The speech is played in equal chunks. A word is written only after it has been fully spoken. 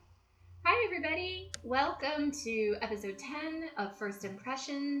everybody. Welcome to episode 10 of First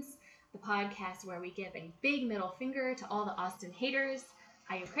Impressions, the podcast where we give a big middle finger to all the Austin haters.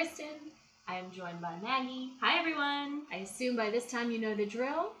 I am Kristen. I am joined by Maggie. Hi, everyone. I assume by this time you know the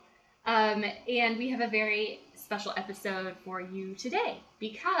drill. And we have a very special episode for you today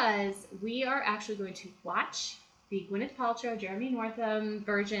because we are actually going to watch the Gwyneth Paltrow, Jeremy Northam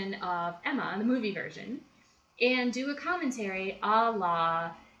version of Emma, the movie version, and do a commentary a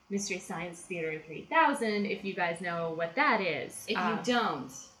la Mystery Science Theater 3000, if you guys know what that is. If you don't,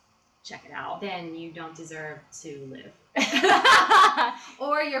 check it out. then you don't deserve to live.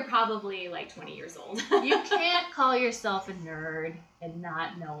 Or you're probably like 20 years old. You can't call yourself a nerd and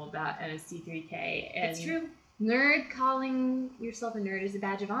not know about MST3K. And It's true. Calling yourself a nerd is a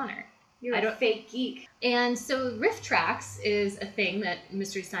badge of honor. You're a fake geek. And so Riff Tracks is a thing that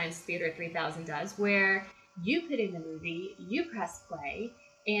Mystery Science Theater 3000 does, where you put in the movie, you press play,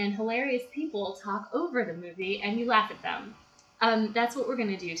 and hilarious people talk over the movie, and you laugh at them. That's what we're going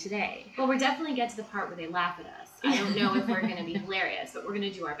to do today. Well, we're definitely get to the part where they laugh at us. I don't know if we're going to be hilarious, but we're going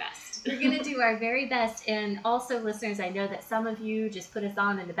to do our best. We're going to do our very best. And also, listeners, I know that some of you just put us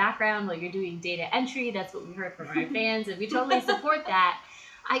on in the background while you're doing data entry. That's what we heard from our fans, and we totally support that.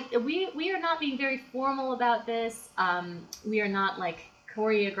 We are not being very formal about this. We are not like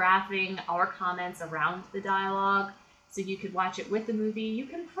choreographing our comments around the dialogue. So you could watch it with the movie. You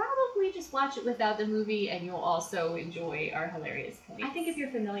can probably just watch it without the movie, and you'll also enjoy our hilarious points. I think if you're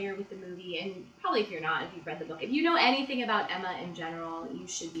familiar with the movie, and probably if you're not, if you've read the book, if you know anything about Emma in general, you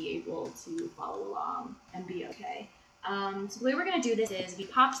should be able to follow along and be okay. So the way we're going to do this is we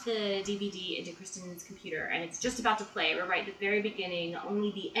popped the DVD into Kristen's computer, and it's just about to play. We're right at the very beginning.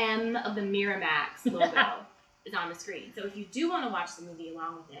 Only the M of the Miramax logo is on the screen. So if you do want to watch the movie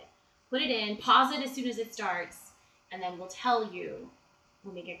along with it, put it in, pause it as soon as it starts, and then we'll tell you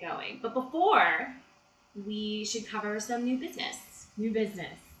when we get going. But before, we should cover some new business. New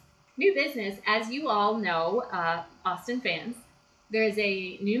business. As you all know, Austin fans, there is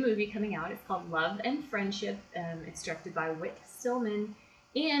a new movie coming out. It's called Love and Friendship. It's directed by Whit Stillman,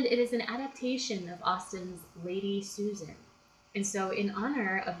 and it is an adaptation of Austin's Lady Susan. And so in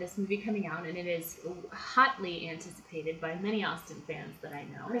honor of this movie coming out, and it is hotly anticipated by many Austin fans that I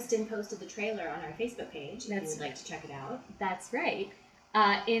know. Kristen posted the trailer on our Facebook page if you would like to check it out. That's right.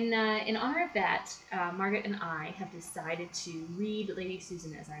 In honor of that, Margaret and I have decided to read Lady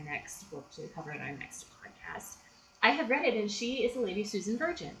Susan as our next book to cover in our next podcast. I have read it, and she is a Lady Susan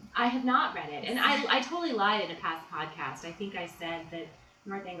virgin. I have not read it, and I totally lied in a past podcast. I think I said that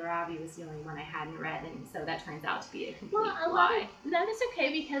Northanger Abbey was the only one I hadn't read, and so that turns out to be a complete lie. That is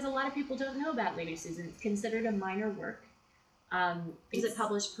okay, because a lot of people don't know about Lady Susan. It's considered a minor work. Was it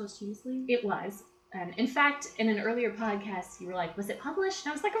published posthumously? It was. In fact, in an earlier podcast, you were like, was it published?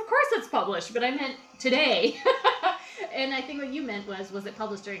 And I was like, of course it's published, but I meant today. And I think what you meant was it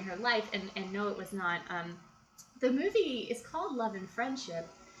published during her life? And no, it was not. The movie is called Love and Friendship.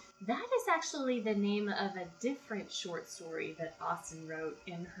 That is actually the name of a different short story that Austin wrote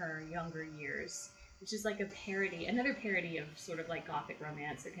in her younger years, which is like another parody of sort of like gothic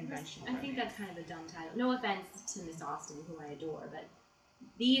romance or conventional romance. I think that's kind of a dumb title. No offense to Miss Austin, who I adore, but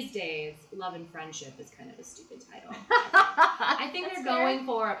these days, Love and Friendship is kind of a stupid title. I think they're going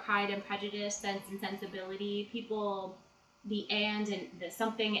for a Pride and Prejudice, Sense and Sensibility. People, the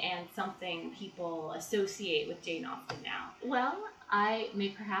something and something people associate with Jane Austen now. Well,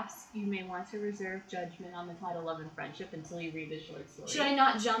 you may want to reserve judgment on the title Love and Friendship until you read the short story. Should I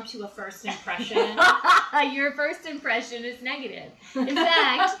not jump to a first impression? Your first impression is negative. In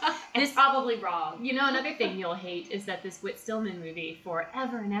fact, it's probably wrong. You know, another thing you'll hate is that this Whit Stillman movie,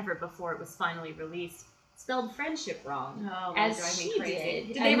 forever and ever before it was finally released, spelled friendship wrong. Oh, as drive me she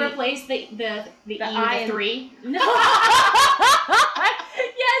crazy. did. They replace the E with a 3? No.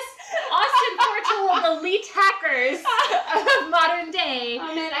 Yes, Austin foretold elite hackers of modern day.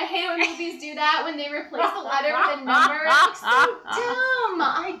 Oh man, I hate when movies do that, when they replace the letter with a number. It's so dumb.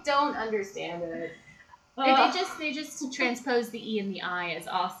 I don't understand it. They just transposed the E and the I as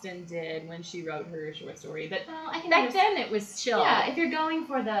Austin did when she wrote her short story. But back then it was chill. Yeah, if you're going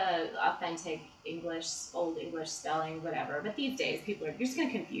for the authentic English, old English spelling, whatever. But these days, you're just going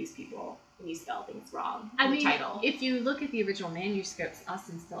to confuse people when you spell things wrong in the title. If you look at the original manuscripts,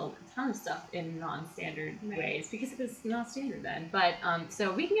 Austin spelled a ton of stuff in non-standard ways because it was not standard then. But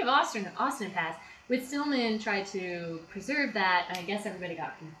so we can give Austin a pass. Whit Stillman tried to preserve that, and I guess everybody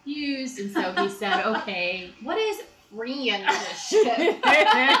got confused, and so he said, okay. What is friendship?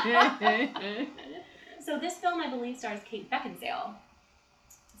 So this film, I believe, stars Kate Beckinsale.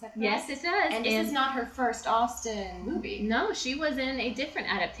 that correct? Yes, it does. And this is not her first Austen movie. No, she was in a different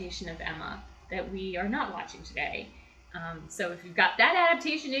adaptation of Emma that we are not watching today. So if you've got that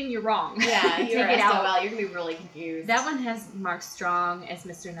adaptation in, you're wrong. Yeah, take you're it out. SOL. You're gonna be really confused. That one has Mark Strong as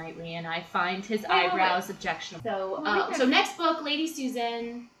Mr. Knightley, and I find his eyebrows objectionable. So next book, Lady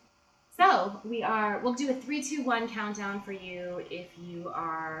Susan. So we'll do a 3, 2, 1 countdown for you if you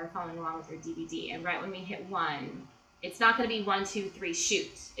are following along with your DVD. And right when we hit 1, it's not going to be 1, 2, 3,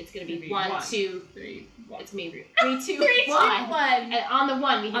 shoot. It's going to be 1, 2, 3. It's me. 3, 2, 1. And on the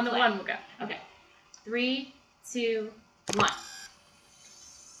 1, we hit play. 1 we'll go. Okay. 3, 2, 1.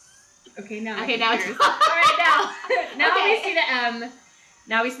 Okay, now. Okay, now it's all right. Now Okay. we see the M.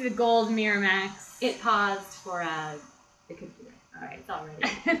 Now we see the gold Miramax. It paused for the computer. All right, it's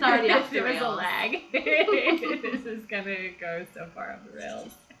already off the There was a rails. lag. This is gonna go so far off the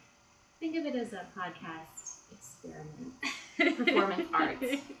rails. Think of it as a podcast experiment, performance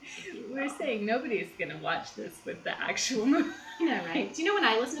arts. We're saying nobody's gonna watch this with the actual movie. You know, right? Do you know when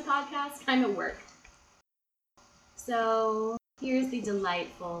I listen to podcasts? I'm at work. So here's the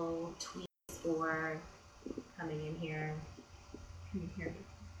delightful tweets for coming in here. Can you hear me?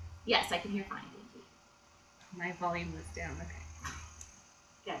 Yes, I can hear fine. Thank you. My volume was down. Okay.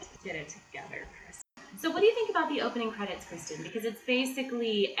 Good. Get it together, Chris. So what do you think about the opening credits, Kristen? Because it's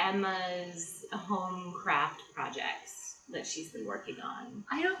basically Emma's home craft projects that she's been working on.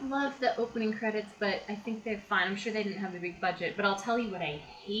 I don't love the opening credits, but I think they're fine. I'm sure they didn't have a big budget, but I'll tell you what I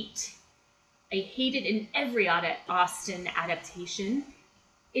hate. I hate it in every Austen adaptation.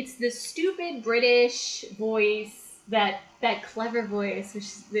 It's the stupid British voice, that clever voice,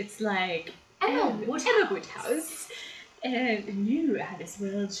 it's like Emma Woodhouse. And knew how this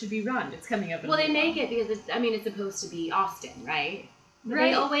world should be run. It's coming up. Well, they make it because it's supposed to be Austen, right? But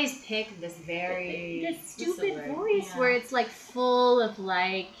they always pick this very this stupid voice where it's like full of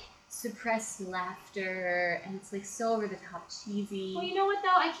like suppressed laughter, and it's like so over the top cheesy. Well, you know what though?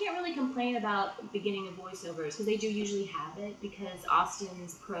 I can't really complain about the beginning of voiceovers because they do usually have it because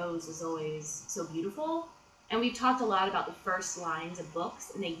Austen's prose is always so beautiful. And we've talked a lot about the first lines of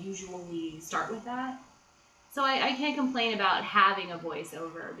books, and they usually start with that. So I can't complain about having a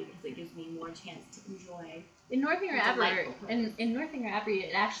voiceover because it gives me more chance to enjoy. In Northanger Abbey,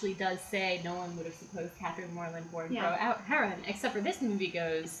 it actually does say no one would have supposed Catherine Morland born Heron, except for this movie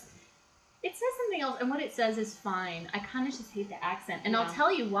goes. It says something else, and what it says is fine. I kind of just hate the accent, and I'll tell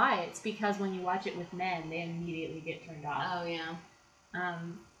you why. It's because when you watch it with men, they immediately get turned off. Oh yeah.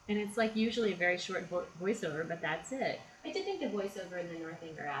 And it's like usually a very short voiceover, but that's it. I did think the voiceover in the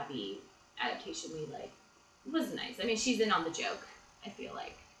Northanger Abbey adaptation was nice. I mean, she's in on the joke, I feel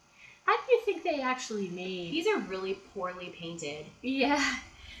like. How do you think they actually made... These are really poorly painted. Yeah.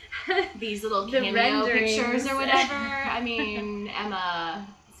 These little cameo pictures or whatever. I mean, Emma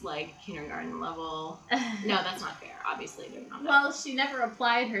is like kindergarten level. No, that's not fair. Obviously, they're not. Well, she never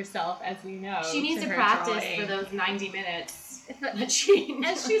applied herself, as we know. She needs to practice drawing. for those 90 minutes. That she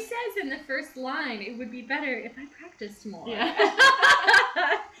As she says in the first line, it would be better if I practiced more. Yeah.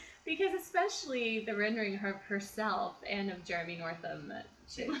 Because especially the rendering of herself and of Jeremy Northam,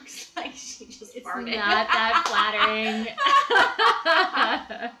 she looks like she just it's farted. not that flattering.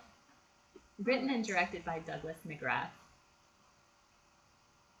 Written and directed by Douglas McGrath.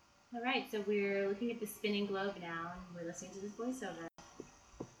 All right, so we're looking at the spinning globe now, and we're listening to this voiceover.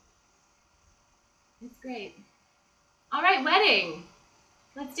 It's great. All right, wedding.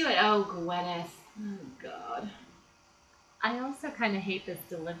 Let's do it. Oh, Gwyneth. Oh, God. I also kind of hate this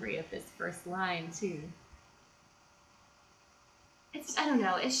delivery of this first line, too. I don't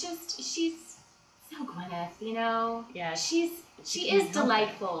know. It's just, she's so Gwyneth, you know? Yeah. She is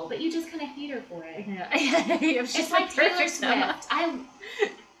delightful, but you just kind of hate her for it. Yeah. It's like Taylor Swift. I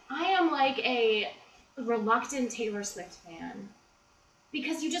am like a reluctant Taylor Swift fan.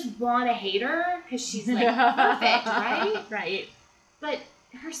 Because you just want to hate her, because she's like perfect, right? Right. But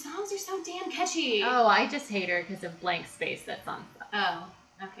her songs are so damn catchy. Oh, I just hate her because of Blank Space that's on. Oh,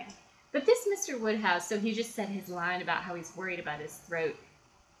 okay. But this Mr. Woodhouse, so he just said his line about how he's worried about his throat.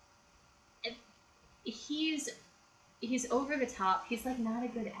 He's over the top. He's like not a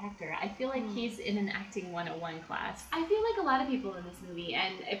good actor. I feel like he's in an acting 101 class. I feel like a lot of people in this movie,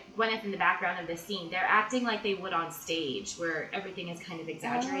 and Gwyneth in the background of this scene, they're acting like they would on stage, where everything is kind of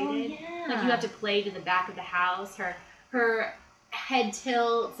exaggerated. Oh, yeah. Like you have to play to the back of the house. Her head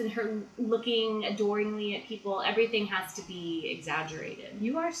tilts and her looking adoringly at people. Everything has to be exaggerated.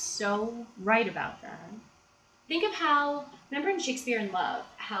 You are so right about that. Think of remember in Shakespeare in Love,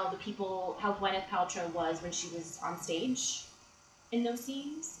 how Gwyneth Paltrow was when she was on stage in those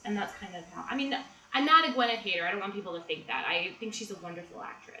scenes? And that's kind of how, I mean, I'm not a Gwyneth hater. I don't want people to think that. I think she's a wonderful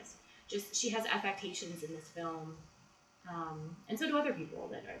actress. Just she has affectations in this film, and so do other people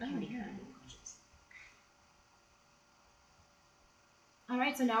that can be kind of obnoxious. All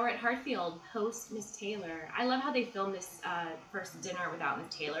right, so now we're at Hartfield, post Miss Taylor. I love how they filmed this first dinner without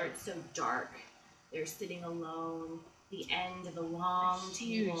Miss Taylor. It's so dark. They're sitting alone. The end of a long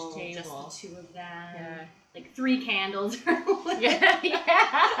table, just the two of them. Yeah. Like 3 candles. Yeah.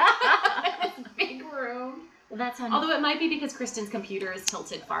 It's a big room. Well, that's on. Although it might be because Kristen's computer is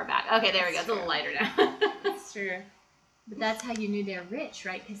tilted far back. Okay, there we go. It's a little lighter now. That's true. But that's how you knew they're rich,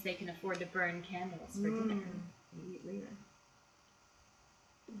 right? Because they can afford to burn candles for dinner. Later.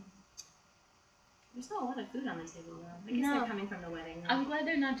 There's not a lot of food on the table, though. I guess they're coming from the wedding. I'm glad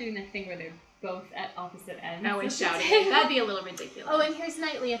they're not doing that thing where they're both at opposite ends. Oh, and shouting. That'd be a little ridiculous. Oh, and here's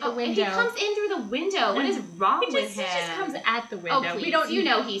Knightley at the window. He comes in through the window. What is wrong with him? He just comes at the window. Oh, please. We don't. You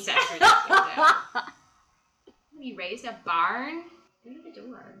know he steps through the window. He raised a barn. Look at the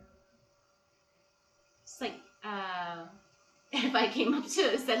door. It's like, if I came up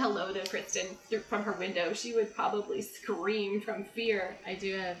to said hello to Kristen from her window, she would probably scream from fear. I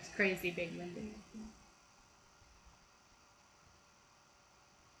do have crazy big windows.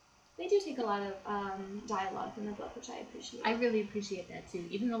 They do take a lot of dialogue from the book, which I appreciate. I really appreciate that too.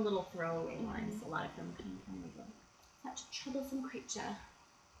 Even the little throwaway lines, a lot of them come from the book. Such a troublesome creature.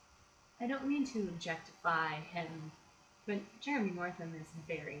 I don't mean to objectify him, but Jeremy Northam is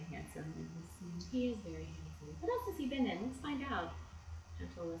very handsome in this scene. He is very handsome. What else has he been in? Let's find out,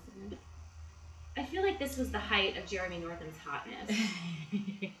 gentle listeners. I feel like this was the height of Jeremy Northam's hotness.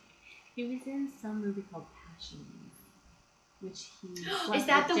 He was in some movie called Passion. Which he is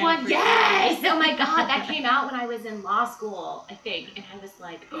that the one? Yes! Oh my god, that came out when I was in law school, I think, and I was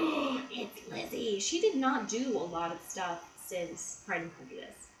like, oh, it's Lizzie. She did not do a lot of stuff since Pride and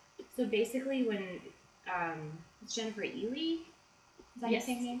Prejudice. So basically, when it's Jennifer Ely, is that your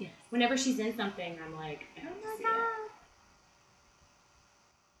name? Yes. Whenever she's in something, I'm like, oh my god.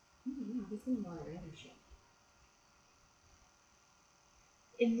 Yeah, he's in a lot of random shit.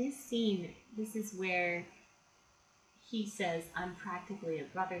 In this scene, this is where he says, I'm practically a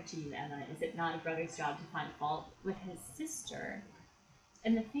brother to you, Emma. Is it not a brother's job to find fault with his sister?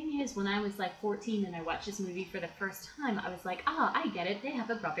 And the thing is, when I was like 14 and I watched this movie for the first time, I was like, I get it. They have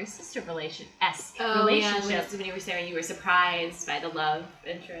a brother-sister relationship. Yeah, when you were saying you were surprised by the love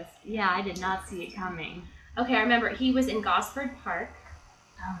interest. Yeah, I did not see it coming. Okay, I remember he was in Gosford Park.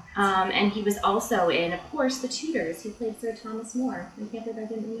 And he was also in, of course, The Tudors. He played Sir Thomas More. I can't believe I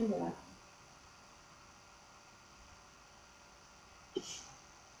didn't remember that.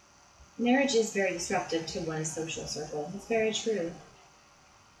 Marriage is very disruptive to one's social circle. It's very true.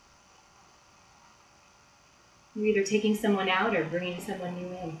 You're either taking someone out or bringing someone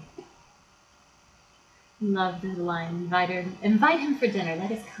new in. Love the line, invite him for dinner.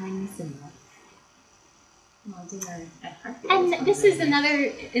 That is kindness and love. Well, dinner at Hartfield. And this is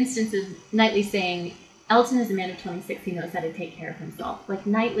another instance of Knightley saying, Elton is a man of 26, he knows how to take care of himself. Like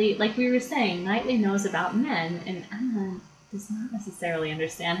Knightley, like we were saying, Knightley knows about men, and Emma does not necessarily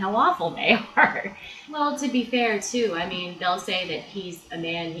understand how awful they are. Well, to be fair, too, I mean, they'll say that he's a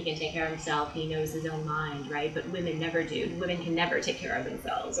man, he can take care of himself, he knows his own mind, right? But women never do. Women can never take care of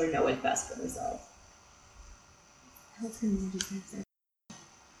themselves or know what's best for themselves. Elton deserves it.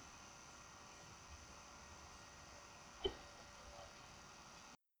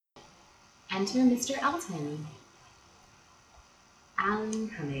 Enter Mr. Elton. Alan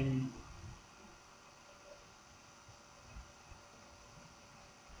Cumming.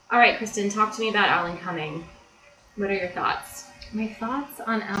 All right, Kristen, talk to me about Alan Cumming. What are your thoughts? My thoughts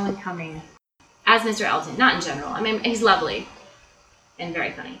on Alan Cumming. As Mr. Elton, not in general. I mean, he's lovely and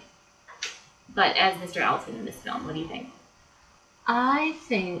very funny. But as Mr. Elton in this film, what do you think? I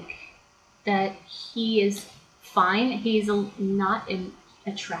think that he is fine. He's not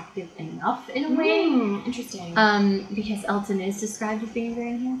attractive enough in a way. Interesting. Because Elton is described as being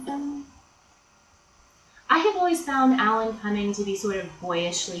very handsome. I have always found Alan Cumming to be sort of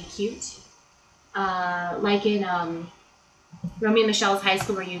boyishly cute. Like in Romeo and Michelle's high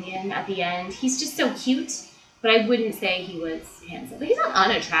school reunion at the end. He's just so cute, but I wouldn't say he was handsome. But he's not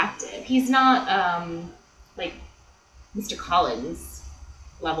unattractive. He's not like Mr. Collins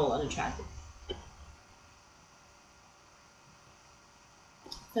level unattractive.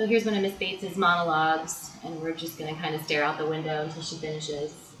 So here's one of Miss Bates's monologues, and we're just going to kind of stare out the window until she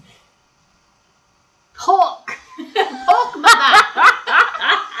finishes. Pork! Pork, mother!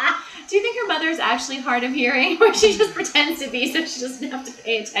 Do you think her mother's actually hard of hearing, or she just pretends to be so she doesn't have to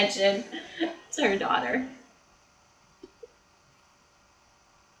pay attention to her daughter?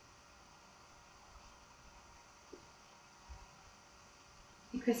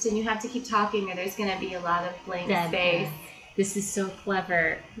 Kristen, you have to keep talking or there's going to be a lot of blank Dead space. air. This is so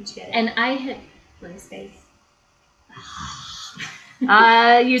clever. Did you get it? And I had... Blank space.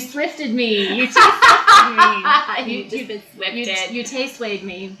 You swifted me. You tasted me. You just been swifted. You taste-weighed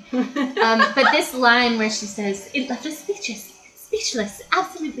me. But this line where she says, it left us speechless,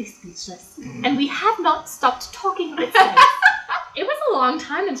 absolutely speechless. And we have not stopped talking of it since. It was a long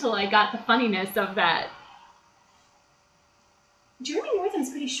time until I got the funniness of that. Jeremy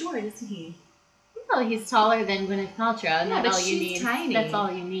Northam's pretty short, isn't he? Well, he's taller than Gwyneth Paltrow, and Yeah, that's but all you she's need. tiny. That's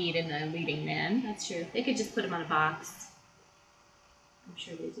all you need in a leading man. That's true. They could just put him on a box. I'm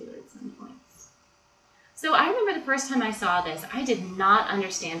sure they do at some points. So I remember the first time I saw this, I did not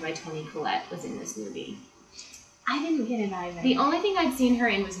understand why Toni Collette was in this movie. I didn't get it either. The only thing I'd seen her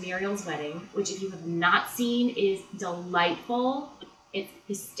in was Muriel's Wedding, which if you have not seen is delightful. It's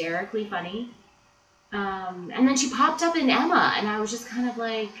hysterically funny. And then she popped up in Emma, and I was just kind of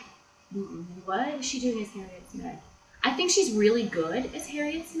like, what is she doing as Harriet Smith? I think she's really good as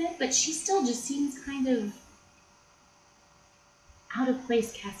Harriet Smith, but she still just seems kind of out of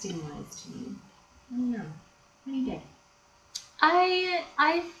place casting-wise to me. I don't know. What do you think?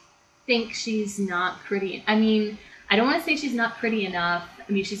 I think she's not pretty. I mean, I don't want to say she's not pretty enough.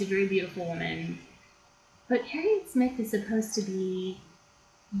 I mean, she's a very beautiful woman. But Harriet Smith is supposed to be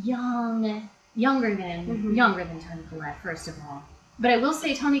younger than Toni Collette, first of all. But I will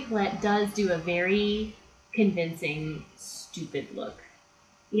say Toni Collette does do a very convincing, stupid look.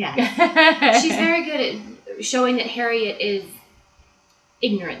 Yeah. She's very good at showing that Harriet is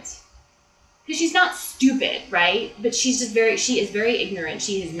ignorant. Because she's not stupid, right? But she is very ignorant.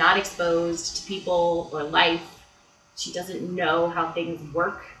 She is not exposed to people or life. She doesn't know how things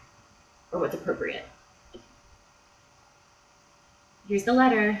work or what's appropriate. Here's the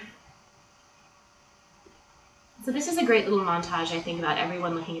letter. So this is a great little montage, I think, about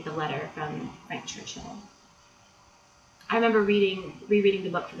everyone looking at the letter from Frank Churchill. I remember rereading the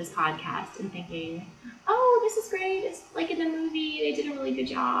book for this podcast and thinking, oh, this is great. It's like in the movie. They did a really good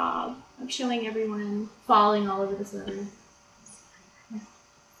job of showing everyone falling all over this letter.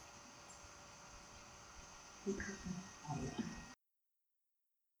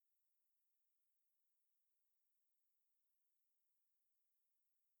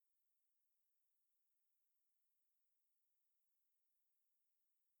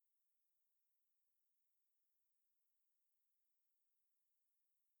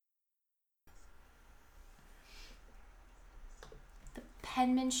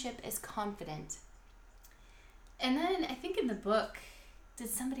 Penmanship is confident. And then I think in the book, did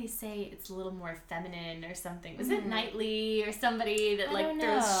somebody say it's a little more feminine or something? Was it Knightley or somebody that like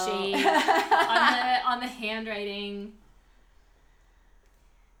throws shade on the handwriting?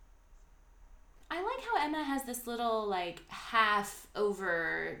 I like how Emma has this little like half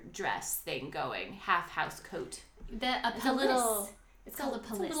over dress thing going, half house coat. It's a little. It's called a It's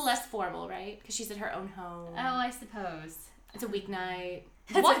pelisse. a little less formal, right? Because she's at her own home. Oh, I suppose. It's a weeknight.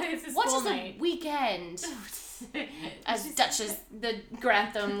 It's a What school is night. a weekend? As Duchess, the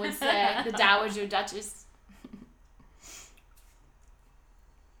Grantham would say, the Dowager Duchess.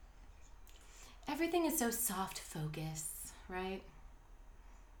 Everything is so soft focus, right?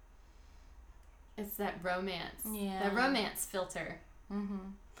 It's that romance. Yeah. That romance filter. Mm-hmm.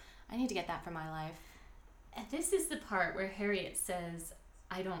 I need to get that for my life. And this is the part where Harriet says,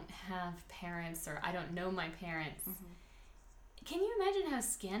 I don't have parents, or I don't know my parents. Mm-hmm. Can you imagine how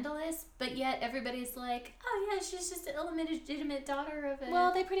scandalous? But yet everybody's like, oh yeah, she's just an illegitimate daughter of a...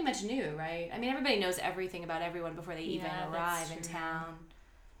 Well, they pretty much knew, right? I mean, everybody knows everything about everyone before they even Yeah, arrive that's in true. town.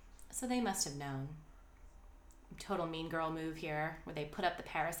 So they must have known. Total mean girl move here, where they put up the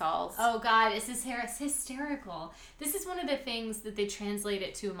parasols. Oh God, this is hysterical. This is one of the things that they translate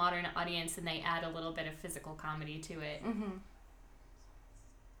it to a modern audience and they add a little bit of physical comedy to it. Mm-hmm.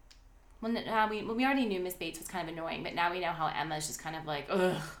 Well, we already knew Miss Bates was kind of annoying, but now we know how Emma's just kind of like,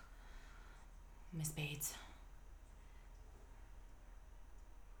 ugh, Miss Bates.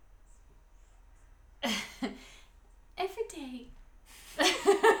 Every day.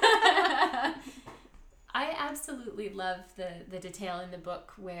 I absolutely love the detail in the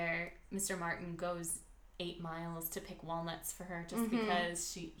book where Mr. Martin goes 8 miles to pick walnuts for her just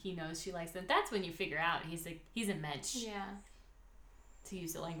because he knows she likes them. That's when you figure out he's a mensch. Yeah. To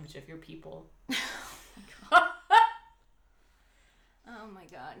use the language of your people. Oh my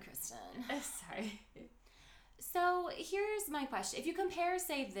God, Kristen. Sorry. So here's my question. If you compare,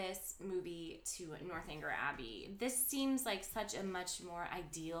 say, this movie to Northanger Abbey, this seems like such a much more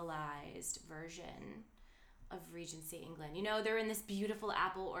idealized version of Regency England. You know, they're in this beautiful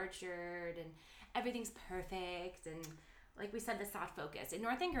apple orchard and everything's perfect and like we said, the soft focus. In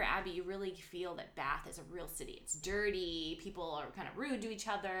Northanger Abbey, you really feel that Bath is a real city. It's dirty, people are kind of rude to each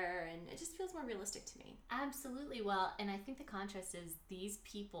other, and it just feels more realistic to me. Absolutely. Well, and I think the contrast is these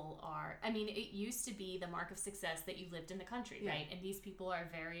people are, I mean, it used to be the mark of success that you lived in the country, right? And these people are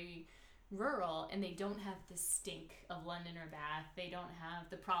very rural, and they don't have the stink of London or Bath. They don't have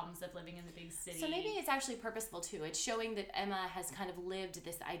the problems of living in the big city. So maybe it's actually purposeful too. It's showing that Emma has kind of lived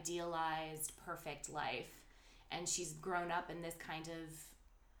this idealized, perfect life, and she's grown up in this kind of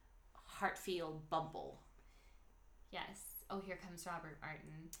heart-filled bubble. Yes. Oh, here comes Robert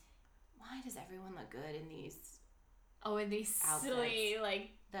Martin. Why does everyone look good in these Oh, and these outfits? silly, like,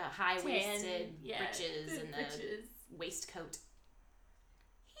 The high-waisted tan, breeches and breeches. the waistcoat.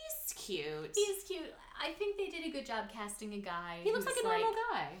 He's cute. He's cute. I think they did a good job casting a guy. He looks like a normal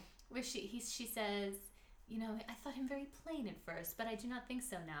guy. Where she says, you know, I thought him very plain at first, but I do not think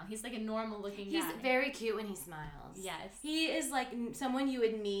so now. He's like a normal looking guy. He's very cute when he smiles. Yes. He is like someone you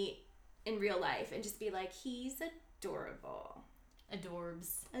would meet in real life and just be like, he's adorable.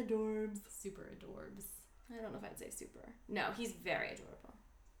 Adorbs. Adorbs. Super adorbs. I don't know if I'd say super. No, he's very adorable.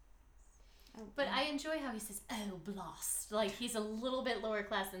 But I enjoy how he says, oh, blast. Like, he's a little bit lower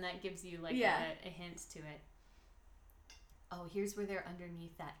class, and that gives you, like, a hint to it. Oh, here's where they're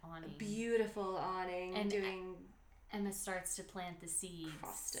underneath that awning. Beautiful awning. And doing Emma starts to plant the seeds.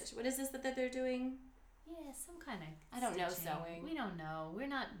 cross stitch. What is this that they're doing? Yeah, some kind of I don't know stitching. sewing. We don't know. We're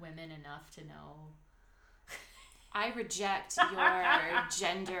not women enough to know. I reject your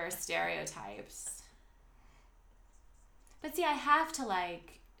gender stereotypes. But see, I have to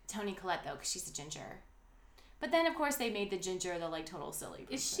like Toni Collette though, because she's a ginger. But then, of course, they made the ginger the like total silly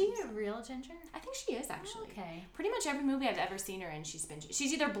person. Is she a real ginger? I think she is actually. Oh, okay. Pretty much every movie I've ever seen her in, she's been.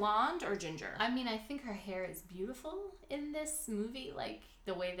 She's either blonde or ginger. I mean, I think her hair is beautiful in this movie, like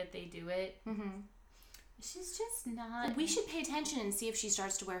the way that they do it. Mm-hmm. She's just not. We should pay attention and see if she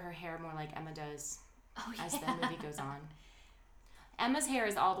starts to wear her hair more like Emma does as the movie goes on. Emma's hair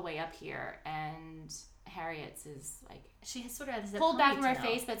is all the way up here, and Harriet's is like she has sort of has pulled back from her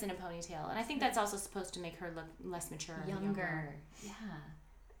face, but it's in a ponytail, and I think that's also supposed to make her look less mature, and younger. Yeah,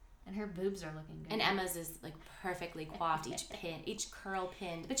 and her boobs are looking good. And Emma's is like perfectly coiffed, each curl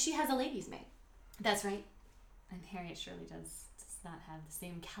pinned, but she has a lady's maid. That's right. And Harriet Shirley does not have the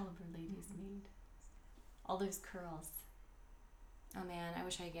same caliber lady's maid. All those curls. Oh man, I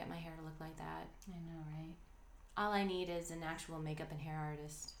wish I could get my hair to look like that. I know, right? All I need is an actual makeup and hair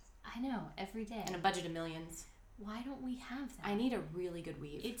artist. I know, every day. And a budget of millions. Why don't we have that? I need a really good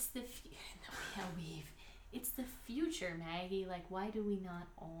weave. It's the weave. It's the future, Maggie. Like, why do we not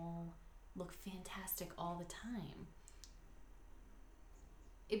all look fantastic all the time?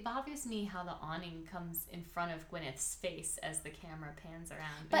 It bothers me how the awning comes in front of Gwyneth's face as the camera pans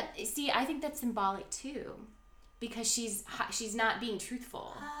around. But see, I think that's symbolic too, because she's not being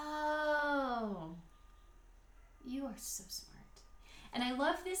truthful. Oh, you are so smart. And I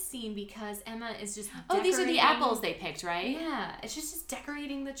love this scene because Emma is just these are the apples they picked, right? Yeah, it's just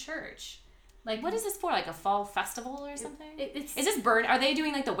decorating the church. Like, what is this for? Like a fall festival or something? Is this bird? Are they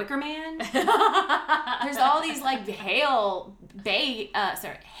doing like the Wicker Man? There's all these like hay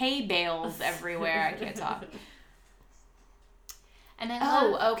bales everywhere. I can't talk. And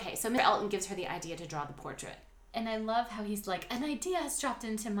I okay. So Mr. Elton gives her the idea to draw the portrait. And I love how he's like, an idea has dropped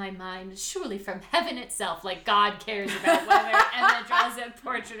into my mind, surely from heaven itself. Like, God cares about whether Emma draws a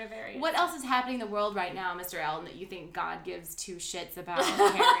portrait of Harriet. What else is happening in the world right now, Mr. Elton, that you think God gives two shits about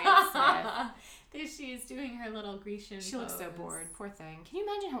Harriet Smith? There she is doing her little Grecian She looks so bored. Poor thing. Can you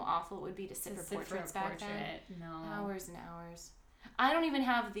imagine how awful it would be to sit for portraits back then? No. Hours and hours. I don't even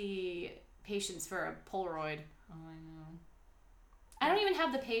have the patience for a Polaroid. Oh, I know. I don't even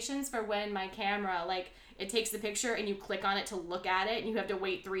have the patience for when my camera, like, it takes the picture and you click on it to look at it and you have to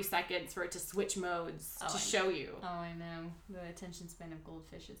wait 3 seconds for it to switch modes to show you. Oh, I know. The attention span of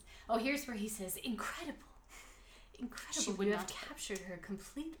goldfishes. Oh, here's where he says, incredible. Incredible. You have captured her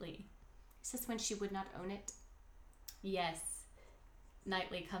completely. Is this when she would not own it? Yes.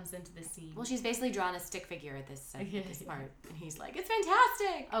 Knightley comes into the scene. Well, she's basically drawn a stick figure at this part. And he's like, it's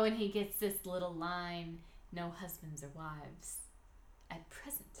fantastic. Oh, and he gets this little line, no husbands or wives. At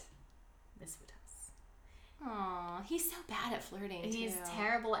present, Miss Woodhouse. Aw, he's so bad at flirting, He's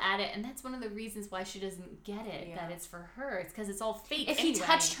terrible at it, and that's one of the reasons why she doesn't get it, that it's for her. It's because it's all fake If anyway. he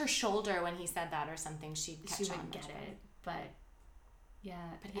touched her shoulder when he said that or something, she would get it. But, yeah.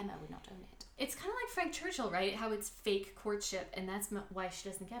 But Emma would not own it. It's kind of like Frank Churchill, right? How it's fake courtship, and that's why she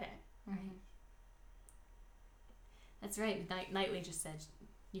doesn't get it. Right? Mm-hmm. That's right. Knightley just said,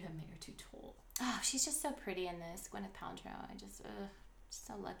 you have made her too tall. Oh, she's just so pretty in this. Gwyneth Paltrow. Just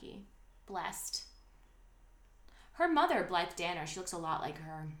so lucky. Blessed. Her mother, Blythe Danner, she looks a lot like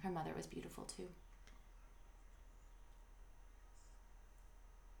her. Her mother was beautiful too.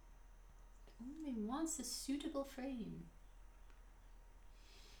 Only wants a suitable frame.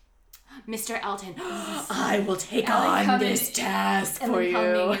 Mr. Elton, I will take Alan on Cumming- this task Ellen for you.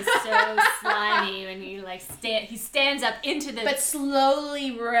 Cumming is so slimy when he like he stands up into the But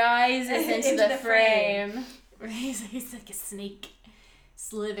slowly rises into the frame. he's like a snake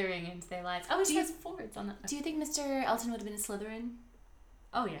slithering into their lives. Oh, he has forwards on the. Do you think Mr. Elton would have been a Slytherin?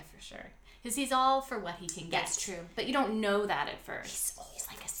 Oh yeah, for sure. Because he's all for what he can get. That's true. But you don't know that at first. He's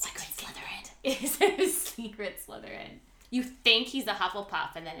like a secret Slytherin. He's a secret Slytherin. You think he's a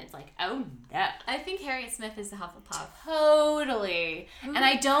Hufflepuff, and then it's like, oh no. I think Harriet Smith is a Hufflepuff. Totally. And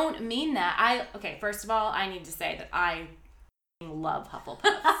I don't mean that. Okay, first of all, I need to say that I love Hufflepuffs.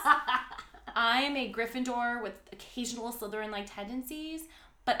 I am a Gryffindor with occasional Slytherin-like tendencies,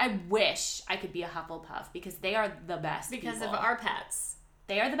 but I wish I could be a Hufflepuff because they are the best Because people. of our pets.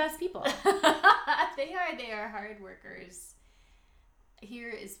 They are the best people. They are hard workers. Here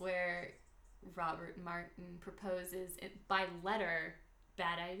is where Robert Martin proposes it by letter.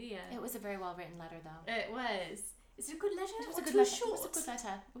 Bad idea. It was a very well-written letter, though. It was. Is it a good letter? It was or a good too letter. short? It was a good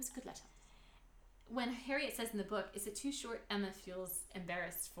letter. It was a good letter. When Harriet says in the book, is it too short? Emma feels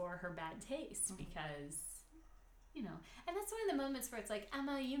embarrassed for her bad taste because, you know. And that's one of the moments where it's like,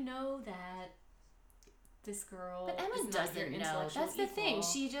 Emma, you know that this girl But Emma is not your doesn't know. intellectual That's the thing. equal.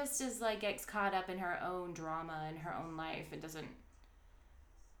 She just is like gets caught up in her own drama and her own life and doesn't.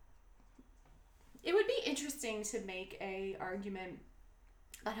 It would be interesting to make a argument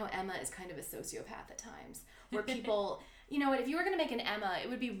about how Emma is kind of a sociopath at times, where people, you know what, if you were going to make an Emma, it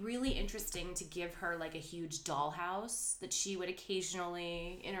would be really interesting to give her like a huge dollhouse that she would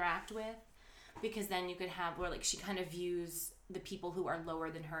occasionally interact with, because then you could have where like she kind of views the people who are lower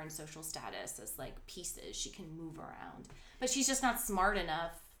than her in social status as like pieces she can move around, but she's just not smart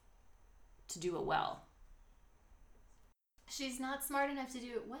enough to do it well. She's not smart enough to do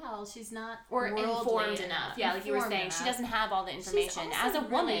it well. She's not Or worldly informed enough. Yeah, like you were Informed saying, enough. she doesn't have all the information. She's As a also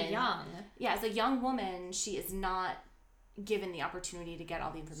really woman, young. yeah, as a young woman, she is not given the opportunity to get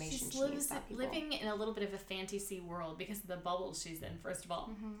all the information she needs about people. Living in a little bit of a fantasy world because of the bubble she's in, first of all.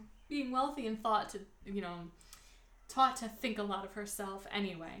 Being wealthy and taught to think a lot of herself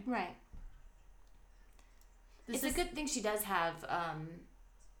anyway. Right. It's a good thing she does have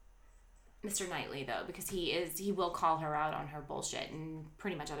Mr. Knightley, though, because he will call her out on her bullshit, and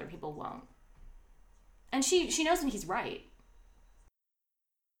pretty much other people won't. And she knows when he's right.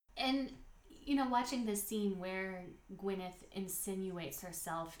 And, watching this scene where Gwyneth insinuates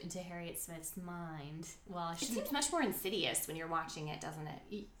herself into Harriet Smith's mind, well, It seems much more insidious when you're watching it, doesn't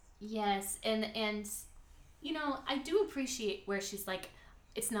it? Yes, and I do appreciate where she's like,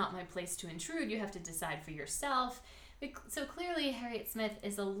 it's not my place to intrude, you have to decide for yourself. So clearly Harriet Smith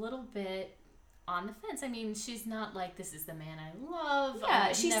is a little bit on the fence. I mean, she's not like, this is the man I love.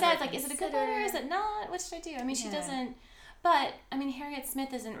 Yeah, she said, like, is it a good letter? Is it not? What should I do? I mean, she doesn't... But, I mean, Harriet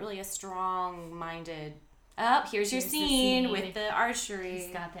Smith isn't really a strong-minded... Oh, here's your scene with the archery.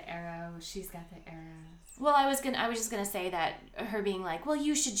 She's got the arrow. She's got the arrow. Well, I was just gonna say that her being like, well,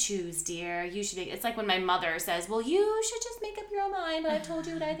 you should choose, dear. You should. It's like when my mother says, well, you should just make up your own mind, but I've told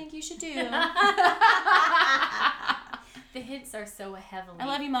you what I think you should do. The hints are so heavily. I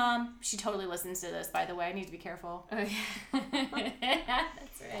love you, Mom. She totally listens to this, by the way. I need to be careful. Oh, yeah.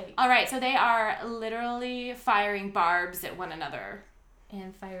 That's right. All right, so they are literally firing barbs at one another.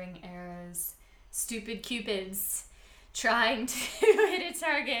 And firing arrows. Stupid cupids trying to hit a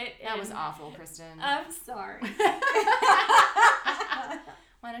target. That was awful, Kristen. I'm sorry.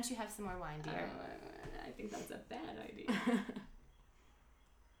 Why don't you have some more wine, dear? I think that's a bad idea.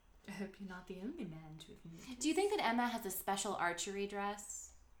 I hope you're not the only man to admit. Do you think that Emma has a special archery dress?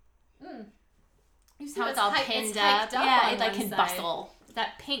 You see How it's all pinned up. Yeah, it like can bustle.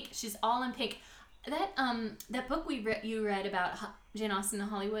 That pink, she's all in pink. That book you read about Jane Austen in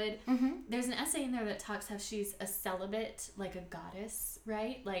Hollywood, there's an essay in there that talks how she's a celibate, like a goddess,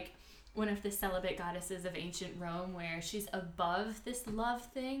 right? Like one of the celibate goddesses of ancient Rome, where she's above this love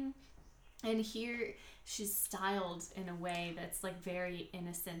thing. And here she's styled in a way that's like very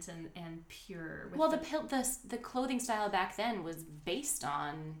innocent and pure. Well, the clothing style back then was based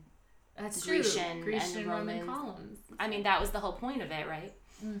on that's Grecian and Roman columns. I mean, that was the whole point of it, right?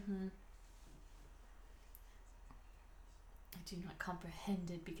 Mm-hmm. I do not comprehend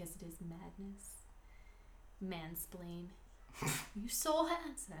it because it is madness. Mansplain. You so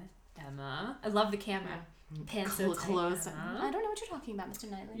handsome. Emma. I love the camera. Pants so tight, Close. Emma. I don't know what you're talking about, Mr.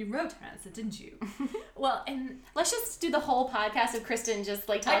 Knightley. You romance it, didn't you? Well, and Let's just do the whole podcast of Kristen just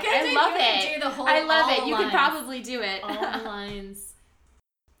like talking. I love it. Do the whole, I love it. You lines. could probably do it. All the lines.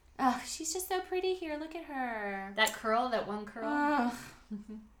 Oh, she's just so pretty here. Look at her. That curl, that one curl. Ugh.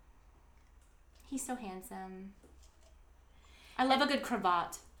 He's so handsome. I love a good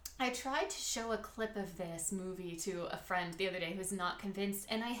cravat. I tried to show a clip of this movie to a friend the other day who was not convinced,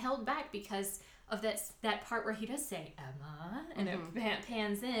 and I held back because of that part where he does say Emma, and it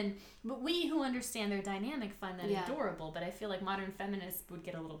pans in. But we who understand their dynamic find that adorable, but I feel like modern feminists would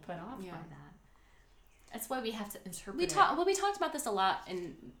get a little put off by that. That's why we have to interpret we talked about this a lot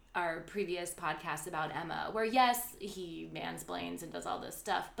in our previous podcast about Emma, where yes, he mansplains and does all this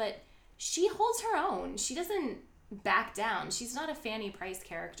stuff, but she holds her own. She doesn't back down. She's not a Fanny Price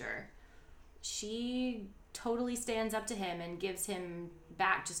character. She totally stands up to him and gives him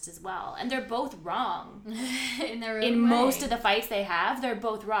back just as well. And they're both wrong. In their own In way. most of the fights they have, they're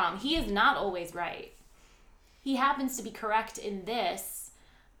both wrong. He is not always right. He happens to be correct in this,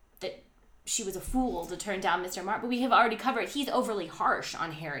 that she was a fool to turn down Mr. Mark, but we have already covered he's overly harsh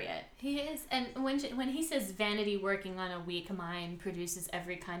on Harriet. He is, and when he says vanity working on a weak mind produces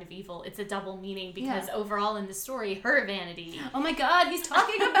every kind of evil, it's a double meaning because overall in the story, her vanity. Oh my God, he's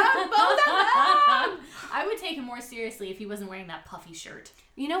talking about both of them! I would take him more seriously if he wasn't wearing that puffy shirt.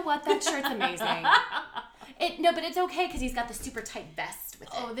 You know what? That shirt's amazing. But it's okay because he's got the super tight vest with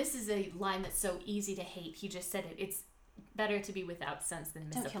it. Oh, this is a line that's so easy to hate. He just said it. It's better to be without sense than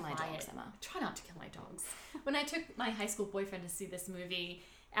misapply Don't kill my dogs, it. Emma. Try not to kill my dogs. When I took my high school boyfriend to see this movie,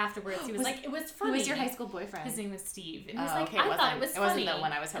 afterwards he was like, it was funny. Who was your high school boyfriend? His name was Steve. And he was like, okay, I thought it was funny. It wasn't the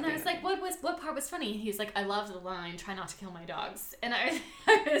one I was hoping. And I was like, what part was funny? And he was like, I love the line, try not to kill my dogs. And I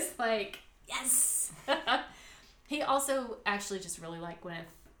was like, yes. He also actually just really liked Gwyneth.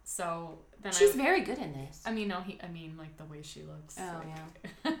 So then she's very good in this. I mean, no, like the way she looks. Oh,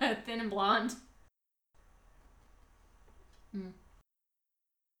 yeah. Thin and blonde.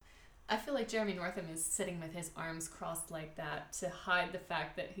 I feel like Jeremy Northam is sitting with his arms crossed like that to hide the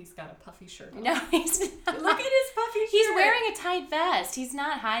fact that he's got a puffy shirt on. No, he's not. Look at his puffy shirt. He's wearing a tight vest. He's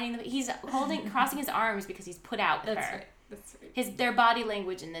not hiding. He's crossing his arms because he's put out with her. Right. That's right. Their body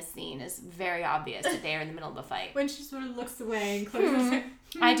language in this scene is very obvious that they are in the middle of a fight. When she sort of looks away and closes her.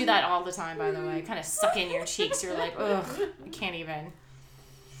 I do that all the time, by the way. Kind of suck in your cheeks. You're like, ugh, I can't even.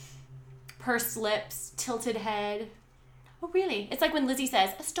 Pursed lips, tilted head. Oh, really? It's like when Lizzie says,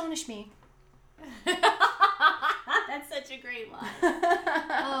 astonish me. That's such a great line.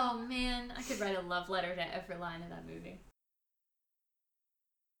 Oh, man. I could write a love letter to every line of that movie.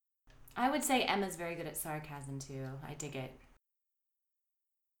 I would say Emma's very good at sarcasm, too. I dig it.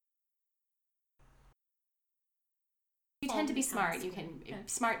 You tend to be smart.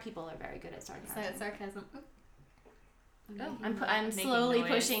 Smart people are very good at sarcasm. Sarcasm. Oh, I'm slowly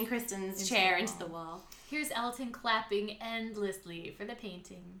pushing Kristen's chair into the wall. Here's Elton clapping endlessly for the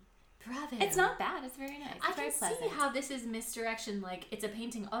painting. Bravo. It's not bad. It's very nice. It's I very can pleasant. see how this is misdirection. Like, it's a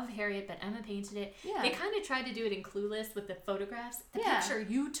painting of Harriet, but Emma painted it. Yeah. They kind of tried to do it in Clueless with the photographs. The Yeah. picture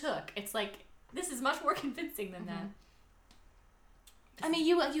you took. It's like, this is much more convincing than that. I mean,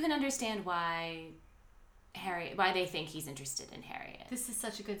 you can understand why they think he's interested in Harriet. This is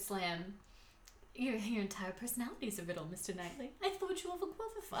such a good slam. Your entire personality is a riddle, Mr. Knightley. I thought you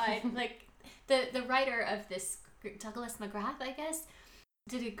overqualified. Like, the writer of this, Douglas McGrath, I guess,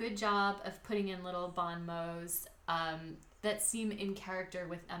 did a good job of putting in little bon mots that seem in character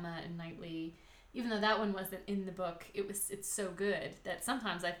with Emma and Knightley. Even though that one wasn't in the book, it's so good that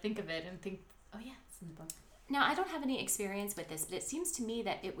sometimes I think of it and think, oh yeah, it's in the book. Now, I don't have any experience with this, but it seems to me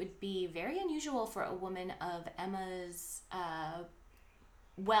that it would be very unusual for a woman of Emma's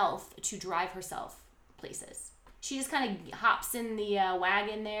wealth to drive herself places. She just kind of hops in the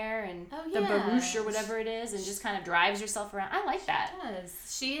wagon there and the barouche or whatever it is and just kind of drives herself around. I like that. She does.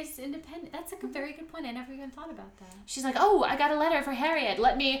 She is independent. That's a very good point. I never even thought about that. She's like, oh, I got a letter for Harriet.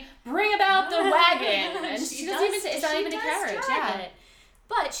 Let me bring about the wagon. And she doesn't even say, it's not even a carriage. Yeah. It.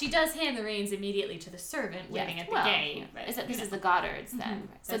 But she does hand the reins immediately to the servant waiting at the gate. This is the Goddards then.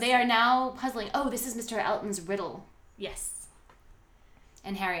 So That's they are now puzzling. Oh, this is Mr. Elton's riddle. Yes.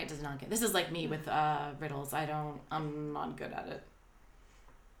 And Harriet does not get. This is like me with riddles. I'm not good at it.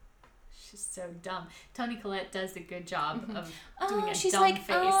 She's so dumb. Toni Collette does a good job of doing a she's dumb like,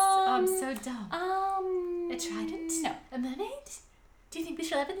 face. I'm so dumb. A trident? No. A mermaid? Do you think we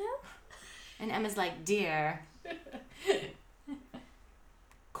shall ever know? And Emma's like, dear.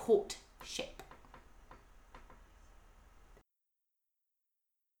 Courtship.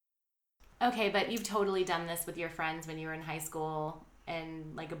 Okay, but you've totally done this with your friends when you were in high school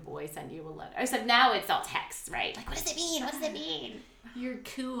and like a boy sent you a letter. Except now it's all text, right? Like, what does it mean? What does it mean? You're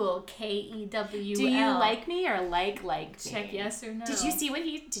cool. KEWL. Do you like me or like me? Check yes or no. Did you see what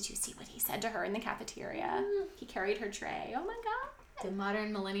he said to her in the cafeteria? He carried her tray. Oh my god. Do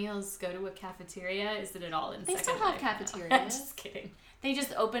modern millennials go to a cafeteria? Is it at all in They Second still have Life? cafeterias. I'm just kidding. They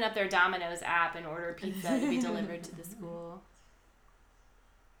just open up their Domino's app and order pizza to be delivered to the school.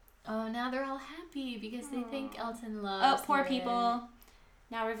 Oh, now they're all happy because they think Elton loves Oh, poor it. people.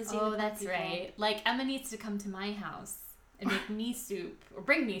 Now we're visiting. Oh, the poor that's people. right. Like, Emma needs to come to my house and make me soup. Or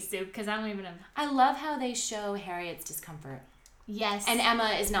bring me soup, because I don't even have... I love how they show Harriet's discomfort. Yes. And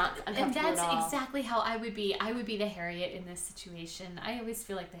Emma is not And uncomfortable that's at all. exactly how I would be. I would be the Harriet in this situation. I always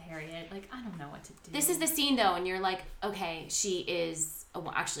feel like the Harriet. Like, I don't know what to do. This is the scene, though, and you're like, okay, she is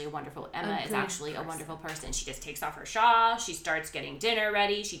actually a wonderful... Emma is good actually person. a wonderful person. She just takes off her shawl. She starts getting dinner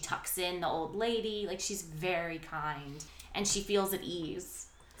ready. She tucks in the old lady. Like, she's very kind. And she feels at ease.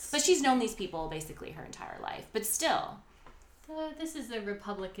 But she's known these people basically her entire life. But still... This is a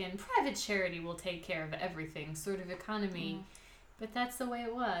Republican private charity will take care of everything sort of economy. But that's the way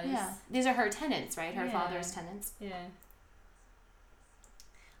it was. Yeah. These are her tenants, right? Her Yeah. father's tenants. Yeah.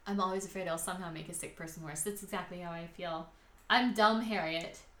 I'm always afraid I'll somehow make a sick person worse. That's exactly how I feel. I'm dumb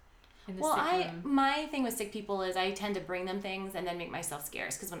Harriet in the Well, sick room. my thing with sick people is I tend to bring them things and then make myself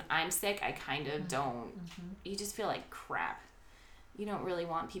scarce. Because when I'm sick, I kind of don't. You just feel like crap. You don't really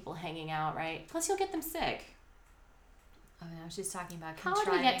want people hanging out, right? Plus, you'll get them sick. Oh, no, she's talking about How do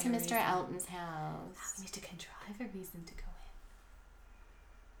we get to contriving a Mr. reason. Elton's How house? we need to contrive a reason to go in.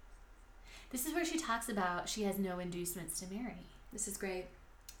 This is where she talks about she has no inducements to marry. This is great.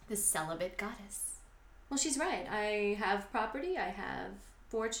 The celibate goddess. Well, she's right. I have property. I have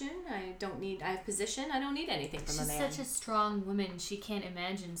fortune. I have position. I don't need anything from a She's man. such a strong woman. She can't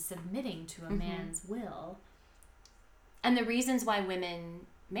imagine submitting to a man's will. And the reasons why women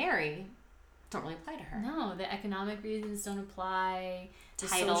marry don't really apply to her. No, the economic reasons don't apply. The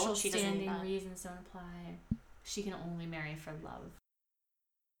Title, social she doesn't need standing that. reasons don't apply. She can only marry for love.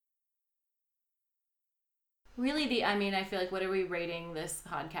 Really, I feel like, what are we rating this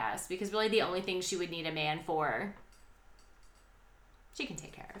podcast? Because really the only thing she would need a man for, she can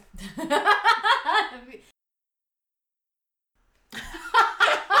take care of.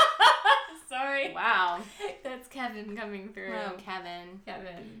 Sorry. Wow. That's Kevin coming through. Oh, Kevin.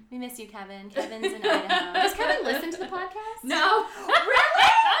 Kevin. We miss you, Kevin. Kevin's in Idaho. Does Kevin listen to the podcast? No. Really?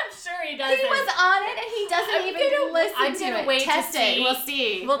 I'm sure he doesn't. He was on it and he doesn't even listen I'm to gonna it. wait to Test see. it. We'll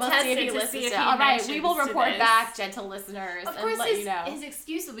see. We'll test see if it he to listens see if to he it. All right, we will mentions to report this. back, gentle listeners, Of and course, let you know. his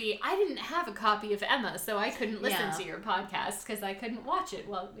excuse will be, I didn't have a copy of Emma, so I couldn't listen Yeah. to your podcast because I couldn't watch it.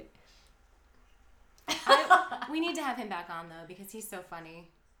 Well, We need to have him back on though because he's so funny.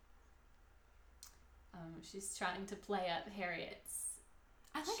 she's trying to play up Harriet's.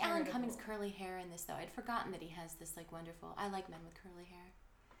 I like Alan Charitable. Cummings' curly hair in this though. I'd forgotten that he has this like wonderful. I like men with curly hair.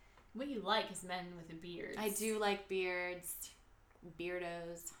 What you like is men with a beard. I do like beards,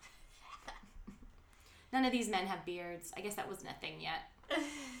 beardos. None of these men have beards. I guess that wasn't a thing yet.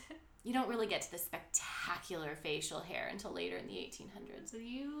 You don't really get to the spectacular facial hair until later in the 1800s. So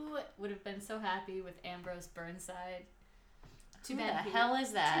you would have been so happy with Ambrose Burnside. Who the hell is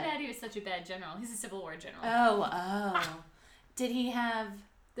Too that? bad he was such a bad general. He's a Civil War general. Oh. Did he have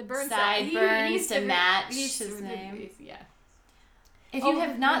The Burnside sideburns he's to the- match he's his the- name? Yeah. If you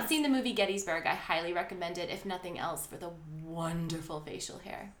have not seen the movie Gettysburg, I highly recommend it, if nothing else, for the wonderful facial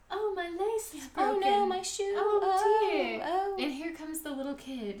hair. Oh, my lace is Oh broken. no, my shoe. Oh, dear. Oh. And here comes the little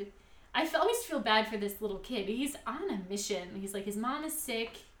kid. I always feel bad for this little kid. He's on a mission. He's like, his mom is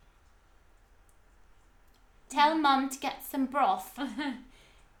sick. Tell Mum to get some broth. And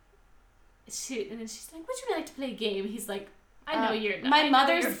then she's like, would you like to play a game? He's like, I know you're not. my I know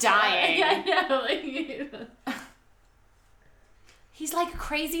mother's you're dying. fine. I know. Like, He's like,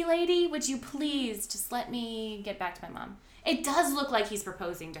 crazy lady, would you please just let me get back to my mom? It does look like he's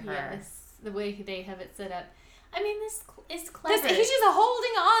proposing to her. yes, the way they have it set up. I mean, this is clever. He's just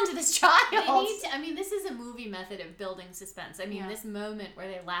holding on to this child. This is a movie method of building suspense. I mean, Yeah. this moment where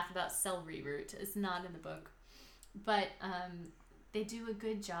they laugh about celery root is not in the book. But they do a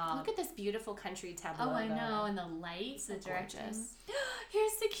good job. Look at this beautiful country tableau. Oh, I though. know, and the lights, So the direction. gorgeous.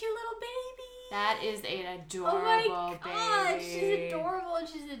 Here's the cute little baby. That is an adorable Oh my god, baby. she's adorable, and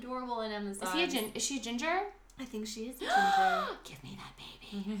she's adorable in Emma's arms. Is she a ginger? I think she is a ginger. Give me that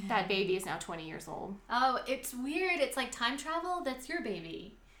baby. That baby is now 20 years old. Oh, it's weird. It's like time travel. That's your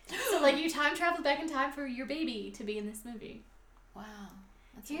baby. So like you time travel back in time for your baby to be in this movie. Wow.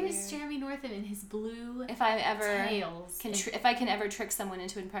 That's Here's weird. Jeremy Northam in his blue If I ever tails, if I can ever trick someone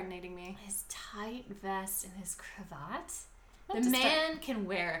into impregnating me. his tight vest and his cravat. The man can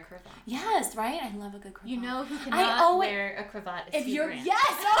wear a cravat. Yes, right? I love a good cravat. You know who cannot wear a cravat? If Hugh you're Grant. Yes!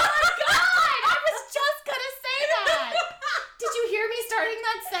 Oh my god! I was just gonna say that! Did you hear me starting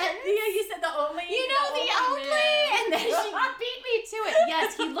that sentence? Yeah, you said the only. You know, the only! man. And then she beat me to it.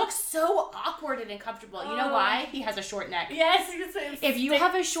 Yes, he looks so awkward and uncomfortable. You know why? He has a short neck. Yes. If you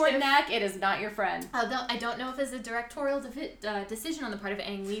have a short neck, it is not your friend. Although I don't know if it's a directorial decision on the part of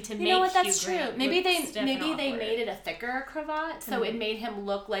Ang Lee to make You know what? That's Hugh Grant true. Maybe look stiff and they awkward. made it a thicker cravat, so it made him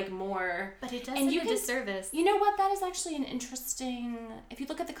look like more. But it does And him you a can- disservice. You know what? That is actually an interesting. If you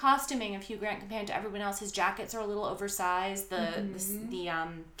look at the costuming of Hugh Grant compared to everyone else, his jackets are a little oversized.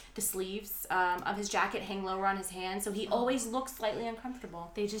 The sleeves of his jacket hang lower on his hands, so he always looks slightly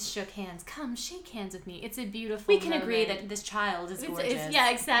uncomfortable. They just shook hands. Come, shake hands with me. It's a beautiful. We can moment. agree that this child is gorgeous. Yeah,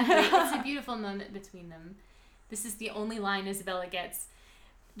 exactly. It's a beautiful moment between them. This is the only line Isabella gets.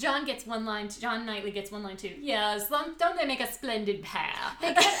 John gets one line. John Knightley gets one line too. Yes, don't they make a splendid pair?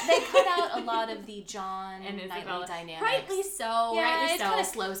 They cut out a lot of the John And Knightley Isabella. dynamics. Rightly so. Yeah, rightly it so. kind of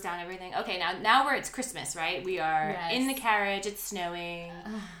slows down everything. Okay, now it's Christmas, right? We are Yes. in the carriage. It's snowing.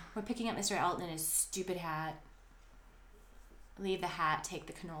 We're picking up Mr. Elton in his stupid hat. Leave the hat, take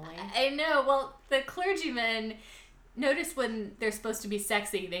the cannoli. I know. Well, the clergymen notice when they're supposed to be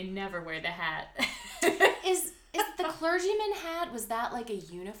sexy, they never wear the hat. Is the clergyman hat, was that like a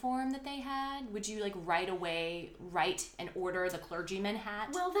uniform that they had? Would you like right away write and order the clergyman hat?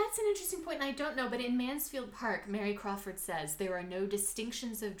 Well, that's an interesting point, and I don't know, but in Mansfield Park, Mary Crawford says there are no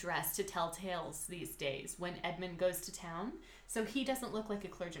distinctions of dress to tell tales these days when Edmund goes to town, so he doesn't look like a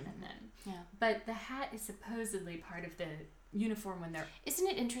clergyman then. Yeah. But the hat is supposedly part of the uniform when they're... Isn't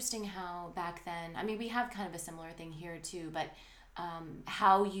it interesting how back then, I mean, we have kind of a similar thing here too, but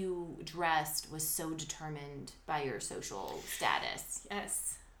how you dressed was so determined by your social status.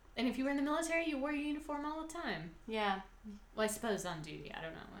 Yes. And if you were in the military, you wore your uniform all the time. Yeah. Well, I suppose on duty. I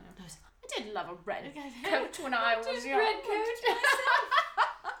don't know. I did love a red coat when I was Just young. red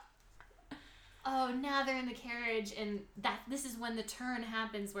coat. Oh, now they're in the carriage, and this is when the turn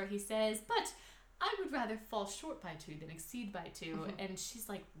happens where he says, "But I would rather fall short by 2 than exceed by 2." Mm-hmm. And she's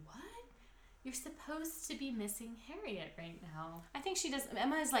like, "What? You're supposed to be missing Harriet right now." I think she does.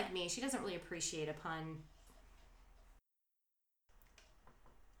 Emma is like me. She doesn't really appreciate a pun.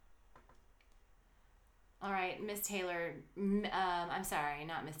 All right, Miss Taylor. I'm sorry,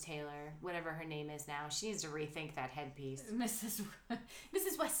 not Miss Taylor. Whatever her name is now. She needs to rethink that headpiece. Mrs.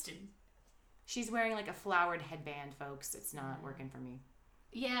 Weston. She's wearing like a flowered headband, folks. It's not working for me.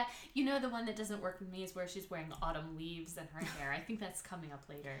 Yeah, you know the one that doesn't work with me is where she's wearing autumn leaves in her hair. I think that's coming up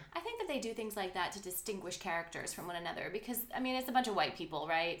later. I think that they do things like that to distinguish characters from one another because, I mean, it's a bunch of white people,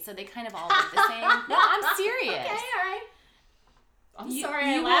 right? So they kind of all look the same. No, I'm serious. Okay, all right. I'm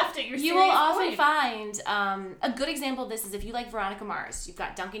sorry you I laughed at your You will often find a good example of this is if you like Veronica Mars. You've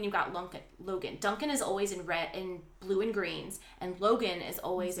got Duncan, you've got Logan. Duncan is always in red and blue and greens, and Logan is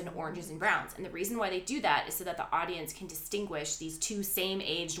always in oranges and browns. And the reason why they do that is so that the audience can distinguish these two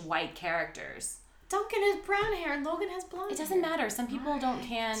same-aged white characters. Duncan has brown hair and Logan has blonde It doesn't matter. Some people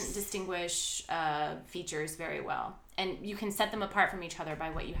can't distinguish features very well, and you can set them apart from each other by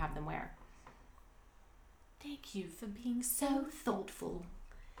what you have them wear. Thank you for being so thoughtful.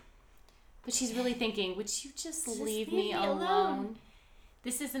 But she's really thinking, would you just leave me alone? alone?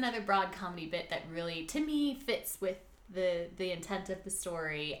 This is another broad comedy bit that really, to me, fits with the intent of the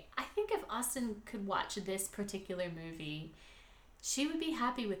story. I think if Austen could watch this particular movie, she would be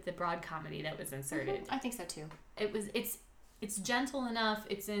happy with the broad comedy that was inserted. I think so too. It's gentle enough.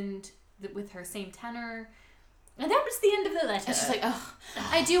 It's with her same tenor. And that was the end of the letter. And she's like, oh.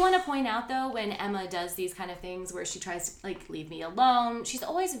 I do want to point out, though, when Emma does these kind of things where she tries to, like, leave me alone, she's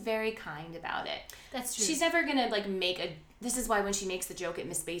always very kind about it. That's true. She's never going to, like, this is why when she makes the joke at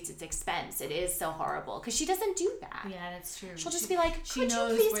Miss Bates's expense, it is so horrible. Because she doesn't do that. Yeah, that's true. She'll just be like, she could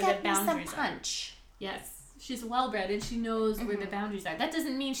knows you please where get the me some boundaries are. punch? Yes. She's well-bred and she knows where the boundaries are. That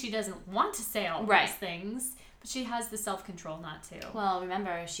doesn't mean she doesn't want to say all these things, but she has the self-control not to. Well,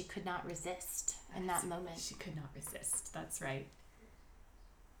 remember, she could not resist in that moment. She could not resist. That's right.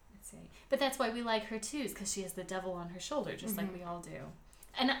 Let's see. But that's why we like her too, is because she has the devil on her shoulder, just like we all do.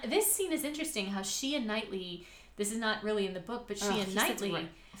 And this scene is interesting, how she and Knightley, this is not really in the book, but she and Knightley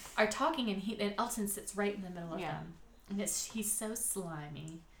are talking, and Elton sits right in the middle of them. And he's so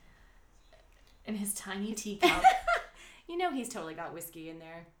slimy. In his tiny teacup. You know he's totally got whiskey in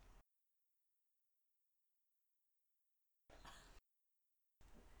there.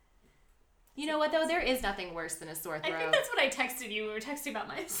 You know what, though? There is nothing worse than a sore throat. I think that's what I texted you. We were texting about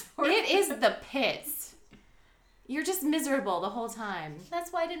my sore It is the pits. You're just miserable the whole time.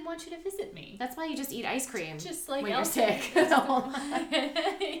 That's why I didn't want you to visit me. That's why you just eat ice cream. Just like when you're Elton. sick.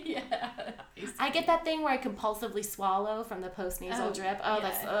 Yeah. I get that thing where I compulsively swallow from the postnasal drip. Oh,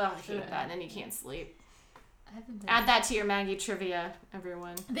 yeah. I hate that. And then you can't sleep. I haven't done Add that to your Maggie trivia,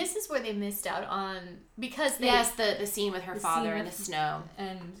 everyone. This is where they missed out on, because they... Yes, the scene with her the father scene in the with- snow.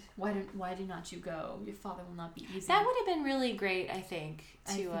 And why do not you go? Your father will not be easy. That would have been really great, I think,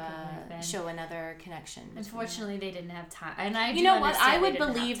 I think it would have been. show another connection. between Unfortunately, they didn't have time. And I them. do You know what? I understand would they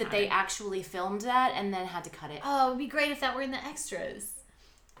didn't believe have that they time. actually filmed that and then had to cut it. Oh, it would be great if that were in the extras.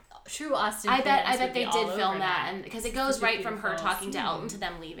 True Austin I bet fans would they be did all film over that, and because it goes Such a right from her beautiful talking to scene. Elton to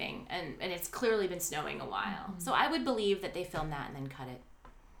them leaving, and it's clearly been snowing a while. So I would believe that they filmed that and then cut it.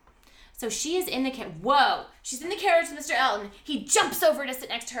 So she is in the whoa! She's in the carriage with Mr. Elton. He jumps over to sit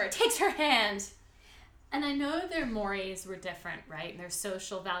next to her, takes her hand. And I know their mores were different, right? And their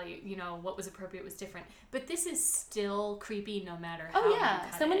social value, what was appropriate was different. But this is still creepy no matter how Oh yeah, you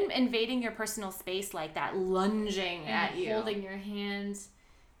cut someone it. invading your personal space like that, lunging at you, holding your hand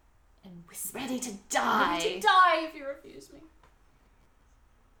and whispering. ready to die. Ready to die if you refuse me.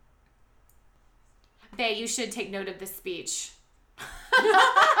 Bae, you should take note of this speech. This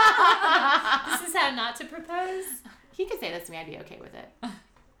is how not to propose? He could say this to me, I'd be okay with it.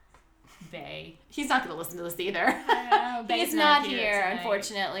 Bae. He's not going to listen to this either. know, Bae's He's not here here, tonight.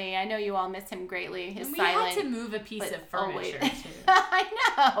 unfortunately. I know you all miss him greatly. His And we silent. had to move a piece but of furniture, always- too. I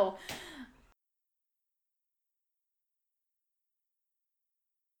know.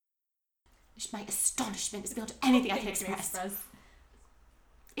 My astonishment is beyond anything I can express.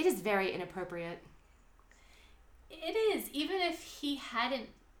 It is very inappropriate. It is, even if he hadn't.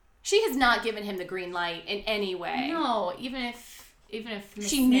 She has not given him the green light in any way. No, even if Miss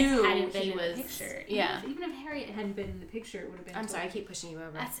She Smith knew hadn't been he in was- the picture. yeah. Even if Harriet hadn't been in the picture, it would have been. I'm sorry, I totally- keep pushing you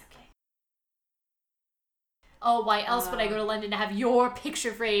over. That's okay. Oh, why else would I go to London to have your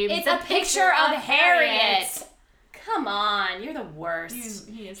picture frame? It's a picture of Harriet. Come on, you're the worst.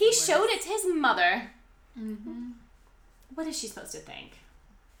 He is He the showed worst. it to his mother. Mm-hmm. What is she supposed to think?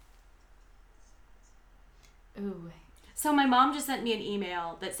 Ooh. So my mom just sent me an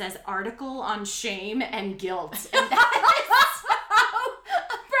email that says article on shame and guilt. And that is so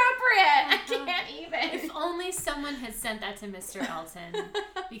appropriate. I can't If even. only someone had sent that to Mr. Elton,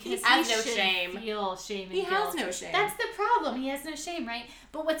 because has he no should shame. feel shame and He has guilt. no shame. That's the problem. He has no shame, right?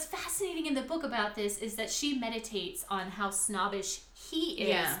 But what's fascinating in the book about this is that she meditates on how snobbish he is,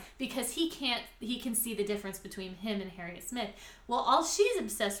 Yeah. because he can see the difference between him and Harriet Smith. Well, all she's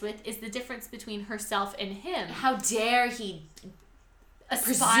obsessed with is the difference between herself and him. How dare he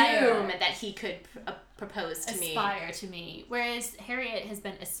presume that he could propose to me? Aspire to me. Whereas Harriet has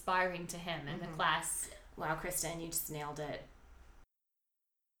been aspiring to him in the class. Wow, Kristen, you just nailed it.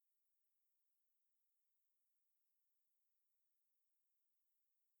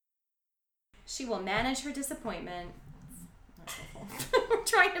 She will manage her disappointment. That's awful. We're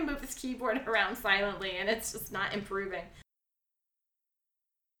trying to move this keyboard around silently, and it's just not improving.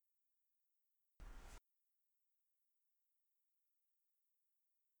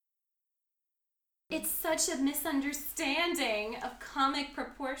 It's such a misunderstanding of comic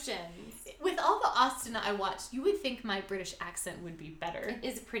proportions. With all the Austen I watched, you would think my British accent would be better. It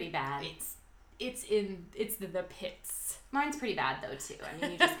is pretty bad. It's the pits. Mine's pretty bad though too. I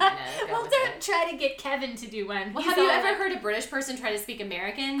mean, you just kind of go Well, with don't it. try to get Kevin to do one. Well, He's have you all ever like- heard a British person try to speak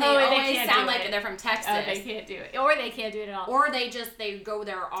American? They Oh, they always can't sound do like it. they're from Texas. Oh, they can't do it, or they can't do it at all. Or they go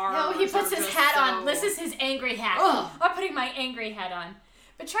their arms. No, he puts are his just hat so... on. This is his angry hat. Ugh. I'm putting my angry hat on.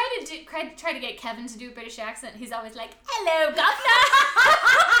 But try to get Kevin to do a British accent. He's always like, "Hello,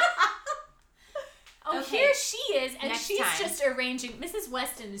 governor." Oh, Okay. here she is, and Next she's time. just arranging. Mrs.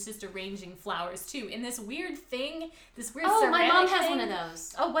 Weston is just arranging flowers too in this weird thing. This weird. Oh, my mom ceramic has thing. one of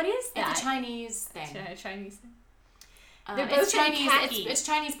those. Oh, what is that? It's a Chinese thing. Chinese thing. They're both it's in Chinese. khaki. It's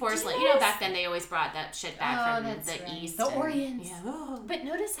Chinese porcelain. You know, back then they always brought that shit back from that's the right. East, The and- Orient. Yeah. Oh. But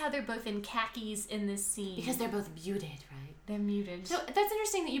notice how they're both in khakis in this scene. Because they're both muted, right? they're muted. So that's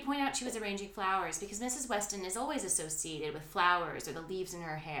interesting that you point out she was arranging flowers, because Mrs. Weston is always associated with flowers or the leaves in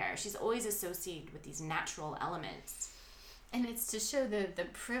her hair. She's always associated with these natural elements. And it's to show their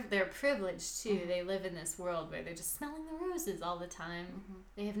privilege too. They live in this world where they're just smelling the roses all the time.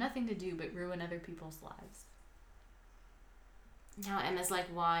 They have nothing to do but ruin other people's lives. Now Emma's like,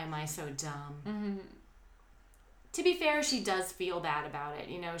 why am I so dumb? Mm-hmm. To be fair, she does feel bad about it.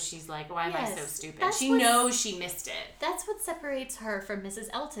 You know, she's like, why am I so Yes, stupid? that's She what's- knows she missed it. That's what separates her from Mrs.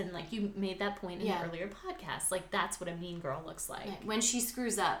 Elton. Like you made that point in Yeah. the earlier podcast. Like that's what a mean girl looks like. Right. When she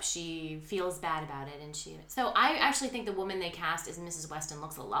screws up, she feels bad about it, and she. So I actually think the woman they cast as Mrs. Weston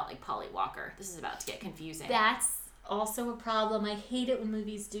looks a lot like Polly Walker. This is about to get confusing. That's also a problem. I hate it when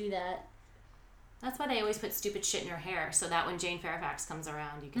movies do that. That's why they always put stupid shit in her hair, so that when Jane Fairfax comes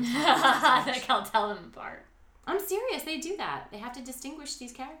around, you can tell. Like, I'll tell them apart. I'm serious, they do that. They have to distinguish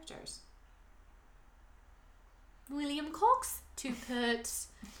these characters. William Cox, to put.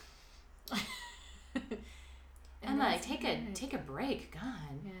 Emma, take a break.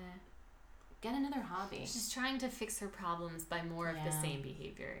 God. Yeah. Get another hobby. She's trying to fix her problems by more of the same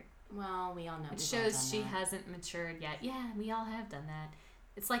behavior. Well, we all know. It shows she hasn't matured yet. Yeah, we all have done that.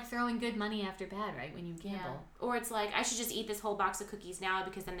 It's like throwing good money after bad, right? When you gamble. Yeah. Or it's like, I should just eat this whole box of cookies now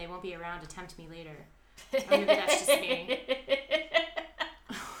because then they won't be around to tempt me later. Or maybe that's just me.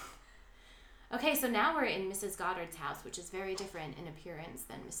 Okay, so now we're in Mrs. Goddard's house, which is very different in appearance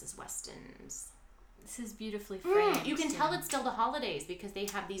than Mrs. Weston's. This is beautifully framed. You can tell it's still the holidays because they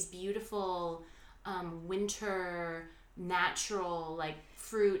have these beautiful winter natural like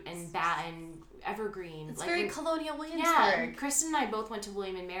fruit and evergreen. It's like, very colonial Williamsburg. Yeah, Kristen and I both went to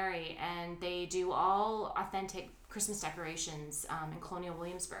William and Mary, and they do all authentic Christmas decorations in colonial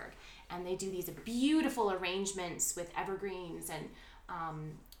Williamsburg, and they do these beautiful arrangements with evergreens and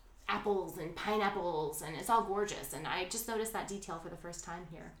apples and pineapples, and it's all gorgeous. And I just noticed that detail for the first time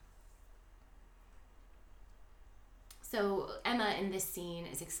here. So Emma in this scene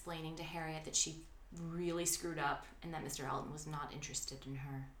is explaining to Harriet that she really screwed up and that Mr. Elton was not interested in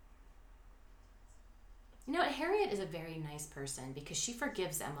her. You know what? Harriet is a very nice person because she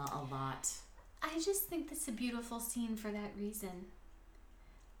forgives Emma a lot. I just think that's a beautiful scene for that reason.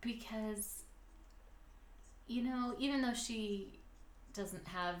 Because, you know, even though she doesn't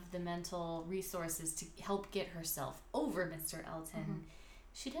have the mental resources to help get herself over Mr. Elton,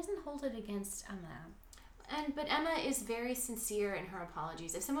 she doesn't hold it against Emma. But Emma is very sincere in her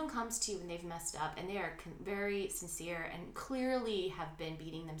apologies. If someone comes to you and they've messed up and they are very sincere and clearly have been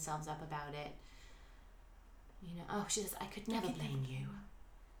beating themselves up about it, you know, she says, I could never blame you.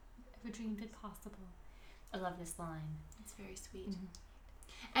 Never dreamed it possible. I love this line. It's very sweet.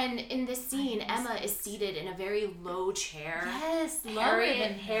 And in this scene, Emma is seated in a very low chair. Yes,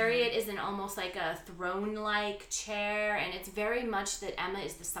 Harriet is in almost like a throne-like chair, and it's very much that Emma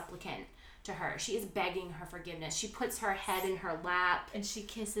is the supplicant to her. She is begging her forgiveness. She puts her head in her lap. And she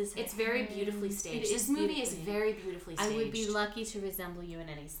kisses her. It's very beautifully staged. This movie is very beautifully staged. I would be lucky to resemble you in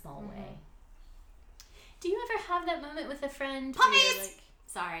any small way. Do you ever have that moment with a friend? Puppies!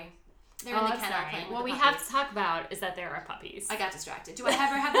 Sorry. They're in the kennel playing with what we the have to talk about is that there are puppies. I got distracted. Do I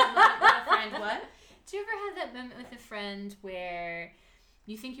ever have that moment with a friend? What? Do you ever have that moment with a friend where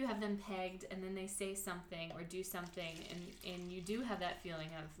you think you have them pegged and then they say something or do something and you do have that feeling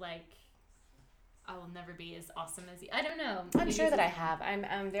of like, I will never be as awesome as you. I don't know. I'm sure that I have.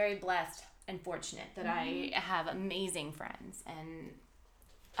 I'm very blessed and fortunate that I have amazing friends. And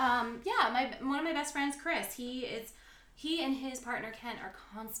one of my best friends, Chris, he and his partner Kent are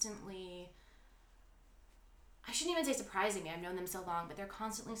constantly, I shouldn't even say surprising me. I've known them so long, but they're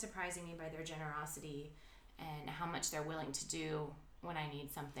constantly surprising me by their generosity and how much they're willing to do when I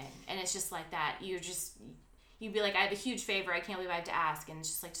need something. And it's just like that. You'd be like, I have a huge favor. I can't believe I have to ask. And it's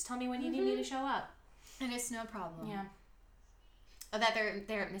just like, just tell me when you need me to show up. And it's no problem. Yeah. Oh, that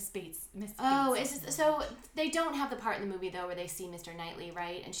they're at Miss Bates. So they don't have the part in the movie, though, where they see Mr. Knightley,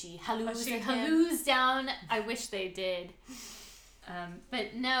 right? And she halloos down. I wish they did.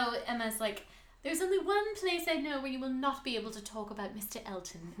 But no, Emma's like, there's only one place I know where you will not be able to talk about Mr.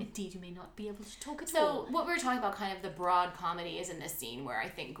 Elton. Indeed, you may not be able to talk at all. So what we were talking about, kind of the broad comedy, is in this scene where I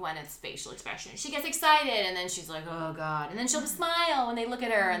think Gwyneth's facial expression, she gets excited and then she's like, oh God. And then she'll smile when they look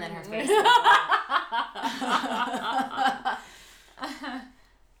at her and then her face is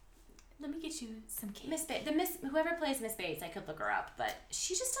Let me get you some cake. Whoever plays Miss Bates, I could look her up, but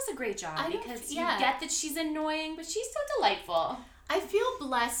she just does a great job because you yeah. get that she's annoying, but she's so delightful. I feel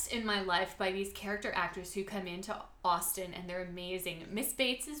blessed in my life by these character actors who come into Austen and they're amazing. Miss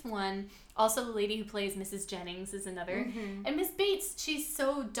Bates is one. Also, the lady who plays Mrs. Jennings is another. Mm-hmm. And Miss Bates, she's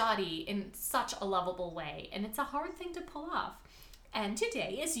so dotty in such a lovable way, and it's a hard thing to pull off. And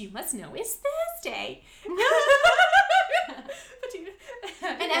today, as you must know, is Thursday.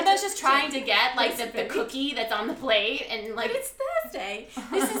 And Emma's just trying to get like the cookie that's on the plate, and like, but it's Thursday.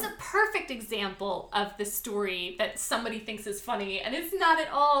 This is a perfect example of the story that somebody thinks is funny, and it's not at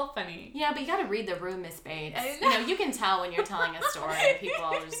all funny. Yeah, but you gotta read the room, Miss Bates. You know, you can tell when you're telling a story and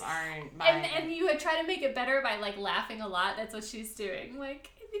people just aren't buying it. And you try to make it better by like laughing a lot. That's what she's doing. Like,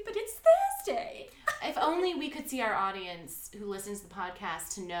 but it's Thursday. If only we could see our audience who listens to the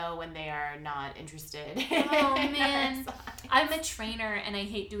podcast to know when they are not interested. Oh man, I'm a trainer and I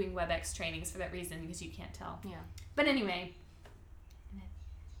hate doing WebEx trainings for that reason because you can't tell. Yeah. But anyway,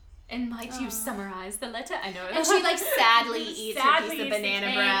 And might you summarize the letter? I know. And she like sadly eats her piece of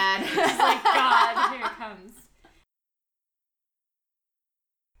banana bread. She's like, God, here it comes.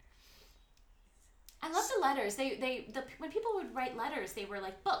 I love the letters. When people would write letters, they were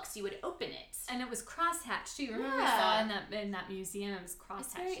like books. You would open it, and it was crosshatched too. Remember we saw in that museum, it was crosshatched.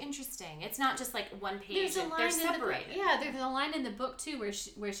 It's very interesting. It's not just like one page. There's a line they're separated. There's a line in the book too where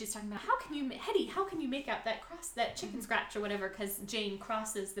she's talking about how can you make out that chicken scratch or whatever, because Jane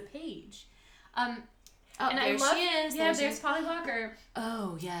crosses the page. And there she is. Yeah, there's Polly Walker.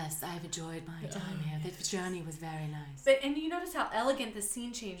 Oh yes, I've enjoyed my time here. The journey was very nice. And you notice how elegant the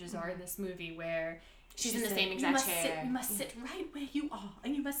scene changes are in this movie, where she's in the same exact chair. You must sit right where you are,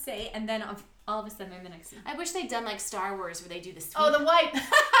 and you must say, and then all of a sudden in the next scene. I wish they'd done like Star Wars, where they do the sweep. Oh, the wipe.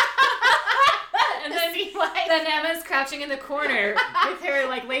 And then Emma's crouching in the corner with her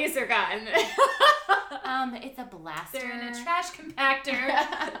like laser gun. It's a blaster. They're in a trash compactor.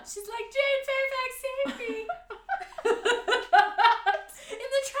 She's like, Jane Fairfax, save me. In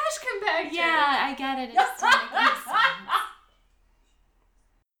the trash compactor. Yeah, I get it. It just doesn't make any sense.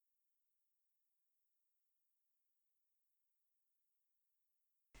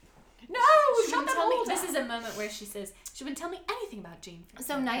 No, this is a moment where she says, she wouldn't tell me anything about Jane Fairfax.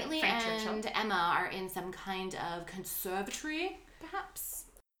 So Knightley and Emma are in some kind of conservatory, perhaps.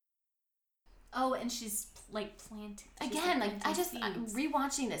 Oh, and she's like planting. Again, like I'm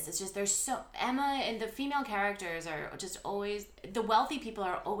rewatching this. It's just Emma and the female characters are just always, the wealthy people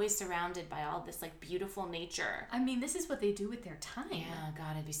are always surrounded by all this like beautiful nature. I mean, this is what they do with their time. Yeah,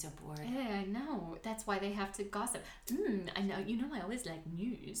 God, I'd be so bored. Yeah, I know. That's why they have to gossip. I know. You know, I always like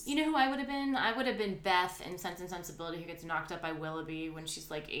news. You know who I would have been? I would have been Beth in Sense and Sensibility, who gets knocked up by Willoughby when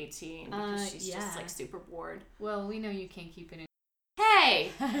she's like 18 because she's just like super bored. Well, we know you can't keep it in.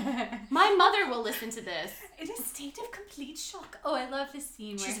 Hey! My mother will listen to this. In a state of complete shock. Oh, I love this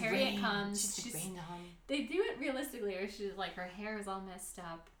scene where Harriet comes. She's rained on. They do it realistically, where she's like, her hair is all messed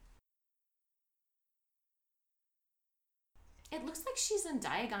up. It looks like she's in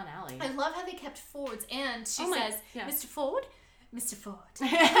Diagon Alley. I love how they kept Fords, and she says, Mr. Ford? Mr. Ford.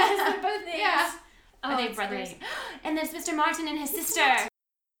 They're both names. Yeah. Oh, Are they brothers? Great. And there's Mr. Martin and his sister.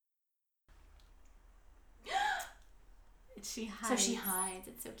 She hides. So she hides.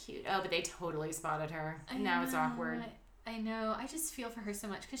 It's so cute. Oh, but they totally spotted her. Now it's awkward. I know. I just feel for her so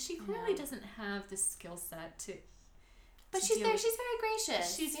much because she clearly doesn't have the skill set to. But she's there. She's very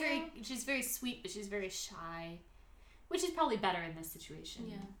gracious. She's very sweet, but she's very shy, which is probably better in this situation.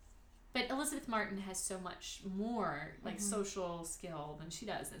 Yeah. But Elizabeth Martin has so much more like social skill than she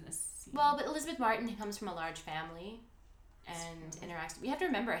does in this scene. Well, but Elizabeth Martin comes from a large family, and interacts. You have to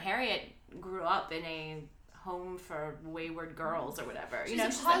remember, Harriet grew up in a home for wayward girls or whatever. She's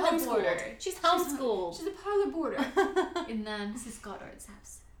she's homeschooled. She's homeschooled. She's a parlor boarder in Mrs. Goddard's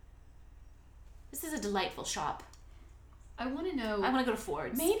house. This is a delightful shop. I want to know. I want to go to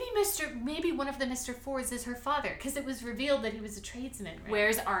Ford's. Maybe one of the Mr. Fords is her father, because it was revealed that he was a tradesman. Right?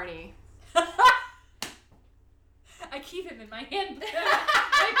 Where's Arnie? I keep him in my hand.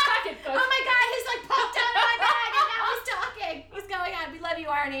 My pocketbook. Oh my God, he's like popped out of my bag and now he's talking. What's going on? We love you,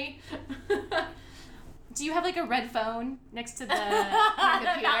 Arnie. Do you have like a red phone next to the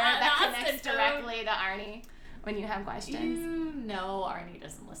computer that connects directly to Arnie when you have questions? You know Arnie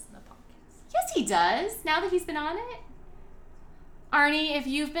doesn't listen to podcasts. Yes, he does. Now that he's been on it. Arnie, if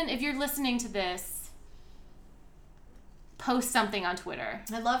you're listening to this, post something on Twitter.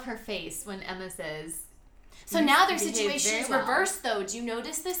 I love her face when Emma says. So now their situation is reversed, though. Do you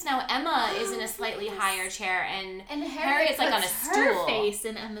notice this? Now Emma is in a slightly higher chair, and Harriet's like on a stool. Her face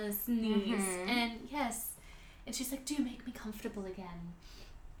in Emma's knees, and and she's like, "Do make me comfortable again."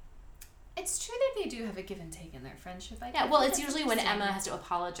 It's true that they do have a give and take in their friendship. Well, it's usually when Emma has to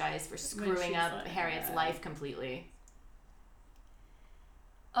apologize for screwing up Harriet's life completely.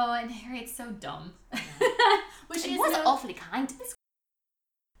 Oh, and Harriet's so dumb. Well, she was awfully kind to this.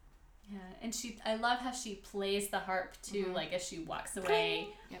 Yeah, and I love how she plays the harp too, like as she walks away.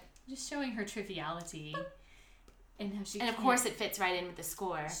 Yep. Just showing her triviality. And how of course it fits right in with the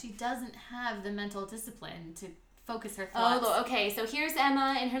score. She doesn't have the mental discipline to focus her thoughts. Oh, okay, so here's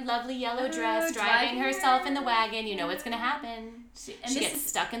Emma in her lovely yellow dress, driving herself in the wagon. You know what's going to happen. She gets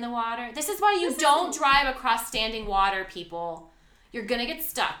stuck in the water. This is why you don't drive across standing water, people. You're going to get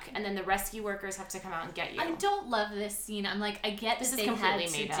stuck, and then the rescue workers have to come out and get you. I don't love this scene. I'm like, I get that they had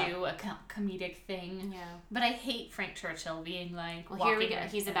to do a comedic thing. Yeah. But I hate Frank Churchill being like, well, here we go.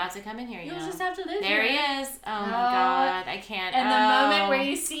 He's about to come in here, You'll just have to live there here. He is. Oh, my God. I can't. And the moment where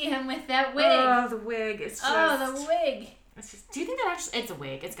you see him with that wig. Oh, the wig. It's just... Oh, the wig. It's just, do you think that actually... It's a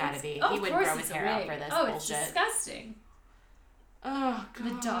wig. It's got to be. Oh, he wouldn't grow his hair out for this bullshit. It's disgusting. Oh, God.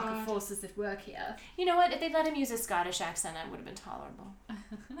 The darker forces at work here. You know what? If they'd let him use a Scottish accent, it would have been tolerable.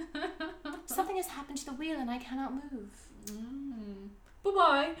 Something has happened to the wheel and I cannot move.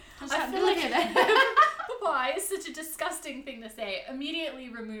 Bye-bye. I feel like bye-bye is such a disgusting thing to say. Immediately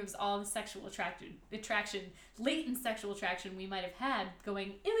removes all the sexual attraction, latent sexual attraction we might have had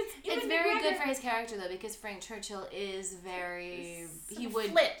going, It's very good for his character, though, because Frank Churchill is very... He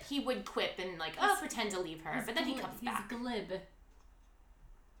would quip and, like, pretend to leave her, but then he comes back. He's glib.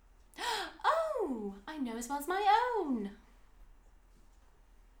 Oh, I know as well as my own.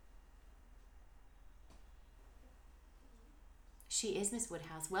 She is Miss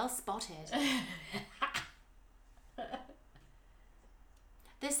Woodhouse. Well spotted.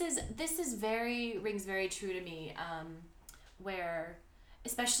 This is rings very true to me. Where,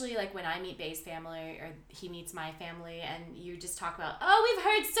 especially like when I meet Bay's family or he meets my family, and you just talk about, oh, we've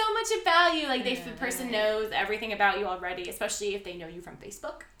heard so much about you. Like the person knows everything about you already, especially if they know you from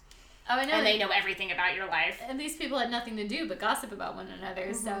Facebook. Oh, I know. And they know everything about your life. And these people had nothing to do but gossip about one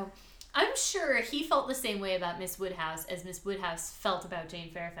another. So I'm sure he felt the same way about Miss Woodhouse as Miss Woodhouse felt about Jane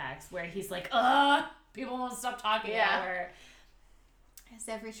Fairfax, where he's like, people won't stop talking about her. As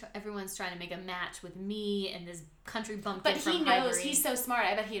everyone's trying to make a match with me and this country bumpkin from But he knows, he's so smart.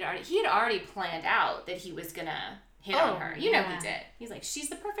 I bet he had already planned out that he was gonna hit on her. You know he did. He's like, she's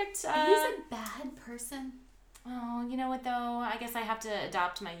the perfect... He's a bad person. Oh, you know what, though? I guess I have to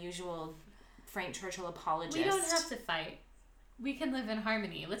adopt my usual Frank Churchill apologist. We don't have to fight. We can live in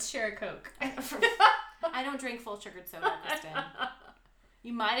harmony. Let's share a Coke. I don't drink full sugared soda, Kristen.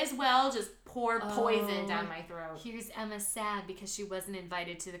 You might as well just pour poison down my throat. Here's Emma sad because she wasn't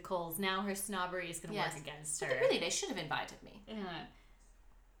invited to the Coles. Now her snobbery is going to work against her. But really, they should have invited me. Yeah.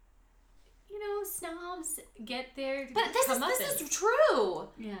 You know, snobs get there. But this is true.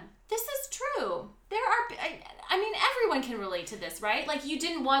 Yeah. This is true. There are, I mean, everyone can relate to this, right? Like, you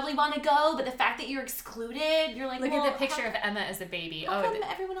didn't really want to go, but the fact that you're excluded, you're like, look at the picture of Emma as a baby. How come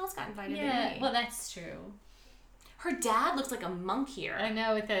everyone else got invited but me? Well, that's true. Her dad looks like a monk here. I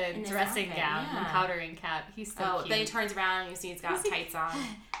know, with a dressing gown and powdering cap. He's so cute. Then he turns around and you see he's got tights on.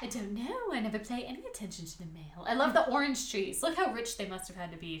 I don't know. I never pay any attention to the mail. I love the orange trees. Look how rich they must have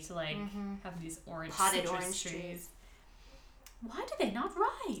had to be to, like, have these potted orange trees. Why do they not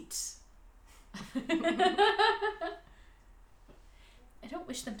write? I don't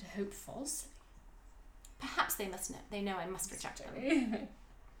wish them to hope falsely. Perhaps they must know. They know I must reject them.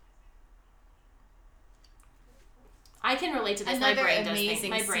 I can relate to this. My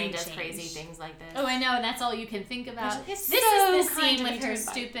brain does crazy things like this. Oh, I know, and that's all you can think about. This is the scene with her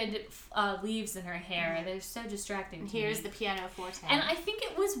stupid leaves in her hair. They're so distracting. Here's the piano forte. And I think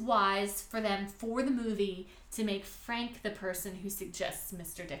it was wise for them, for the movie, to make Frank the person who suggests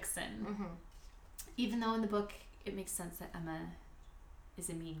Mr. Dixon. Even though in the book it makes sense that Emma is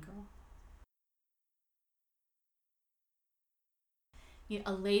a mean girl. You know,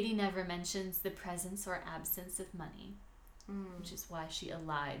 a lady never mentions the presence or absence of money, which is why she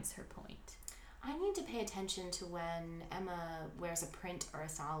elides her point. I need to pay attention to when Emma wears a print or a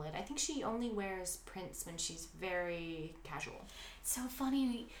solid. I think she only wears prints when she's very casual. It's so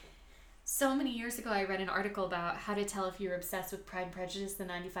funny. So many years ago, I read an article about how to tell if you're obsessed with Pride and Prejudice, the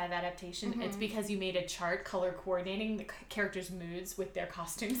 95 adaptation. It's because you made a chart color coordinating the characters' moods with their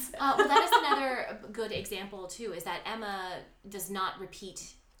costumes. Well, that is another good example, too, is that Emma does not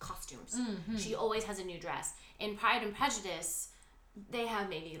repeat costumes. She always has a new dress. In Pride and Prejudice, they have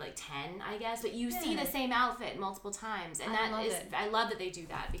maybe like 10, I guess, but you see the same outfit multiple times. And I love that they do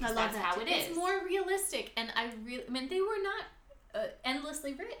that because that's how it is. It's more realistic. And I mean, they were not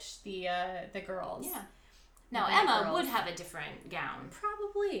endlessly rich, the girls. Yeah. Now, Emma would have a different gown.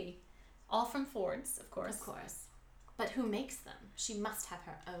 Probably. All from Ford's, of course. Of course. But who makes them? She must have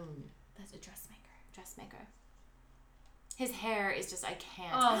her own. That's a dressmaker. Dressmaker. His hair is just, I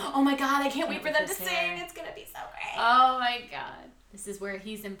can't. Oh my God, I can't wait for them to sing. It's going to be so great. Oh my God. This is where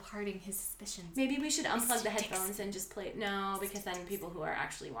he's imparting his suspicions. Maybe we should unplug the headphones and just play. No, because then people who are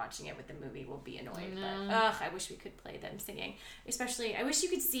actually watching it with the movie will be annoyed. No. But I wish we could play them singing. Especially, I wish you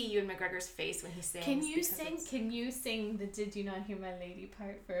could see Ewan McGregor's face when he sings. Can you sing the "Did You Not Hear My Lady"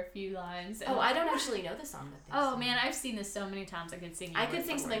 part for a few lines? Oh, I don't actually know the song that they sing. Man, I've seen this so many times. I could sing. I could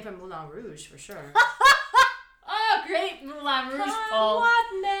sing something from Moulin Rouge for sure. Oh, great Moulin Rouge, Paul. Come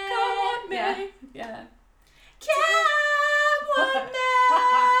what may. Yeah. Come what may.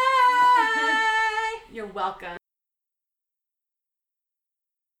 You're welcome.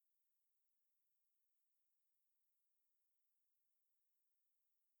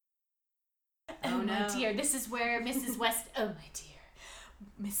 Oh my dear, this is where Mrs. West. Oh my dear,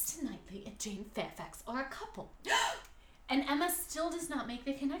 Mr. Knightley and Jane Fairfax are a couple. And Emma still does not make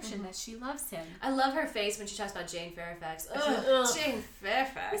the connection that she loves him. I love her face when she talks about Jane Fairfax. Ugh. Jane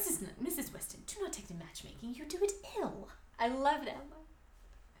Fairfax. Mrs. Weston, do not take to matchmaking. You do it ill. I love it, Emma.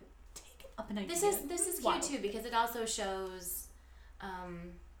 Take up an idea. This is Wow. cute too because it also shows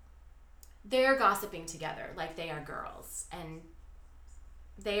they're gossiping together like they are girls and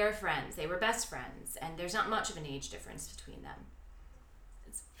they are friends. They were best friends and there's not much of an age difference between them.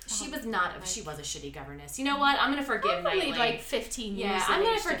 She was a shitty governess. You know what? I'm gonna forgive Probably Knightley. like 15 years. Yeah, of I'm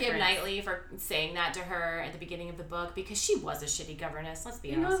gonna age forgive difference. Knightley for saying that to her at the beginning of the book because she was a shitty governess. Let's be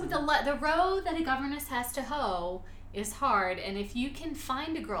You know, honest. the road that a governess has to hoe is hard, and if you can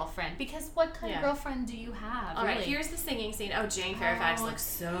find a girlfriend, because what kind of Yeah. girlfriend do you have? All right, really? here's the singing scene. Oh, Jane Fairfax Oh. looks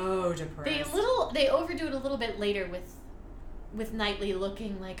so depressed. They overdo it a little bit later with Knightley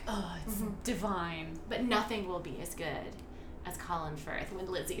looking like, oh, it's divine. But nothing will be as good as Colin Firth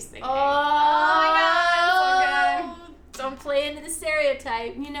when Lizzie's singing. Oh my God, god! Don't play into the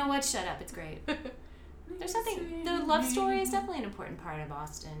stereotype. You know what? Shut up. It's great. There's something. The love story is definitely an important part of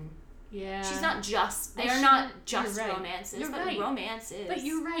Austen. Yeah. She's not just. They I are not shouldn't- just you're right. romances, You're but right. romance is. But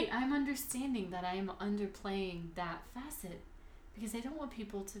you're right. I'm understanding that I am underplaying that facet because I don't want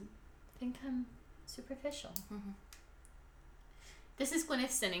people to think I'm superficial. Mhm. This is Gwyneth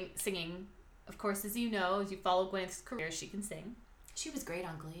singing. Of course, as you know, as you follow Gwyneth's career, she can sing. She was great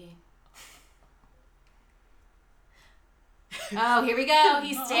on Glee. Oh, here we go.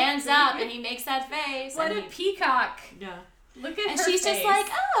 He stands up and he makes that face. What and a peacock! Yeah. Look at And her she's just face. like,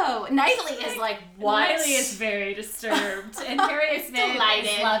 oh. Knightley is like, what? Wiley is very disturbed, and Harriet Smith delighted.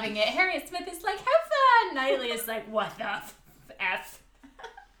 is loving it. Harriet Smith is like, have fun. Knightley is like, what the f?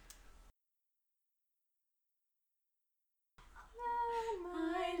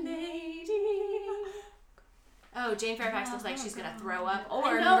 My lady. Oh, Jane Fairfax looks like she's gonna throw up or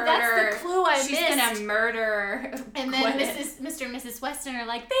I know, murder. that's the clue I She's missed. gonna murder. And then Gwyneth. Mr. and Mrs. Weston are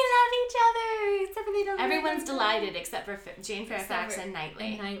like, they love each other, except for they don't. Everyone's know. delighted except for Jane Fairfax Except and Knightley.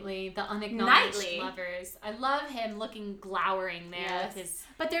 And Knightley, the unacknowledged Knightley. lovers. I love him looking glowering there Yes. with his.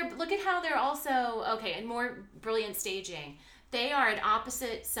 But look at how they're also okay and more brilliant staging. They are at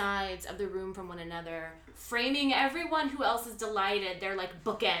opposite sides of the room from one another, framing everyone who else is delighted. They're like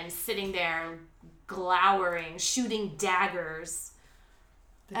bookends, sitting there, glowering, shooting daggers.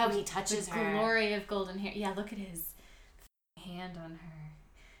 Oh, he touches the her. glory of golden hair. Yeah, look at his hand on her.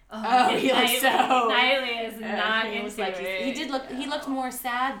 Oh, he looks so. Knightley is not He looks into like it. he did look. He looked more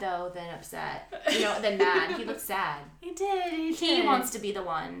sad though than upset. Than mad. He looked sad. He did. He He did. wants to be the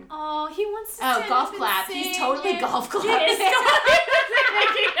one. Oh, he wants to. Oh, stand golf up and clap. sing He's totally and- golf clapping.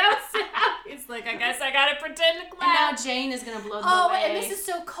 He's like, I guess I gotta pretend to And clap. now Jane is gonna blow them Oh, away. and this is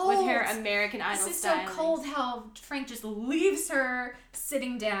so cold. with her American Idol This is styling. so cold how Frank just leaves her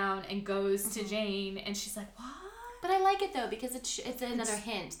sitting down and goes to Jane, and she's like, what? But I like it though because it's another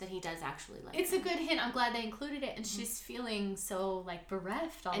hint that he does actually like. It's her. a good hint. I'm glad they included it, and she's feeling so like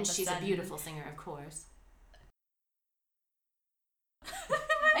bereft all and of a she's sudden. a beautiful singer, of course.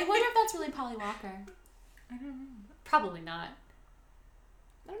 I wonder if that's really Polly Walker. I don't know. Probably not.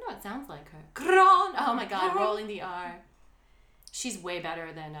 I don't know. It sounds like her. Kron. Oh my God, rolling the R. She's way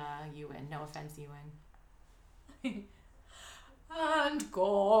better than Ewan. No offense, Ewan. And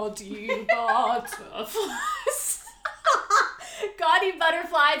gaudy butterflies. Gaudy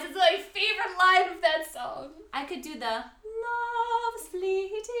butterflies is my favorite line of that song. I could do the love's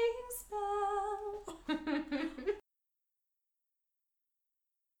fleeting spell.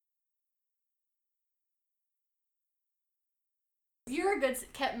 You're a good.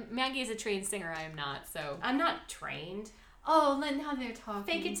 Maggie is a trained singer. I am not. So. I'm not trained. Oh, now they're talking.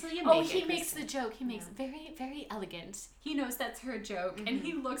 Fake it till you Oh, make it. he makes the Kristen. joke. He makes it very, very elegant. He knows that's her joke, and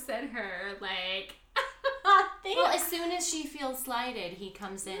he looks at her like. Well, as soon as she feels slighted, he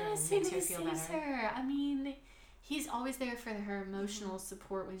comes in Yes, and makes he her feel saves better. her. I mean, he's always there for her emotional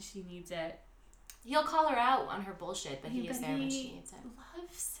support when she needs it. He'll call her out on her bullshit, but he is But there when he she needs it.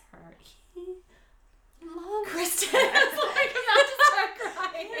 loves her. He loves Kristen her. is like about to start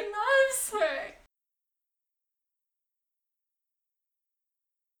crying. He loves her.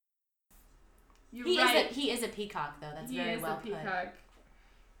 You're right. He is a peacock though. That's He very is well a put. peacock.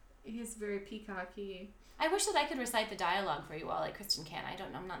 He is very peacocky. I wish that I could recite the dialogue for you all like Kristen can.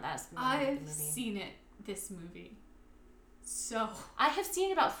 I'm not that familiar with I've the movie. seen it. This movie. So. I have seen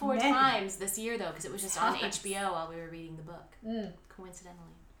it about 4 Many times this year though, because it was just on times. HBO while we were reading the book. Coincidentally,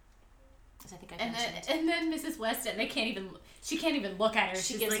 because I think I And mentioned. then Mrs. Weston, she can't even look at her.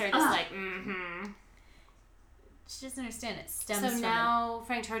 She She's gives like, her this "Ugh." like, mm-hmm. She doesn't understand it. Stems So from it. now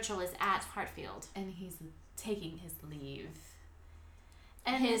Frank Churchill is at Hartfield. And he's taking his leave.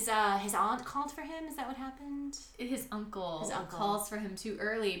 And his aunt called for him. Is that what happened? His uncle uncle calls for him too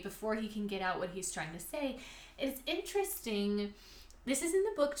early before he can get out what he's trying to say. It's interesting. This is in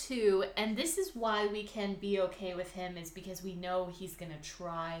the book too, and this is why we can be okay with him, is because we know he's gonna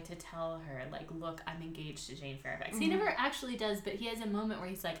try to tell her, like, look, I'm engaged to Jane Fairfax. He never actually does, but he has a moment where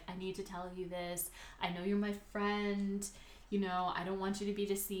he's like, I need to tell you this. I know you're my friend. You know, I don't want you to be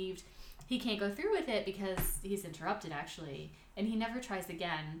deceived. He can't go through with it because he's interrupted, actually, and he never tries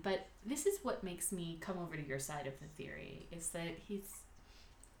again. But this is what makes me come over to your side of the theory, is that he's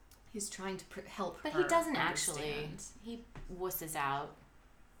trying to help But her he doesn't understand. actually. He wusses out.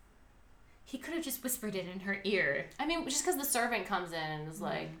 He could have just whispered it in her ear. I mean, just because the servant comes in and is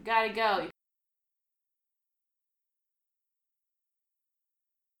like, gotta go.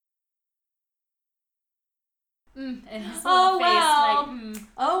 And his Oh, little face, well. like,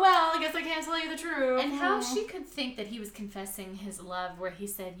 Oh, well, I guess I can't tell you the truth. And how she could think that he was confessing his love, where he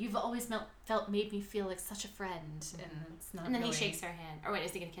said, "You've always made me feel like such a friend," and it's not. And then really. he shakes her hand. Or wait,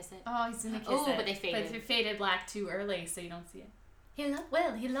 is he gonna kiss it? Oh, he's gonna kiss Oh, it. but they faded. But it faded black too early, so you don't see it.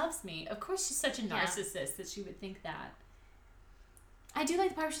 He loves me. Of course, she's such a narcissist that she would think that. I do like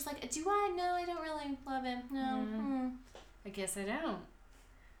the part where she's like, do I? No, I don't really love him. No. I guess I don't.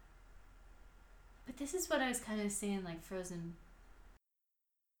 But this is what I was kind of saying, like Frozen.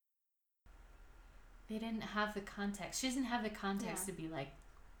 They didn't have the context. She doesn't have the context to be like,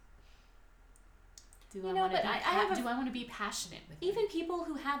 do I want to be passionate with Even people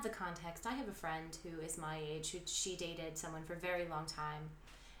who have the context. I have a friend who is my age, who she dated someone for a very long time.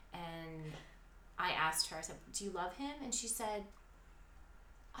 And I asked her, I said, do you love him? And she said,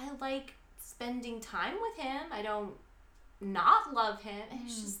 I like spending time with him. I don't not love him. And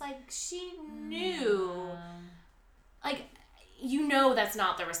it's just like, she knew. Like, you know that's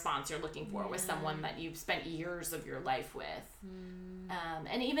not the response you're looking for with someone that you've spent years of your life with.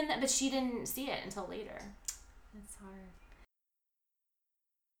 And even that, but she didn't see it until later. That's hard.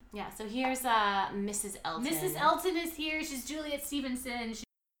 Yeah, so here's Mrs. Elton. Mrs. Elton is here. She's Juliet Stevenson.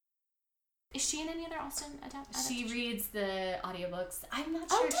 Is she in any other Austen adaptations? She reads the audiobooks. I'm not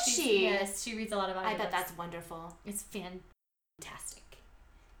sure. Does she? Yes, she reads a lot of audiobooks. I bet that's wonderful. It's fantastic.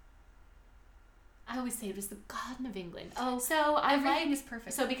 I always say it was the Garden of England. Oh, So I everything like is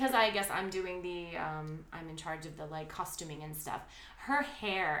perfect. So because I guess I'm doing the I'm in charge of the like costuming and stuff. Her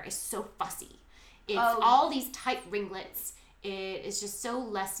hair is so fussy. It's all these tight ringlets. It is just so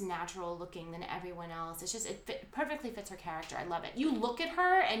less natural looking than everyone else. It's just perfectly fits her character. I love it. You look at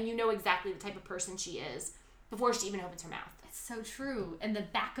her and you know exactly the type of person she is before she even opens her mouth. It's so true. And the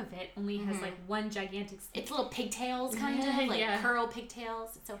back of it only has like one gigantic. It's little pigtails, kind of like curl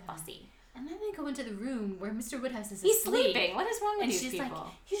pigtails. It's so fussy. And then they go into the room where Mr. Woodhouse is He's asleep. sleeping. What is wrong with And these she's people? like,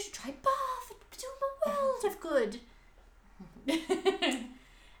 you should try bath. It would do him a world of good.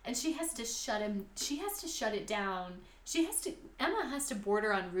 And she has to shut him. She has to shut it down. Emma has to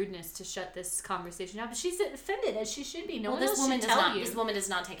border on rudeness to shut this conversation down. But she's offended, as she should be. No one else should tell you. This woman does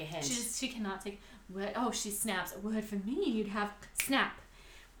not take a hint. She cannot take. She snaps. A word from me. You'd have snap.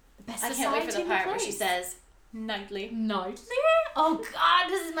 The best I can't wait for the society in part where she place. says, nightly. Nightly? Oh God,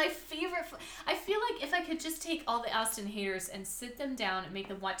 this is my favorite. I feel like if I could just take all the Austen haters and sit them down and make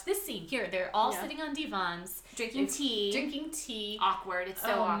them watch this scene here. They're all sitting on divans, Drinking tea. Awkward. It's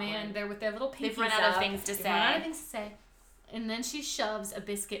so awkward. Man, they're with their little pinkies They've run out of up. things to They've say. run out of things to say. And then she shoves a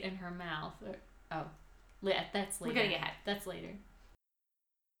biscuit in her mouth. That's later. We're gonna get ahead. That's later.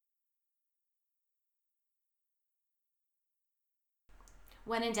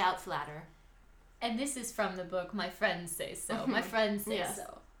 When in doubt, flatter. And this is from the book My Friends Say So. My friends say Yes.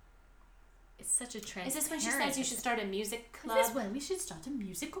 so. It's such a transparent. Is this when she says you should start a music club? Is this when we should start a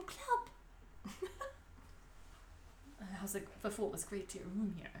musical club? I was like, before it was great to your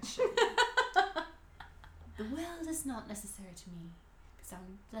room here. The world is not necessary to me because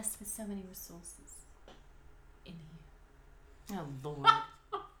I'm blessed with so many resources in here. Oh, Lord.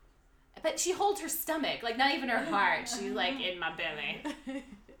 But she holds her stomach, like not even her heart. She's like, in my belly.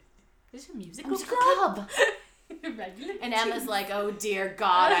 It's a musical club. And Emma's like, oh dear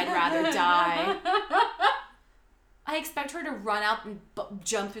God, I'd rather die. I expect her to run out and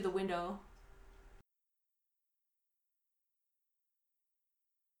jump through the window.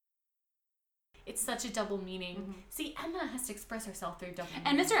 It's such a double meaning. See, Emma has to express herself through double meaning.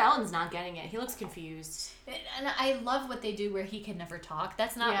 And Mr. Elton's not getting it. He looks confused. And I love what they do where he can never talk.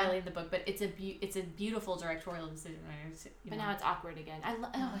 That's not really in the book, but it's a beautiful directorial decision. But now it's awkward again.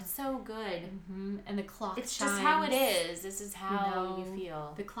 It's so good. And the clock It's chimes. just how it is. This is how you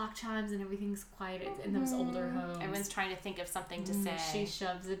feel. The clock chimes and everything's quiet in those older homes. Everyone's trying to think of something to say. She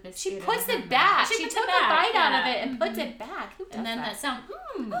shoves a biscuit. She puts in her it back. mouth. She took a bite out of it and puts it back. Who does And then that sound.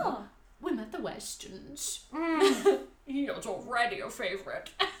 Oh. We're at the Westons. It's already a favorite.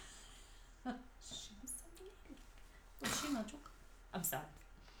 I'm sorry.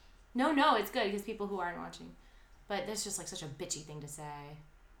 No, it's good because people who aren't watching. But that's just like such a bitchy thing to say.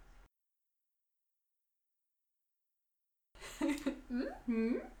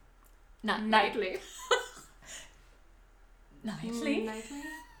 Not Knightley. Knightley. Knightley?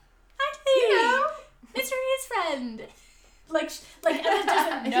 You know, Mr. Reed's friend. Like Emma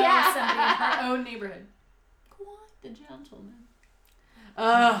doesn't know somebody in her own neighborhood. Quite the gentleman.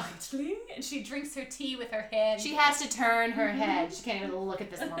 Knightley. And she drinks her tea with her hand. She has to turn her head. She can't even look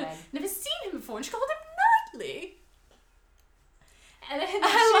at this woman. Never seen him before, and she called him Knightley. And then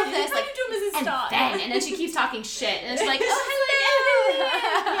I love this. How Like, you doing, Mrs. Stott? and then she keeps talking shit. And it's like, oh,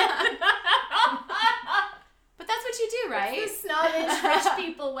 but that's what you do, right? It's the snobbish rich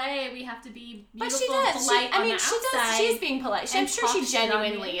people way. We have to be beautiful, But she does. polite on the she outside. does. She's being polite. I'm and sure she talk shit on the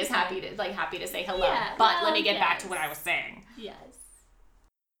genuinely is inside. happy to say hello. Yeah, but well, let me get back to yes. what I was saying. Yes.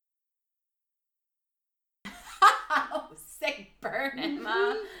 Oh, sick burn,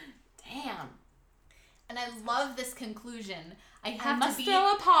 Emma. Damn. And I love this conclusion. I must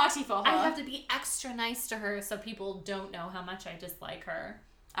throw a party for her. I have to be extra nice to her so people don't know how much I dislike her.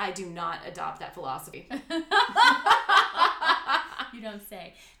 I do not adopt that philosophy. You don't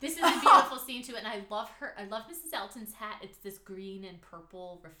say. This is a beautiful scene too, and I love her. I love Mrs. Elton's hat. It's this green and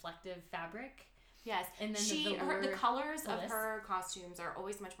purple reflective fabric. Yes, And then the colors of bliss. her costumes are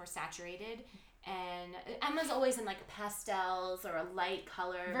always much more saturated, and Emma's always in like pastels or a light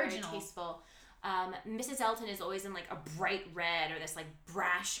color, Virginal. very tasteful. Mrs. Elton is always in like a bright red or this like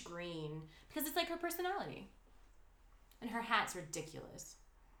brash green because it's like her personality. And her hat's ridiculous.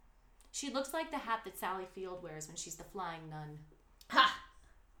 She looks like the hat that Sally Field wears when she's the flying nun. Ha!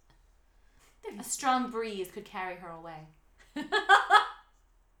 A strong breeze could carry her away.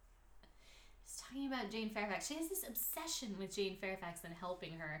 Talking about Jane Fairfax, she has this obsession with Jane Fairfax and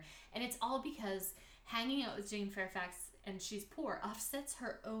helping her, and it's all because hanging out with Jane Fairfax and she's poor offsets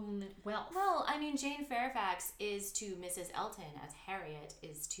her own wealth. Well, I mean, Jane Fairfax is to Mrs. Elton as Harriet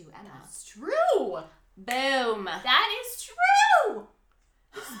is to Emma. That's true. Boom. That is true.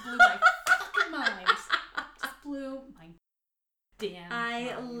 This blew my fucking mind. Just blew my damn.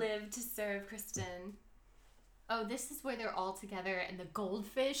 I mind. live to serve Kristen. Oh, this is where they're all together and the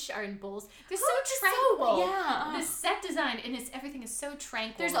goldfish are in bowls. They're Oh, so just tranquil. yeah. The set design and everything is so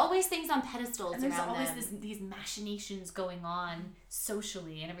tranquil. There's always things on pedestals and there's around always them. these machinations going on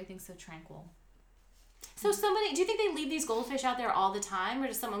socially, and everything's so tranquil. So do you think they leave these goldfish out there all the time, or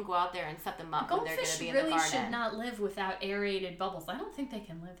does someone go out there and set them up when they're going to Goldfish be in the really garden? should not live without aerated bubbles. I don't think they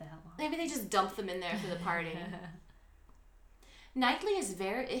can live that long. Maybe they just dump them in there for the party. Knightley is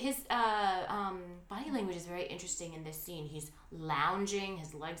his body language is very interesting in this scene. He's lounging,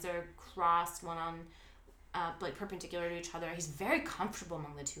 his legs are crossed, one on like perpendicular to each other. He's very comfortable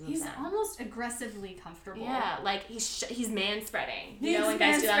among the two of them. He's almost aggressively comfortable. Yeah, like he's man spreading. You know when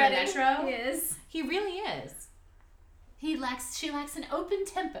guys do that in the metro? He is. He really is. She lacks an open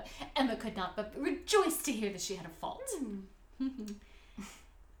temper. Emma could not but rejoice to hear that she had a fault.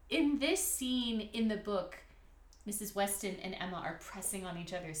 In this scene in the book, Mrs. Weston and Emma are pressing on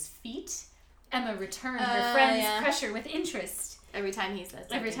each other's feet. Emma returned her friend's pressure with interest. Every time he says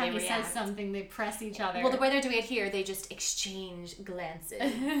something, Every time they he react. says something, they press each other. Well, the way they're doing it here, they just exchange glances.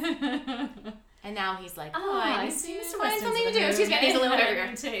 And now he's like, I I see need Mr. to find Weston's something in to the do. She's getting a little over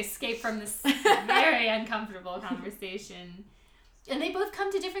mood to escape from this very uncomfortable conversation. And they both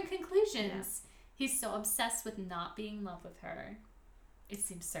come to different conclusions. He's so obsessed with not being in love with her. It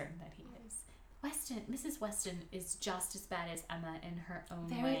seems certain that he is. Mrs. Weston is just as bad as Emma in her own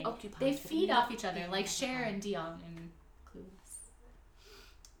Very way. occupied They with feed not off each other being like occupied. Cher and Dion in Clueless.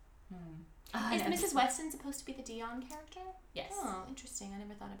 Is and Mrs. Weston supposed to be the Dion character? Yes. Oh, interesting. I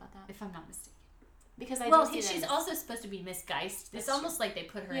never thought about that. If I'm not mistaken. Because She's also supposed to be Miss Geist. It's almost like they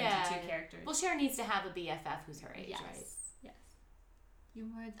put her into two characters. Well, Cher needs to have a BFF who's her age, yes. right?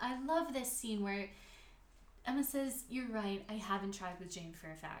 Yes. I love this scene where Emma says, "You're right. I haven't tried with Jane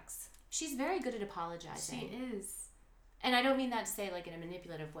Fairfax." She's very good at apologizing. She is. And I don't mean that to say like in a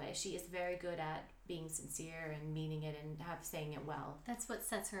manipulative way. She is very good at being sincere and meaning it and saying it well. That's what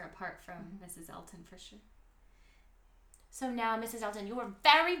sets her apart from Mrs. Elton for sure. So now, Mrs. Elton, you're a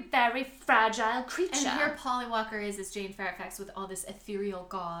very, very fragile creature. And here Polly Walker is as Jane Fairfax with all this ethereal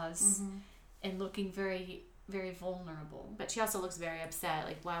gauze and looking very, very vulnerable. But she also looks very upset.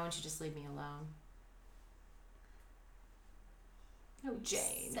 Like, why won't you just leave me alone? Oh,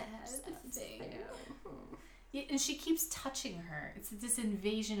 Jane. Sad thing. Yeah, and she keeps touching her. It's this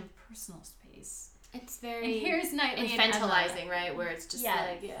invasion of personal space. It's very And here's Knightley infantilizing, right? Where it's just Yeah.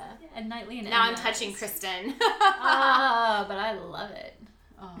 like, yeah. And Knightley and Now Emma. I'm touching Kristen. Ah, but I love it.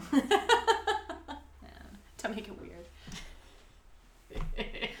 Oh. Don't make it weird.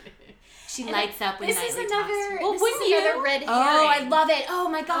 She lights up when This Knightley is talks to her. another. Well, this wouldn't is you? another red herring. Oh, I love it. Oh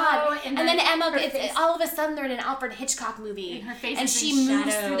my god. Oh, and then Emma, her it's face- all of a sudden they're in an Alfred Hitchcock movie. And her face and is she in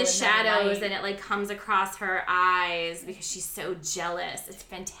moves shadow through the and shadows light. and it like comes across her eyes because she's so jealous. It's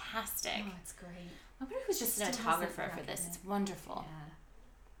fantastic. Oh, it's great. I wonder who's just She a still has cinematographer that for this. rock in It's it. wonderful. Yeah.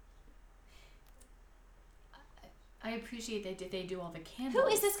 I appreciate they do all the Who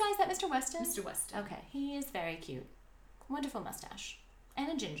candles. is this guy? Is that Mr. Weston? Mr. Weston. Okay, he is very cute. Wonderful mustache. And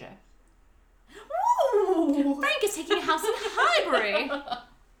a ginger. Ooh. Frank is taking a house in Highbury.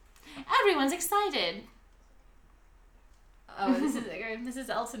 Everyone's excited. Oh, this is Mrs.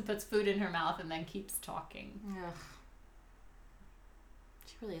 Elton puts food in her mouth and then keeps talking. Ugh.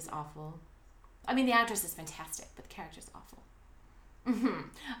 She really is awful. I mean, the actress is fantastic, but the character's awful.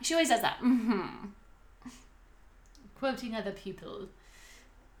 She always does that. Quoting other people.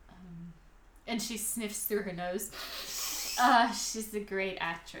 And she sniffs through her nose. She's a great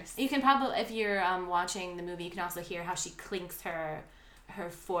actress. You can probably, if you're watching the movie, you can also hear how she clinks her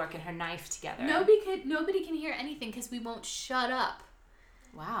fork and her knife together. Nobody can hear anything because we won't shut up.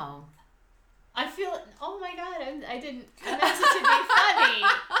 Wow. I feel. Oh my god! I meant it to be funny,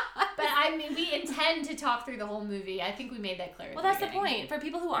 but I mean, we intend to talk through the whole movie. I think we made that clear. Well, that's the point. For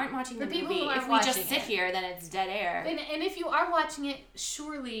people who aren't watching the For people movie, who aren't if we just watching sit it. here, then it's dead air. And if you are watching it,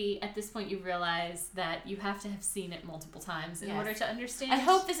 surely at this point you realize that you have to have seen it multiple times in Yes. order to understand. I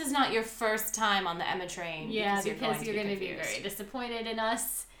hope this is not your first time on the Emma train. Yeah, because you're going to be confused. very disappointed in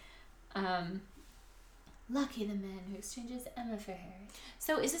us. Lucky the man who exchanges Emma for Harry.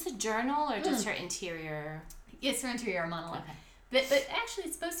 So is this a journal or just her interior? It's her interior monologue. Okay. But actually,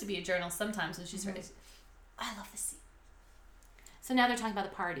 it's supposed to be a journal sometimes when she's writing. I love this scene. So now they're talking about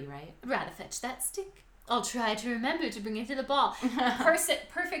the party, right? Rather fetch that stick. I'll try to remember to bring it to the ball.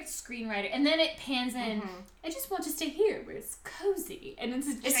 Perfect screenwriter. And then it pans in. I just want to stay here where it's cozy. And it's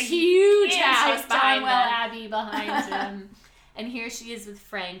It's huge house house behind Donwell them. Abbey behind him. And here she is with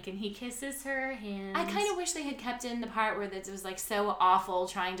Frank, and he kisses her hand. I kind of wish they had kept in the part where it was like so awful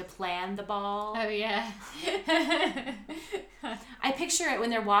trying to plan the ball. Oh, yeah. I picture it when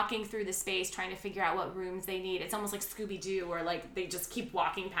they're walking through the space trying to figure out what rooms they need. It's almost like Scooby-Doo where like they just keep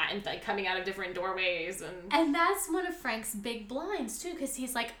walking past and like coming out of different doorways And that's one of Frank's big blinds, too, because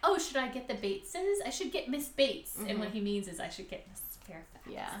he's like, oh, should I get the Bateses? I should get Miss Bates. And what he means is I should get Miss Fairfax.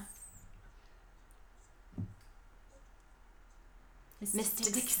 yeah.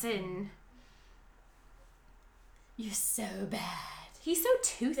 Mr. Dixon. You're so bad. He's so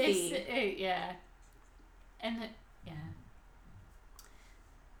toothy. Yeah. And, yeah.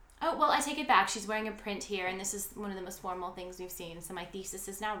 Oh, well, I take it back. She's wearing a print here, and this is one of the most formal things we've seen, so my thesis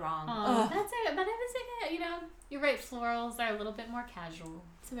is now wrong. Oh, that's it. But I was like, you're right, florals are a little bit more casual.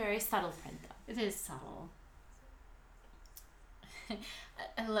 It's a very subtle print, though. It is subtle.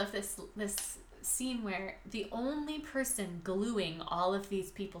 I love this scene where the only person gluing all of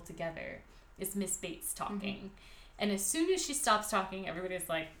these people together is Miss Bates talking. And as soon as she stops talking, everybody's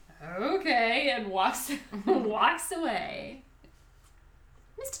like, okay, and walks away.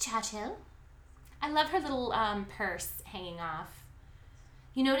 Mr. Churchill. I love her little purse hanging off.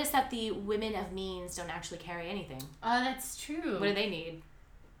 You notice that the women of means don't actually carry anything. Oh, that's true. What do they need?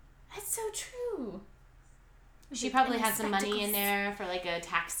 That's so true. She probably And has some money in spectacles. there for like a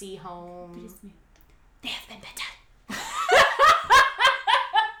taxi home. They have been better.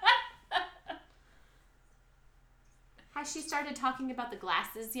 Has she started talking about the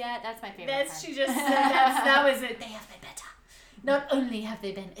glasses yet? That's my favorite part. She just said that was it. They have been better. Not only have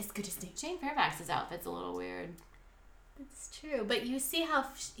they been as good as they. Jane Fairfax's outfit's a little weird. That's true, but you see how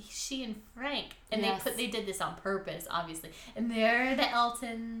she and Frank and Yes. they did this on purpose, obviously. And they're the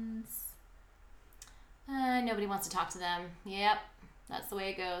Eltons. Nobody wants to talk to them. Yep, that's the way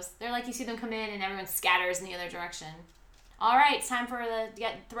it goes. They're like, you see them come in and everyone scatters in the other direction. All right, it's time for the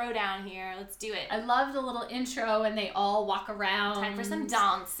throwdown here. Let's do it. I love the little intro, and they all walk around. Time for some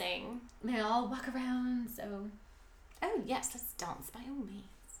dancing. They all walk around, so. Oh, yes, let's dance by all means.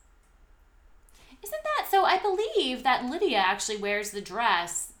 Isn't that so? I believe that Lydia actually wears the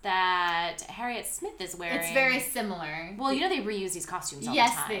dress that Harriet Smith is wearing. It's very similar. Well, you know they reuse these costumes all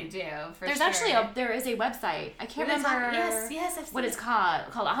yes, the time. they do. There's sure. actually there is a website. I can't remember. Yes, I've what seen it's called.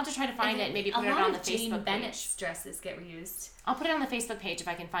 I'll have to try to find And it. Maybe a put it lot on the of Jane Facebook Bennett's page. dresses get reused. I'll put it on the Facebook page if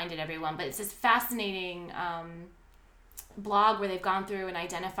I can find it, everyone. But it's this fascinating blog where they've gone through and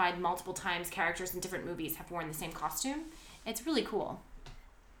identified multiple times characters in different movies have worn the same costume. It's really cool.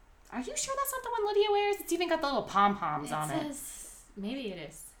 Are you sure that's not the one Lydia wears? It's even got the little pom-poms on it. Maybe it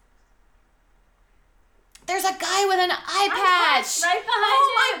is. There's a guy with an eye patch! Right behind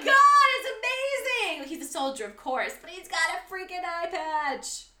Oh him. my god, it's amazing! He's a soldier, of course, but he's got a freaking eye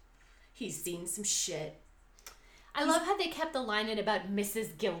patch. He's seen some shit. I love how they kept the line in about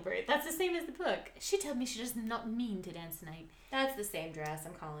Mrs. Gilbert. That's the same as the book. She told me she does not mean to dance tonight. That's the same dress,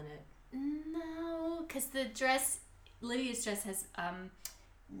 I'm calling it. No, because the dress, Lydia's dress has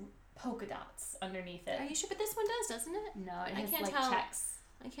polka dots underneath it. Are you sure? But this one does, doesn't it? No, it I has can't like tell. checks.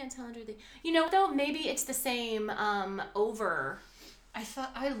 I can't tell under the... You know, though, maybe it's the same over...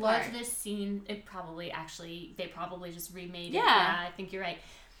 I loved Part. this scene. They probably just remade it. Yeah. Yeah, I think you're right.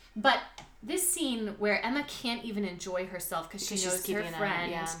 But this scene where Emma can't even enjoy herself because she knows her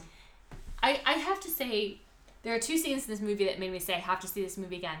friend. I have to say, there are two scenes in this movie that made me say, I have to see this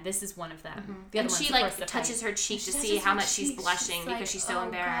movie again. This is one of them. Mm-hmm. The other And one's, she, of like, course, the touches fight. her cheek to She see touches how her much she's cheek. blushing because she's so oh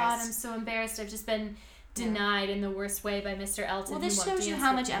embarrassed. God, I'm so embarrassed. I've just been denied in the worst way by Mr. Elton. Well, who this won't shows you dance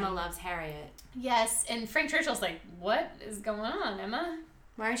how with much me. Emma loves Harriet. Yes, and Frank Churchill's like, what is going on, Emma?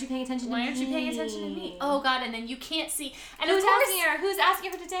 Why aren't you paying attention to me? Why aren't you paying attention to me? Oh God, and then you can't see. And Who's of course, asking her? Who's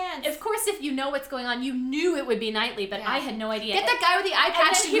asking her to dance? Of course, if you know what's going on, you knew it would be Knightley, but Yeah. I had no idea. Get that guy with the eye And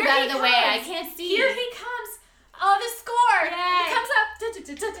patch then to move here out he of the way. I comes. can't see. Here he comes. Oh, the score! Yay. It comes up.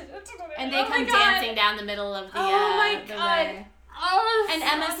 And they Oh come my God. dancing down the middle of the Oh my the God. way. Oh, And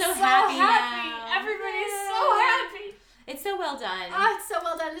Emma's I'm so happy now. Everybody's so Yeah. happy. It's so well done. Oh, it's so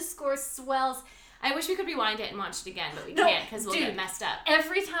well done. The score swells. I wish we could rewind it and watch it again, but we No, can't because we'll dude. get messed up.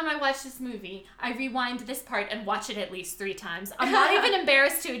 Every time I watch this movie, I rewind this part and watch it at least 3 times. I'm not even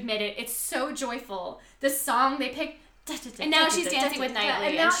embarrassed to admit it. It's so joyful. The song they pick. And now she's dancing with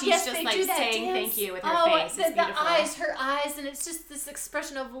Knightley, and she's yes, just they like do that saying dance. thank you with her Oh, face. It's the beautiful. eyes, her eyes, and it's just this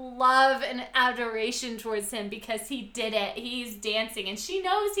expression of love and adoration towards him because he did it. He's dancing, and she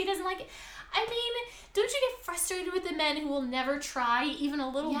knows he doesn't like it. I mean, don't you get frustrated with the men who will never try even a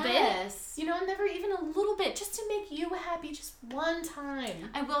little Yes. bit? You know, never even a little bit, just to make you happy just one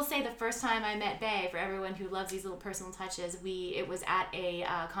time. I will say the first time I met Bae, for everyone who loves these little personal touches, it was at a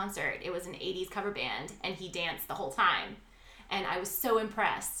concert. It was an 80s cover band, and he danced the whole time. And I was so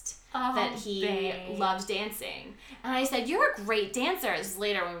impressed that he Bae. loves dancing. And I said, "You're a great dancer." This was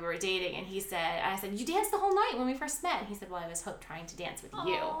later when we were dating, and I said, "You danced the whole night when we first met." And he said, "Well, I was hooked trying to dance with you."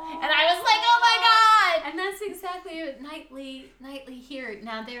 Aw. And I was like, "Oh my God!" And that's exactly what Knightley here.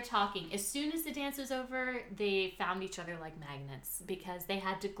 Now they're talking. As soon as the dance was over, they found each other like magnets because they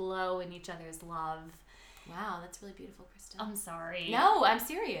had to glow in each other's love. Wow, that's really beautiful, Kristen. I'm sorry. No, I'm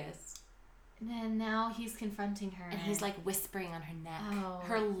serious. And now he's confronting her. And he's like whispering on her neck. Oh,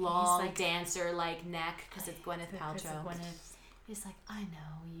 Her he's long like- dancer-like neck, because it's Gwyneth Because of Paltrow. Gwyneth. He's like, I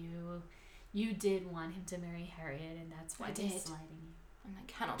know you did want him to marry Harriet, and that's why I they're did. sliding you.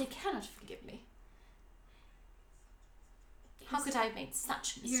 They cannot forgive me. How could I have made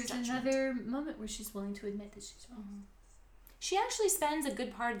such a Here's misjudgment? another moment where she's willing to admit that she's wrong. She actually spends a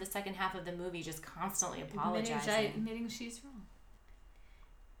good part of the second half of the movie just constantly apologizing. Admitting she's wrong.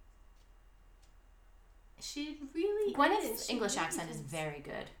 She really Gwyneth's is. She English really accent is very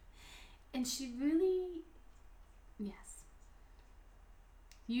good. And she really... Yes.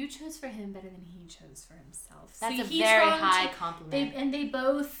 You chose for him better than he chose for himself. That's See, a he's very wrong high too. compliment. They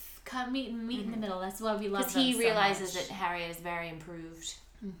both come meet in the middle. That's why we love Because them he so realizes much. that Harriet is very improved.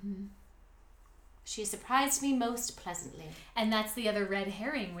 Mm-hmm. She surprised me most pleasantly. And that's the other red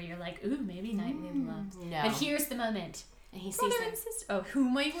herring where you're like, ooh, maybe Knightley loves. No. But here's the moment. And he sees Brother them. and sister. Oh, who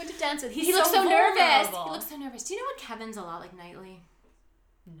am I going to dance with? He looks so nervous. vulnerable. He looks so nervous. Do you know what Kevin's a lot like Knightley?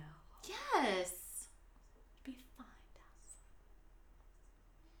 No. Yes. Be fine,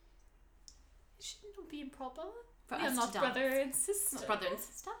 It shouldn't it be improper? For We are us not to brother dance. and sister. Not brother and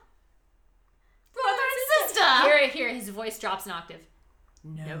sister. Brother and sister. Here, his voice drops an octave.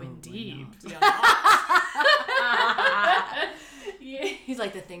 No, indeed. we're We not. are not. Yeah. He's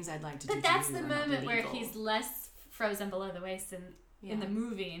like the things I'd like to do. But that's to the you are not moment where legal. he's less frozen below the waist in the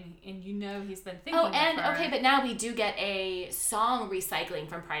movie, and you know he's been thinking. Oh, of and her. okay, but now we do get a song recycling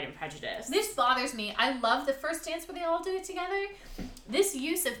from Pride and Prejudice. This bothers me. I love the first dance where they all do it together. This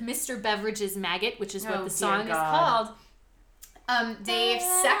use of Mr. Beveridge's Maggot, which is what Oh, the dear song is God. called, They've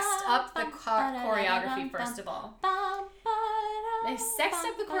sexed up the choreography, first of all. They sexed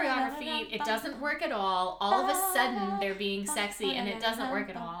up the choreography. It doesn't work at all. All of a sudden, they're being sexy, and it doesn't work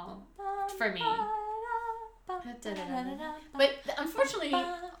at all for me. But unfortunately,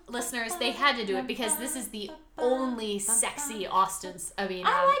 listeners, they had to do it because this is the only sexy Austin's. I mean,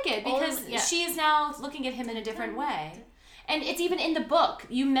 I like it because she is now looking at him in a different way. And it's even in the book.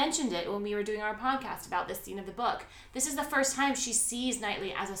 You mentioned it when we were doing our podcast about this scene of the book. This is the first time she sees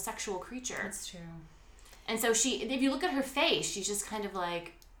Knightley as a sexual creature. That's true. And so if you look at her face, she's just kind of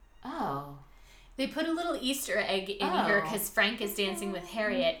like, oh. They put a little Easter egg in here because Frank is dancing with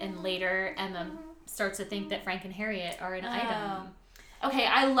Harriet, and later Emma starts to think that Frank and Harriet are an item. Okay,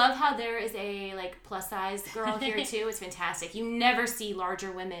 I love how there is a plus size girl here too. It's fantastic. You never see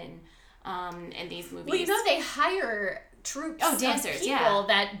larger women in these movies. Well, you know they hire troops dancers, of people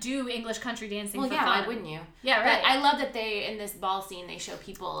that do English country dancing for fun. Why wouldn't you? Yeah, right. But I love that in this ball scene, they show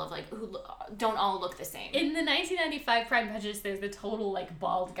people of who don't all look the same. In the 1995 Pride and Prejudice, there's the total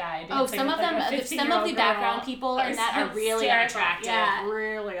bald guy. Some of the background people in that are really unattractive. Yeah.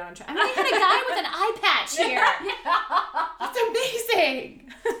 Really unattractive. I mean, they had a guy with an eye patch here. It's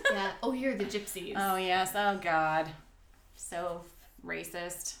amazing. Yeah. Oh, here are the gypsies. Oh, yes. Oh, God. So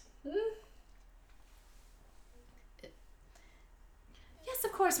racist. Yes,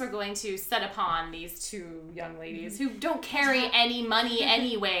 of course we're going to set upon these two young ladies who don't carry any money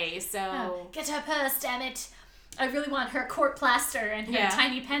anyway, so... Get her purse, damn it. I really want her court plaster and her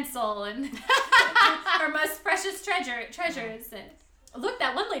tiny pencil and her most precious treasures. And look,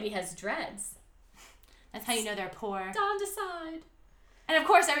 that one lady has dreads. That's how you know they're poor. Down to side. And of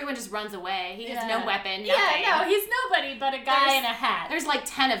course everyone just runs away. He has no weapon, nothing. Yeah, no, he's nobody but a guy in a hat. There's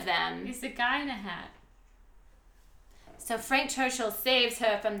 10 of them. He's a guy in a hat. So Frank Churchill saves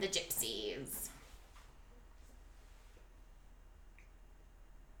her from the gypsies.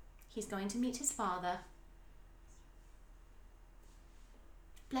 He's going to meet his father.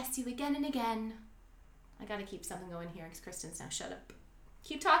 Bless you again and again. I gotta keep something going here because Kristen's now shut up.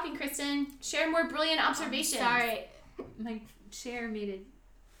 Keep talking, Kristen. Share more brilliant observations. Sorry. My chair made a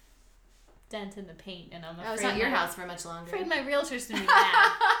dent in the paint, and I'm afraid it's not your house for much longer. Afraid my realtor's gonna be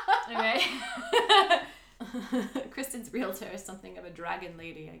mad. Okay. Kristen's realtor is something of a dragon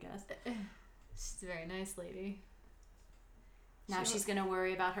lady, I guess. She's a very nice lady. Now she's going to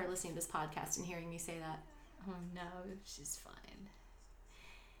worry about her listening to this podcast and hearing me say that. Oh, no, she's fine.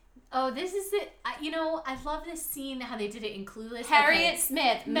 Oh, this is it. I love this scene, how they did it in Clueless. Harriet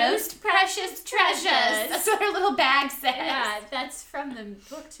Smith, most precious treasures. That's what her little bag says. Yeah, that's from the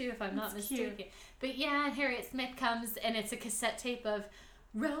book, too, if I'm not mistaken. Cute. But yeah, Harriet Smith comes, and it's a cassette tape of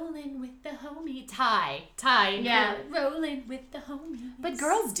Rolling with the homie. Ty. Yeah. Rolling with the homies. But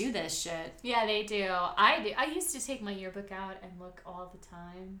girls do this shit. Yeah, they do. I do. I used to take my yearbook out and look all the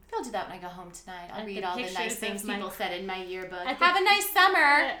time. I'll do that when I go home tonight. I'll read the all the nice things people said in my yearbook. Have a nice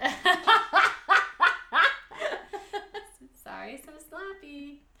summer. Sorry, so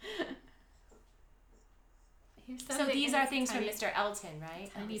sloppy. So these are things from Mr. Elton, right?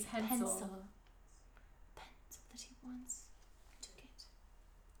 Tiny pencil. Pencil that he wants.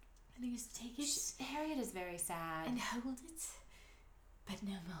 And he used to take it. Harriet is very sad. And hold it. But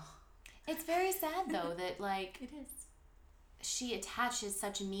no more. It's very sad, though, that, it is. She attaches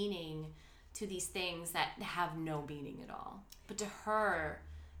such meaning to these things that have no meaning at all. But to her,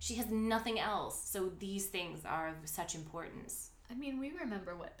 she has nothing else. So these things are of such importance. I mean, we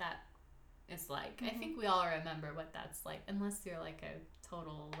remember what that is like. Mm-hmm. I think we all remember what that's like. Unless you're a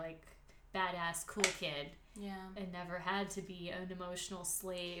total, badass cool kid. Yeah. And never had to be an emotional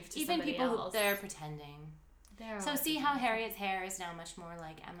slave to even somebody people else. They're pretending. So see how Harriet's hair is now much more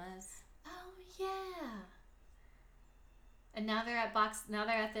like Emma's? Oh yeah. And now they're at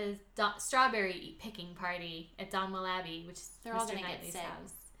the strawberry picking party at Donwell Abbey, which is they're Mr. all gonna Knightley's get sick.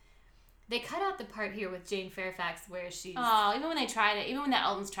 house. They cut out the part here with Jane Fairfax where she's... Oh, even when the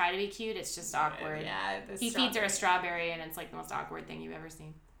Eltons try to be cute, it's just awkward. Yeah. He feeds her a strawberry and it's the most awkward thing you've ever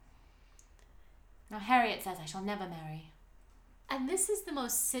seen. Now Harriet says, I shall never marry. And this is the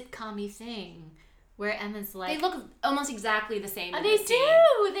most sitcom-y thing, where Emma's they look almost exactly the same. They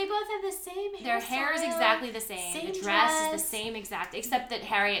do! They both have the same hair. Their hair is exactly the same. The dress is the same exact, except that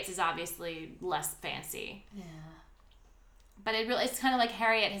Harriet's is obviously less fancy. Yeah. But it's kind of like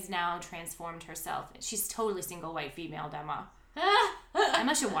Harriet has now transformed herself. She's totally single white female Emma.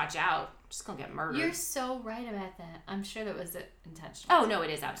 Emma should watch out. She's gonna get murdered. You're so right about that. I'm sure that was intentional. Oh no, it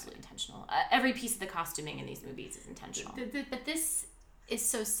is absolutely intentional. Every piece of the costuming in these movies is intentional. But this is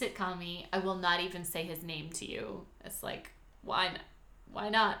so sitcom-y. I will not even say his name to you. It's why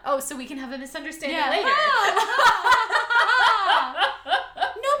not? Oh, so we can have a misunderstanding later.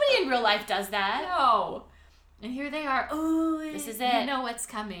 real life does that. No. And here they are. Oh, This is You it. know what's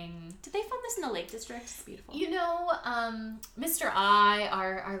coming. Did they film this in the Lake District? It's beautiful. You know, Mr. I,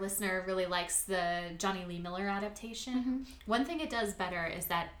 our listener, really likes the Johnny Lee Miller adaptation. One thing it does better is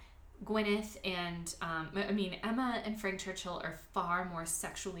that Gwyneth and, Emma and Frank Churchill are far more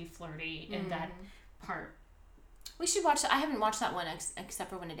sexually flirty in that part. We should watch that. I haven't watched that one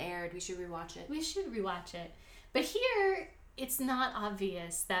except for when it aired. We should rewatch it. We should rewatch it. But here, it's not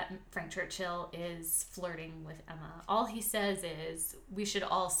obvious that Frank Churchill is flirting with Emma. All he says is, we should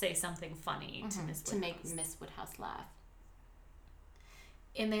all say something funny to Miss Woodhouse. To make Miss Woodhouse laugh.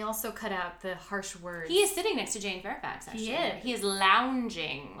 And they also cut out the harsh words. He is sitting next to Jane Fairfax, actually. He is. He is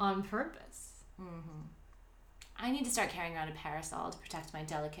lounging. On purpose. I need to start carrying around a parasol to protect my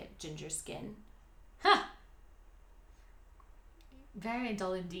delicate ginger skin. Huh. Very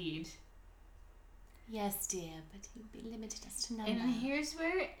dull indeed. Yes, dear, but it would be limited as to number. And here's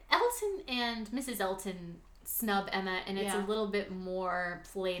where Elton and Mrs. Elton snub Emma, and it's a little bit more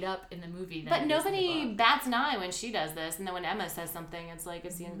played up in the movie than But it is in nobody the book. bats an eye when she does this, and then when Emma says something, it's like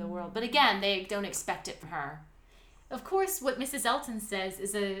it's the end of the world. But again, they don't expect it from her. Of course, what Mrs. Elton says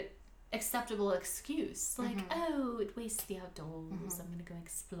is a acceptable excuse. Like, oh, it wastes the outdoors. I'm going to go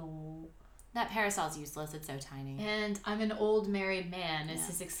explore. That parasol's useless. It's so tiny. And I'm an old married man is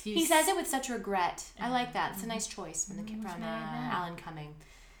his excuse. He says it with such regret. I like that. It's a nice choice from Alan Cumming.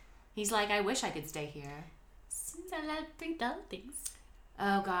 He's like, I wish I could stay here. Since I like 3 dull things.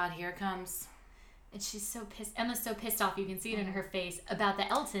 Oh God, here it comes. And she's so pissed. Emma's so pissed off. You can see it in her face about the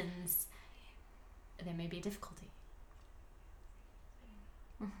Eltons. There may be a difficulty.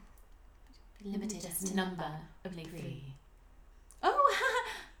 Limited as to number of Lake 3. Oh.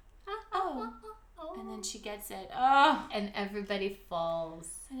 Oh. And then she gets it. Oh. And everybody falls.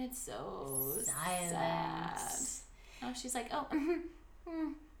 And it's so silent. sad. Oh, she's like, oh,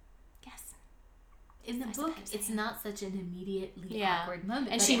 yes. In the book, it's not such an immediately awkward moment.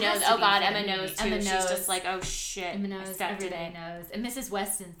 And but she it knows, has to oh be God, for Emma the knows movie. too. Emma She's knows. just like, oh shit. Emma knows, accepted everybody it. knows. And Mrs.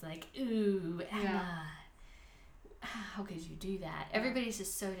 Weston's like, ooh, Emma. How could you do that? Everybody's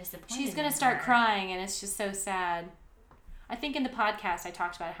just so disappointed. She's going to start crying, and it's just so sad. I think in the podcast I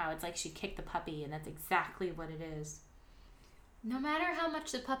talked about how it's like she kicked the puppy, and that's exactly what it is. No matter how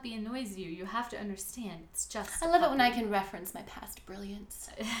much the puppy annoys you, you have to understand it's just I love it when I can reference my past brilliance.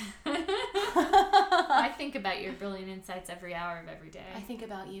 I think about your brilliant insights every hour of every day. I think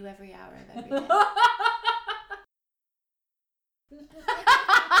about you every hour of every day.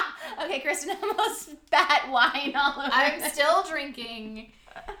 Okay, Kristen almost spat wine all over. I'm still drinking.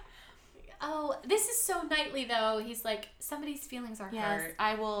 Oh, this is so knightly, though. He's like, somebody's feelings are hurt.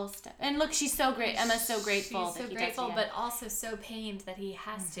 I will step. And look, she's so great. Emma's so grateful. She's so grateful, but also so pained that he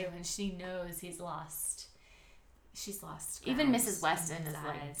has to, and she knows he's lost. She's lost. Even ground Mrs. Weston in his is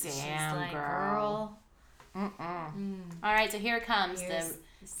like, eyes. damn, She's like, girl. All right, so here it comes. Here's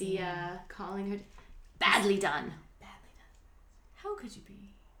The calling her badly done. Badly done. How could you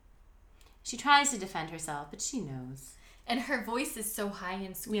be? She tries to defend herself, but she knows. And her voice is so high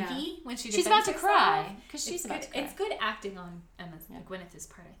and squeaky when she She's defends about to herself. cry because she's about good, to cry. It's good acting on Emma's Gwyneth's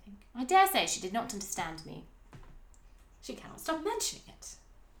part, I think. I dare say she did not understand me. She cannot stop mentioning it.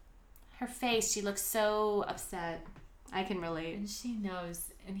 Her face, she looks so upset. I can relate. And she knows,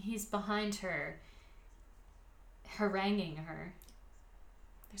 and he's behind her, haranguing her.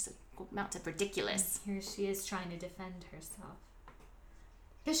 There's a amount of ridiculous. And here she is trying to defend herself.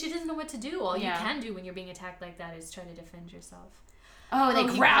 Because she doesn't know what to do. All you can do when you're being attacked like that is try to defend yourself. Oh,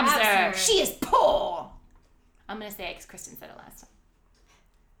 they he grabs grabs her. her. She is poor. I'm going to say it because Kristen said it last time.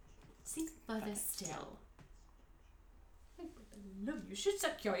 Seek further still. No, you should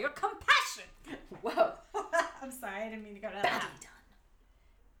secure your compassion. Whoa. I'm sorry, I didn't mean to go to that. Badly done.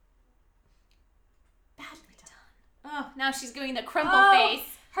 Badly done. Oh, now she's doing the crumple face.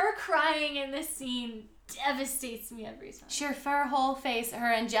 Her crying in this scene devastates me every time. Her whole face,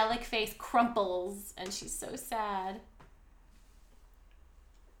 her angelic face crumples, and she's so sad.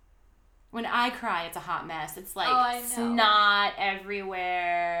 When I cry, it's a hot mess. It's like snot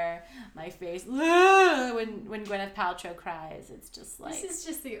everywhere. My face. When Gwyneth Paltrow cries, it's just like... This is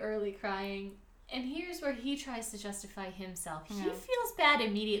just the early crying. And here's where he tries to justify himself. He feels bad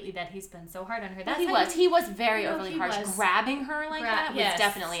immediately that he's been so hard on her. That's he was very overly harsh. Was. Grabbing her like that was yes.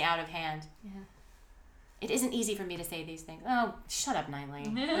 definitely out of hand. Yeah. It isn't easy for me to say these things. Oh, shut up,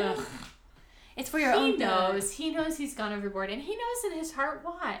 Nightly. Ugh. It's for your own He good. knows. He knows he's gone overboard, and he knows in his heart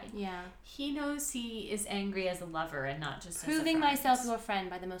why. Yeah. He knows he is angry as a lover and not just Proving as a friend. myself your friend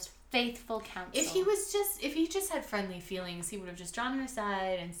by the most faithful counsel. If he just had friendly feelings, he would have just drawn her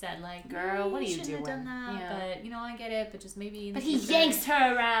aside and said, like, Girl, what are you shouldn't doing? have done that, Yeah. but, I get it, but just maybe in But the he future." yanks her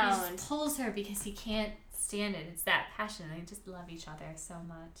He around. just pulls her because he can't stand it. It's that passion. They just love each other so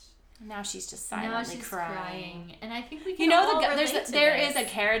much. Now she's just Now silently she's crying. and I think we can You know, all there relate to is this. a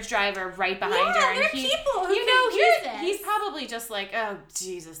carriage driver right behind her, and there are he, people who you can know, hear he's this. probably just like, oh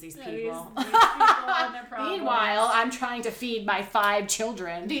Jesus, these people. These people and their problems. Meanwhile, I'm trying to feed my 5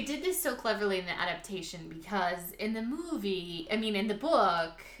 children. They did this so cleverly in the adaptation because in the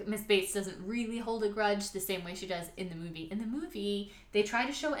book, Miss Bates doesn't really hold a grudge the same way she does in the movie. In the movie, they try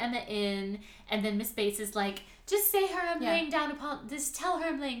to show Emma in, and then Miss Bates is like, just tell her I'm laying down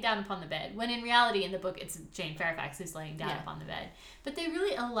upon the bed. When in reality, in the book, it's Jane Fairfax who's laying down upon the bed. But they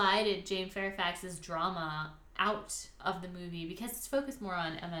really elided Jane Fairfax's drama out of the movie because it's focused more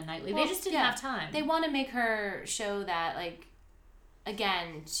on Emma Knightley. Well, They just didn't have time. They want to make her show that, like,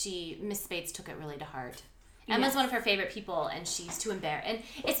 again, Miss Bates took it really to heart. Emma's one of her favorite people, and she's too embarrassed. And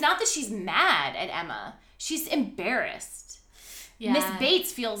it's not that she's mad at Emma. She's embarrassed. Yeah. Miss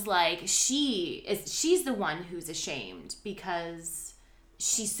Bates feels like she's the one who's ashamed because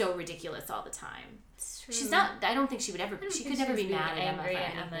she's so ridiculous all the time. It's true. She's not. I don't think she would ever. I don't she think could never she's be mad really at Emma. angry For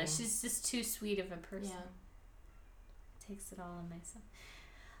at Emma. anything. She's just too sweet of a person. Yeah. Takes it all on myself.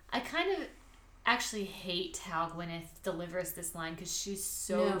 I kind of actually hate how Gwyneth delivers this line because she's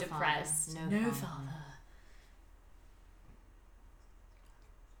so No depressed. father, no father.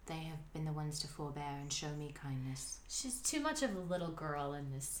 They have been the ones to forbear and show me kindness. She's too much of a little girl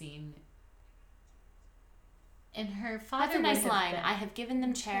in this scene. And her father That's a would nice have line. been I have given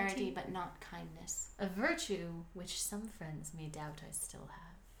them charity, charity. but not kindness. a virtue which some friends may doubt I still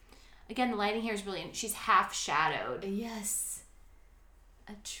have. Again, the lighting here is brilliant. She's half shadowed. Yes.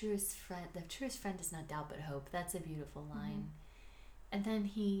 The truest friend does not doubt but hope. That's a beautiful line. And then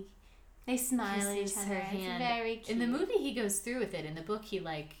he They smile at each kisses other. her It's hand. very cute. In the movie, he goes through with it. In the book, he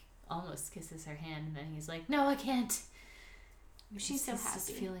almost kisses her hand, and then he's like, "No, I can't." She's so He's just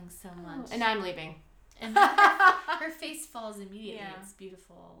happy. feeling so much. And I'm leaving. And then her face falls immediately. Yeah. It's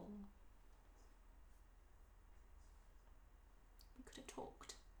beautiful. We could have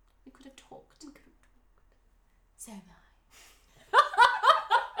talked. We could have talked. So am I.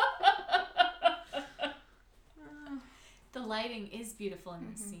 The lighting is beautiful in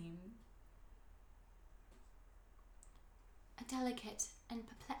this scene. A delicate and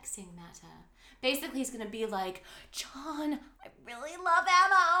perplexing matter. Basically, he's going to be like, John, I really love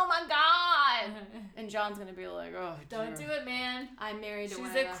Emma. Oh my God. And John's going to be like, oh, Don't do it, man. I'm married to She's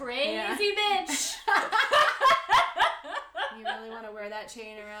one a of the- crazy Yeah. bitch. You really want to wear that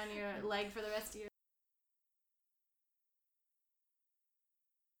chain around your leg for the rest of your...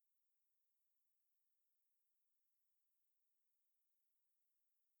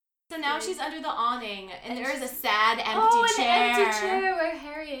 So now she's under the awning, and there is a sad, empty chair. An empty chair where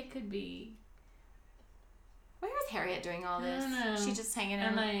Harriet could be. Where is Harriet doing all this? I don't know. She's just hanging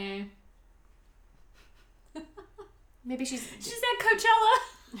out. MIA. Maybe she's at Coachella.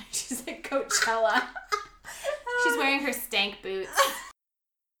 she's at Coachella. She's wearing her stank boots.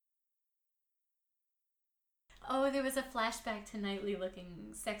 Oh, there was a flashback to Knightley looking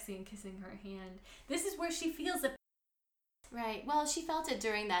sexy and kissing her hand. This is where she feels it. Right. Well, she felt it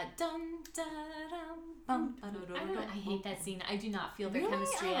during that dum da dum bum. I don't know. I hate that scene. I do not feel their Really?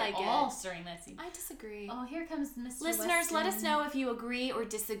 chemistry I like at it. all during that scene. I disagree. Oh, here comes Mr. Listeners, let us Weston. know if you agree or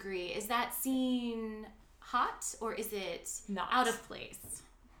disagree. Is that scene hot or is it Not. out of place?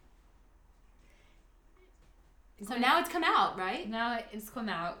 So now it's come out, right? Now it's come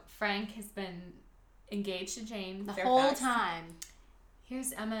out. Frank has been engaged to Jane The Fairfax. whole time.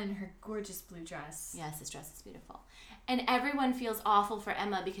 Here's Emma in her gorgeous blue dress. Yes, his dress is beautiful. And everyone feels awful for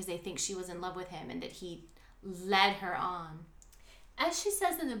Emma because they think she was in love with him and that he led her on. As she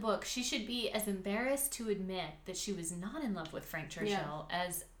says in the book, she should be as embarrassed to admit that she was not in love with Frank Churchill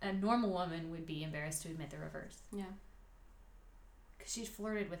as a normal woman would be embarrassed to admit the reverse. Yeah. Because she'd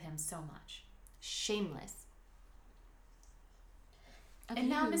flirted with him so much. Shameless. And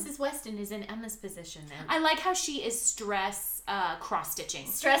now Mrs. Weston is in Emma's position. And I like how she is stress cross-stitching.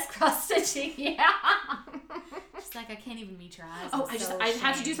 stress cross-stitching, yeah. She's like, I can't even meet your eyes. Oh, I'm so I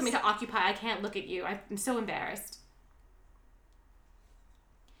have to do ashamed. something to occupy. I can't look at you. I'm so embarrassed.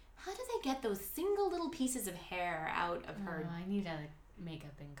 How do they get those single little pieces of hair out of her? I need a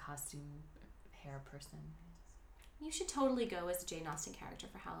makeup and costume hair person. You should totally go as a Jane Austen character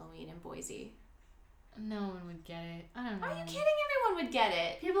for Halloween in Boise. No one would get it. I don't know. Are you kidding? Everyone everyone would get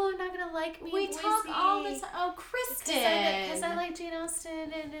it. People are not gonna like me. We in talk Boise all the time. Oh, Kristen. Because I like Jane Austen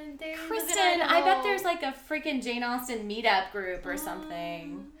and they live in Kristen, I bet Idaho. there's like a freaking Jane Austen meetup group or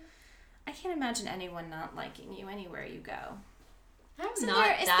something. I can't imagine anyone not liking you anywhere you go. I'm So not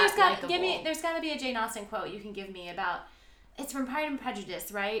there's that there's got to be a Jane Austen quote you can give me about. It's from Pride and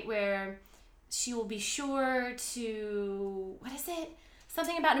Prejudice, right? Where she will be sure to, what is it?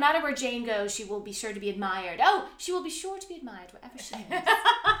 Something about no matter where Jane goes, she will be sure to be admired. Oh, she will be sure to be admired wherever she is.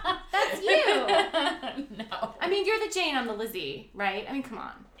 That's you. No. I mean, you're the Jane, I'm the Lizzie, right? I mean, come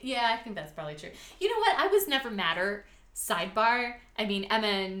on. Yeah, I think that's probably true. You know what? I was never madder. Sidebar. I mean, Emma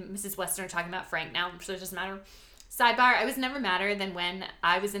and Mrs. Weston are talking about Frank now, so it doesn't matter. Sidebar, I was never madder than when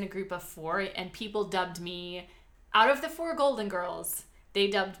I was in a group of 4 and people dubbed me, out of the 4 Golden Girls, they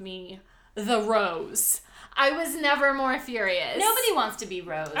dubbed me the Rose. I was never more furious. Nobody wants to be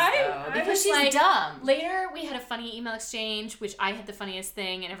Rose, though, I because was she's like, dumb. Later, we had a funny email exchange, which I had the funniest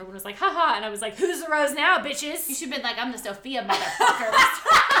thing, and everyone was like, haha, and I was like, who's the Rose now, bitches? You should have been like, I'm the Sophia motherfucker.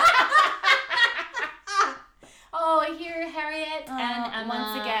 Oh, here, Harriet and Emma.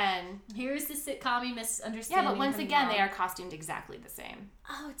 Once again. Here's the sitcom misunderstanding. Yeah, but once from again, Rob. they are costumed exactly the same.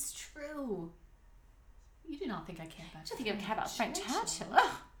 Oh, it's true. You do not think I care about I don't think I care about Frank Churchill. Churchill.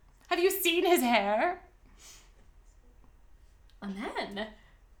 Ugh. Have you seen his hair? And then,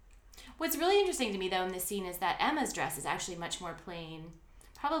 What's really interesting to me, though, in this scene is that Emma's dress is actually much more plain.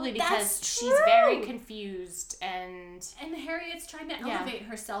 Probably because That's she's true. very confused and... and Harriet's trying to Yeah. elevate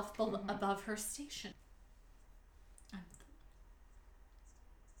herself above her station.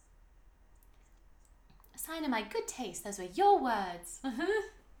 A sign of my good taste. Those were your words.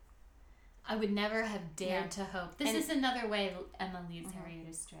 I would never have dared Yeah. to hope. This And- is another way Emma leads Harriet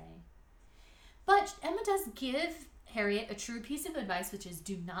astray. But Emma does give Harriet a true piece of advice, which is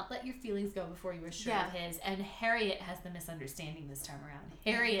do not let your feelings go before you are sure Yeah. of his. And Harriet has the misunderstanding this time around.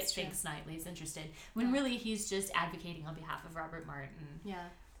 Harriet that's true. thinks Knightley is interested, when really he's just advocating on behalf of Robert Martin. Yeah.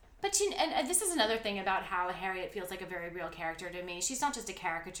 But and this is another thing about how Harriet feels like a very real character to me. She's not just a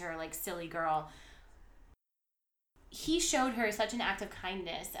caricature, like, silly girl. He showed her such an act of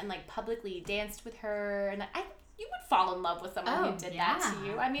kindness and, like, publicly danced with her. And you would fall in love with someone Oh, who did yeah. that to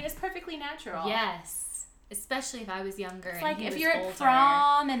you. I mean, it's perfectly natural. Yes. Especially if I was younger. It's and like he if was you're older. at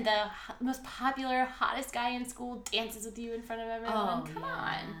prom and the most popular, hottest guy in school dances with you in front of everyone. Come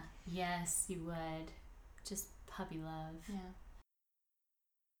on. Yes, you would. Just puppy love. Yeah.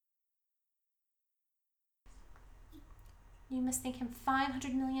 You must think him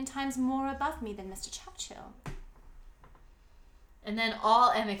 500 million times more above me than Mr. Churchill. And then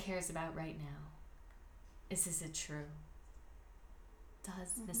all Emma cares about right now is it true?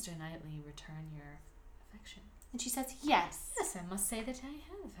 Does Mr. Knightley return your affection? And she says, yes. Yes, I must say that I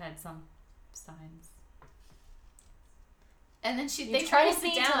have had some signs. And then they try to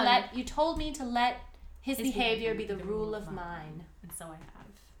sit down. You told me to let his behavior be the rule of mine. And so I have.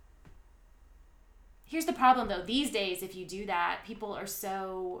 Here's the problem, though. These days, if you do that, people are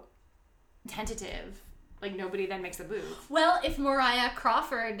so tentative. Like, nobody then makes a move. Well, if Mariah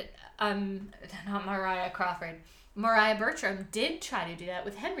Crawford, not Mariah Crawford, Mariah Bertram did try to do that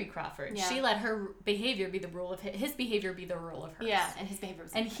with Henry Crawford. Yeah. She let her behavior be the rule of his behavior be the rule of hers. Yeah, and his behavior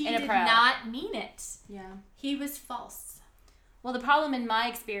was And he did inappropriate. not mean it. Yeah. He was false. Well, the problem in my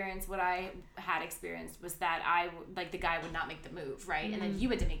experience, what I had experienced, was that the guy would not make the move, right? And then you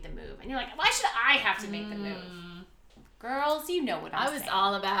had to make the move. And you're like, why should I have to make the move? Girls, you know what I'm I was saying.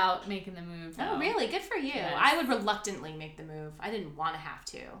 all about making the move. Oh, though. really? Good for you. Yes. I would reluctantly make the move. I didn't want to have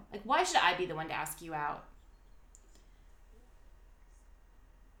to. Like, why should I be the one to ask you out?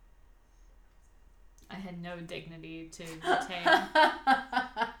 I had no dignity to retain.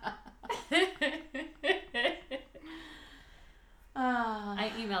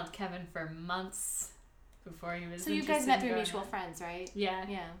 I emailed Kevin for months before he was So you guys interested met in through going mutual out. friends, right? Yeah.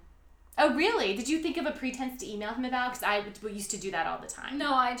 Yeah. Oh, really? Did you think of a pretense to email him about? Because I used to do that all the time.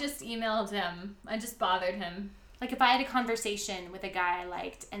 No, I just emailed him. I just bothered him. Like, if I had a conversation with a guy I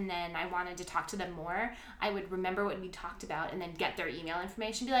liked and then I wanted to talk to them more, I would remember what we talked about and then get their email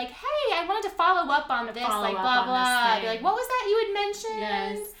information. Be like, hey, I wanted to follow up on this, Follow like, up blah, on blah. this Be like, thing. what was that you had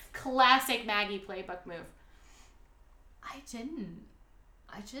mentioned? Yes. Classic Maggie playbook move. I didn't.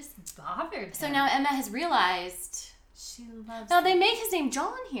 I just bothered him. So now Emma has realized... she loves Now, him. they make his name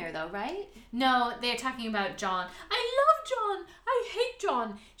John here, though, right? No, they're talking about John. I love John. I hate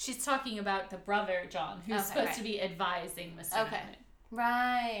John. She's talking about the brother John, who's Okay, supposed right. to be advising Mr. Okay. Knightley.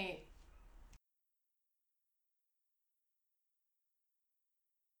 Right.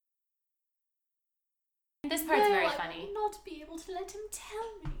 This part's very I funny. will not be able to let him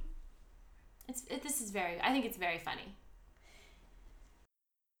tell me. This is very... I think it's very funny.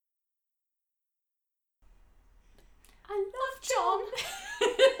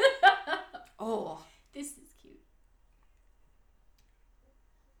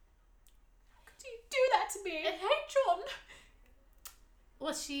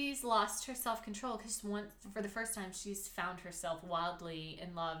 Well, she's lost her self-control because for the first time, she's found herself wildly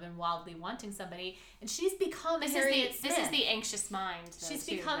in love and wildly wanting somebody, and she's become Harriet Smith. This is the anxious mind. She's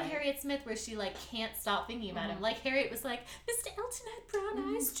become Harriet Smith, where she like can't stop thinking about him. Like Harriet was like, Mr. Elton had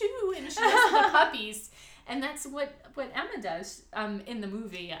brown eyes too, and she looks at the puppies, and that's what Emma does. In the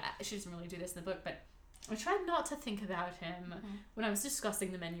movie, she doesn't really do this in the book, but I tried not to think about him when I was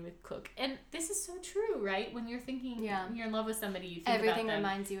discussing the menu with Cook. And this is so true, right? When you're thinking you're in love with somebody, you think everything about them.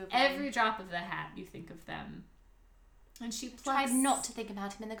 reminds you of them. Every drop of the hat, you think of them. And she tried not to think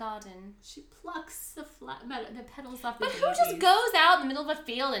about him in the garden. She plucks the petals off the But who just goes out in the middle of a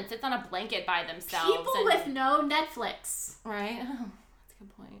field and sits on a blanket by themselves? People with no Netflix. Right? Oh, that's a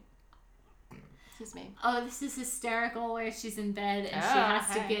good point. Excuse me. Oh, this is hysterical where she's in bed and she has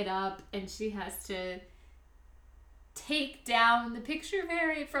to get up and she has to take down the picture of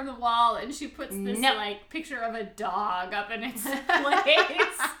Harriet from the wall, and she puts this like picture of a dog up in its place.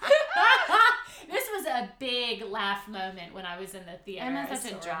 This was a big laugh moment when I was in the theater. Emma's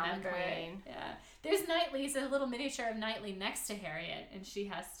such a drama queen. Yeah. There's Knightley's a little miniature of Knightley next to Harriet, and she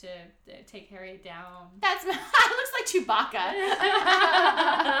has to take Harriet down. It looks like Chewbacca.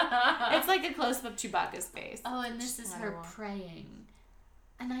 It's like a close-up of Chewbacca's face. Oh, and this is her praying.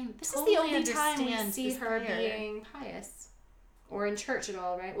 And this is the only time we see her being pious or in church at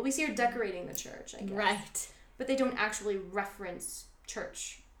all, right? Well, we see her decorating the church, I guess. Right. But they don't actually reference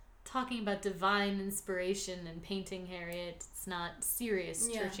church. Talking about divine inspiration and painting Harriet, it's not serious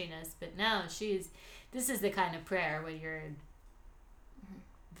churchiness, but now this is the kind of prayer where you're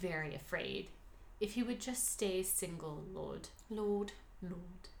very afraid. If you would just stay single, Lord. Lord.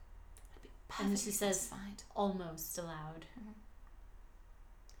 And she says, almost aloud.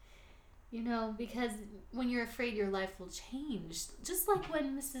 You know, because when you're afraid your life will change. Just like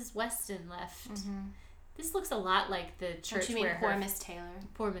when Mrs. Weston left. This looks a lot like the church where poor Miss Taylor.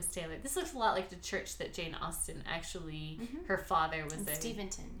 Poor Miss Taylor. This looks a lot like the church that Jane Austen actually, her father was in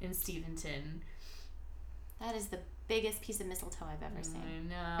Steventon. That is the biggest piece of mistletoe I've ever seen.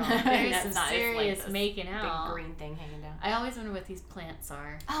 I know. There's some serious making out. Big green thing hanging down. I always wonder what these plants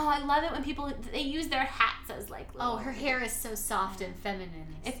are. Oh, I love it when people, they use their hats as like little... Oh, her hair is so soft and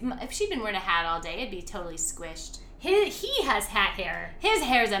feminine. If she'd been wearing a hat all day, it'd be totally squished. He has hat hair. His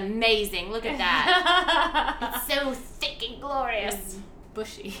hair's amazing. Look at that. It's so thick and glorious. It's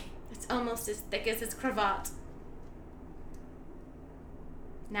bushy. It's almost as thick as his cravat.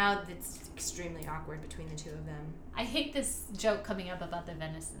 Now it's extremely awkward between the two of them. I hate this joke coming up about the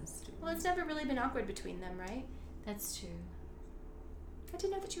venison stew. Well, it's never really been awkward between them, right? That's true. I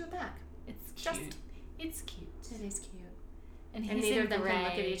didn't know that you were back. It's cute. It's cute. It is cute. And neither in of them gray. can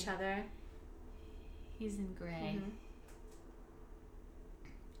look at each other. He's in gray.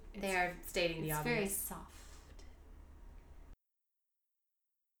 They are stating the obvious. It's very soft.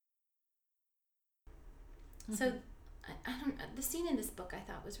 So, I don't. The scene in this book I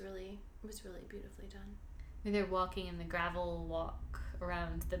thought was really beautifully done. Where they're walking in the gravel walk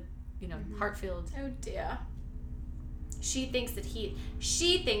around the, Hartfield. Oh dear. She thinks that he's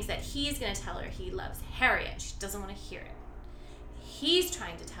going to tell her he loves Harriet. She doesn't want to hear it. He's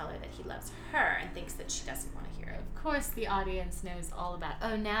trying to tell her that he loves her and thinks that she doesn't want to hear it. Of course, the audience knows all about.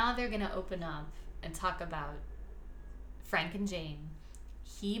 Oh, now they're going to open up and talk about Frank and Jane.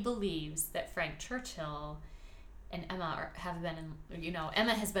 He believes that Frank Churchill and Emma have been in,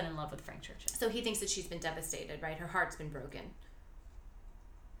 Emma has been in love with Frank Churchill. So he thinks that she's been devastated, right? Her heart's been broken.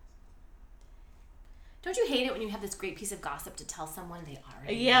 Don't you hate it when you have this great piece of gossip to tell someone they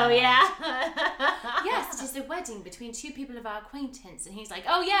already know? Yeah. Yes, it is a wedding between two people of our acquaintance. And he's like,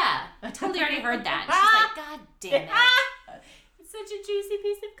 oh yeah, I totally already heard that. And she's like, God damn it. It's such a juicy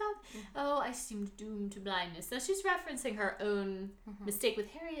piece of gossip. Oh, I seemed doomed to blindness. So she's referencing her own mistake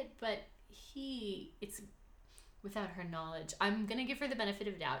with Harriet, but it's without her knowledge. I'm going to give her the benefit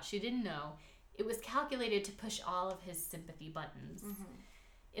of doubt. She didn't know. It was calculated to push all of his sympathy buttons.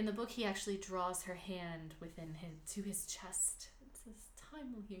 In the book, he actually draws her hand to his chest. It says,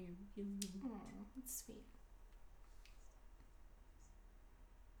 "Time will heal you." That's sweet.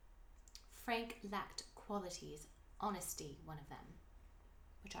 Frank lacked qualities, honesty, one of them,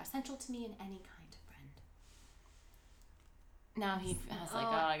 which are essential to me in any kind of friend. Now he has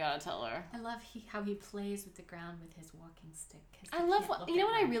I gotta tell her. I love how he plays with the ground with his walking stick. I love what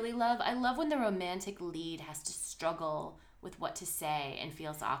I really love? I love when the romantic lead has to struggle with what to say and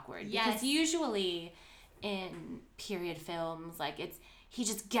feels awkward. Yes. Because usually in period films, he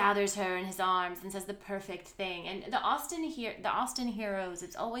just gathers her in his arms and says the perfect thing. And the Austen heroes,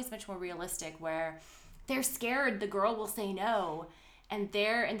 it's always much more realistic, where they're scared the girl will say no, and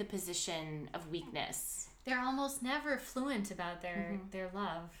they're in the position of weakness. they're almost never fluent about their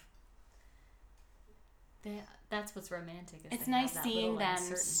love. That's what's romantic. It's nice seeing them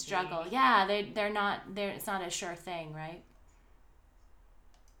struggle. Yeah, they're not. It's not a sure thing, right?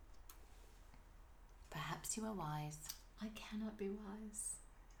 Perhaps you are wise. I cannot be wise.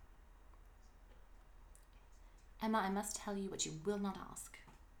 Emma, I must tell you what you will not ask.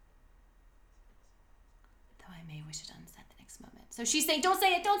 Though I may wish it unsaid the next moment. So she's saying, don't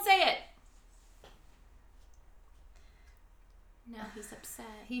say it, don't say it! Now he's upset.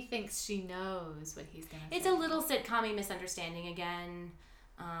 He thinks she knows what he's going to say. It's a little sitcom-y misunderstanding again.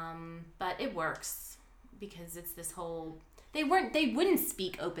 But it works. Because it's this whole... They wouldn't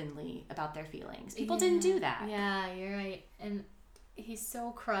speak openly about their feelings. People didn't do that. Yeah, you're right. And he's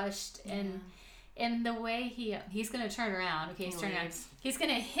so crushed, and the way he's gonna turn around. Okay, he's turning around. He's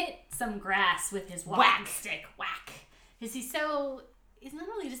gonna hit some grass with his walking stick. Whack. Because he's not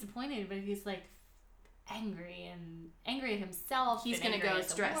only disappointed, but he's like angry at himself. He's gonna go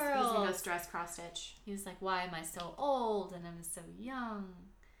stress. He's gonna go stress cross stitch. He's like, why am I so old and I'm so young?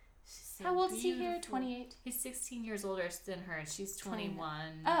 So how old is he here? 28? He's 16 years older than her, and she's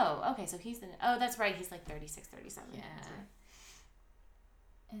 21. Oh, okay, so that's right, he's like 36, 37. Yeah.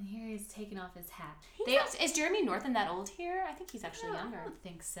 And here he's taking off his hat. Is Jeremy Northam that old here? I think he's actually younger. I don't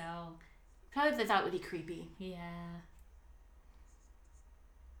think so. Probably they thought it would be creepy. Yeah.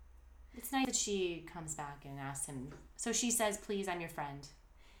 It's nice that she comes back and asks him. So she says, please, I'm your friend.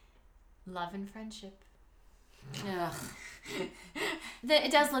 Love and friendship. Ugh.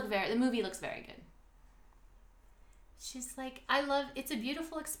 The movie looks very good. She's like, it's a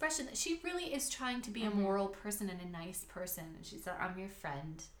beautiful expression. She really is trying to be a moral person and a nice person. And she's like, I'm your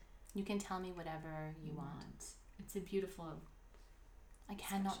friend. You can tell me whatever you want. It's a beautiful I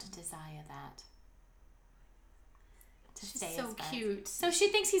cannot desire that. She's so cute. So she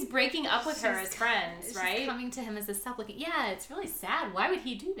thinks he's breaking up with her as friends, right? She's coming to him as a supplicant. Yeah, it's really sad. Why would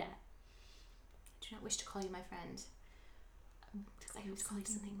he do that? I do not wish to call you my friend. Because I wish to call you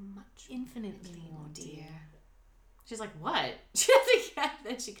something much infinitely more dear. She's like, what? She doesn't get it.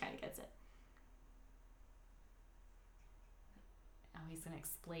 Then she kind of gets it. Oh, he's going to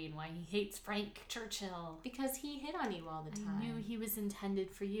explain why he hates Frank Churchill. Because he hit on you all the time. I knew he was intended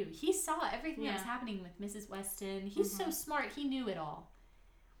for you. He saw everything that was happening with Mrs. Weston. He's so smart. He knew it all.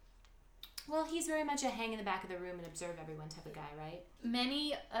 Well, he's very much a hang in the back of the room and observe everyone type of guy, right?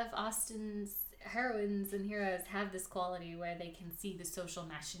 Many of Austen's heroines and heroes have this quality where they can see the social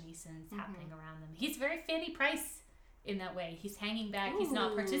machinations happening around them. He's very Fanny Price in that way. He's hanging back. He's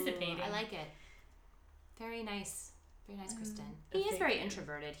not participating. I like it. Very nice. Very nice, Kristen. He is very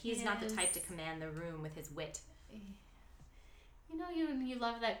introverted. He's not the type to command the room with his wit. You know, you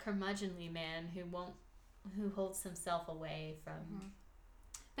love that curmudgeonly man who holds himself away from...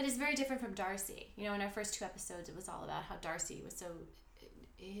 But it's very different from Darcy. You know, in our first 2 episodes, it was all about how Darcy was so...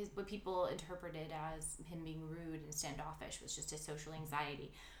 what people interpreted as him being rude and standoffish was just his social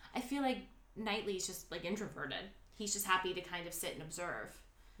anxiety. I feel like Knightley's just, like, introverted. He's just happy to kind of sit and observe.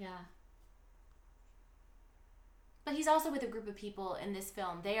 Yeah. But he's also with a group of people in this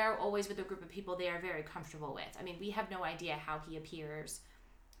film. They are always with a group of people they are very comfortable with. I mean, we have no idea how he appears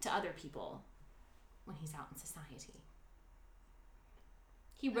to other people when he's out in society.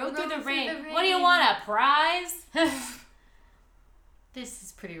 He rode through the rain. What do you want, a prize? This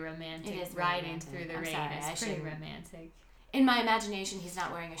is pretty romantic. It is riding romantic. through the I'm rain. sorry, It's pretty romantic. In my imagination, he's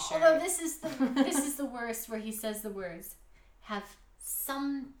not wearing a shirt. Although this is the worst, where he says the words, "Have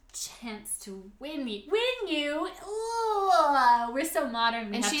some chance to win you." Win you? Ooh, we're so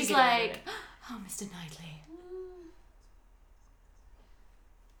modern. And she's like, "Oh, Mr. Knightley,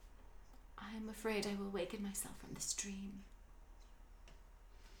 I am afraid I will awaken myself from this dream."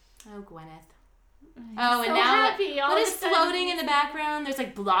 Oh, Gwyneth. Oh, and so now happy. what is floating in the background? There's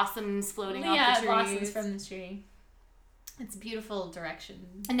like blossoms floating off the trees. Blossoms from the tree. It's beautiful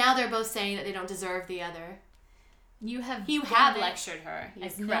direction. And now they're both saying that they don't deserve the other. You have lectured her.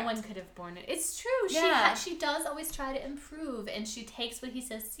 As no one could have borne it. It's true. Yeah. She does always try to improve, and she takes what he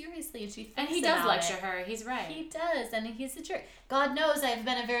says seriously, and she thinks and he does lecture her. He's right. He does, and he's a jerk. God knows I've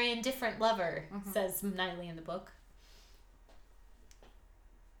been a very indifferent lover, says Knightley in the book.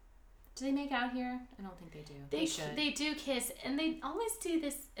 Do they make out here? I don't think they do. They should. They do kiss, and they always do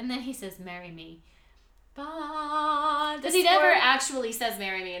this. And then he says, "Marry me." Because he never actually says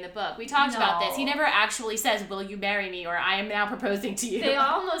 "marry me" in the book. We talked about this. He never actually says, "Will you marry me?" or "I am now proposing to you." They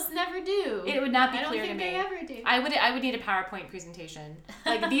almost never do. It would not be clear to me. I don't think they ever do. I would need a PowerPoint presentation.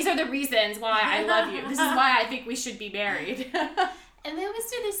 Like, these are the reasons why I love you. This is why I think we should be married. And they always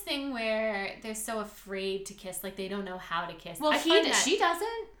do this thing where they're so afraid to kiss, like they don't know how to kiss. Well, she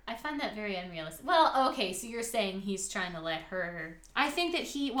doesn't. I find that very unrealistic. Well, okay, so you're saying he's trying to let her... I think that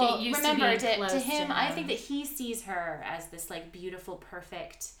he, used to remember, being to close to him, I him. think that he sees her as this, like, beautiful,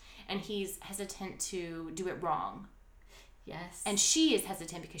 perfect, and he's hesitant to do it wrong. Yes. And she is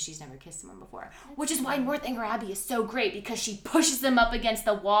hesitant because she's never kissed someone before. Which is why Northanger Abbey is so great, because she pushes him up against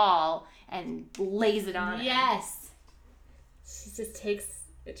the wall and lays it on him. Yes. She just takes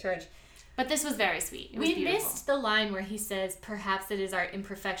the charge. But this was very sweet. It was We beautiful. missed the line where he says, perhaps it is our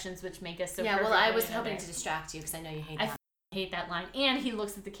imperfections which make us so Yeah, perfect. well, I one was another." hoping to distract you because I know you hate I that. hate that line. And he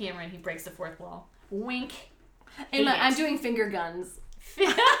looks at the camera and he breaks the fourth wall. Wink. I'm doing finger guns.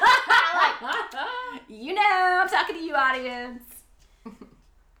 You know, I'm talking to you, audience.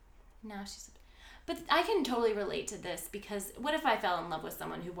 Now she's... But I can totally relate to this, because what if I fell in love with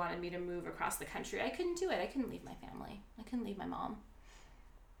someone who wanted me to move across the country? I couldn't do it. I couldn't leave my family. I couldn't leave my mom.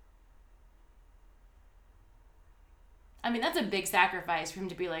 I mean, that's a big sacrifice for him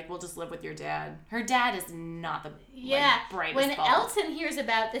to be like, we'll just live with your dad. Her dad is not the brightest when bulb. Elton hears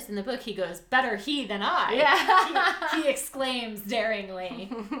about this in the book, he goes, better he than I. Yeah. he exclaims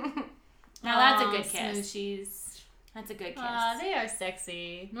daringly. Now that's a good kiss. Smoochies. That's a good kiss. They are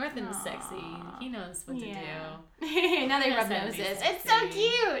sexy. Northen is sexy. He knows what to do. Now they He rub knows how to noses. be It's so sexy.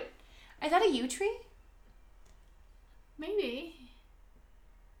 cute. Is that a yew tree? Maybe.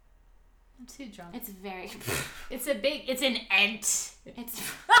 I'm too drunk. It's very... It's an ent. It's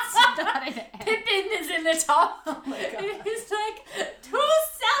not an ant. Pippin is in the top. Oh my God. It's like, to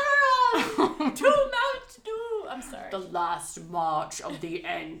Celeron! To Mount Dew! I'm sorry. The last march of the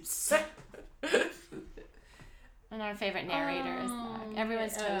Ents. And our favorite narrator is back.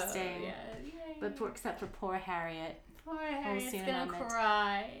 Everyone's toasting. Yeah. But except for poor Harriet. Poor Harriet's see in a gonna moment.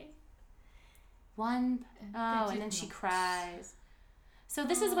 cry. And then she cries. So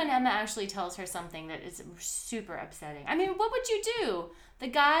this is when Emma actually tells her something that is super upsetting. I mean, what would you do? The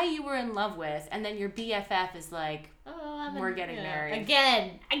guy you were in love with, and then your BFF is like, we're getting married.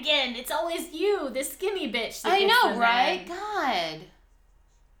 Again, it's always you, this skinny bitch. That I gets know, the right? man. God.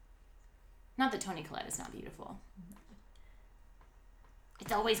 Not that Toni Collette is not beautiful.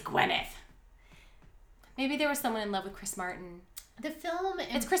 It's always Gwyneth. Maybe there was someone in love with Chris Martin. The film...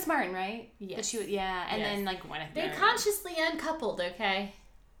 It's Chris Martin, right? Yes. That she would, yeah. And Yes. then, like, Gwyneth. They married. consciously uncoupled, okay?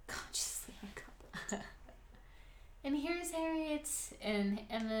 Consciously uncoupled. And here's Harriet and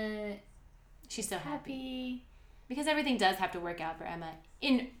Emma She's so happy. happy. Because everything does have to work out for Emma.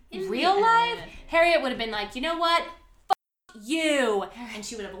 In In real the life, end. Harriet would have been like, you know what? You. And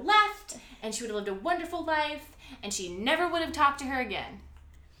she would have left, and she would have lived a wonderful life, and she never would have talked to her again.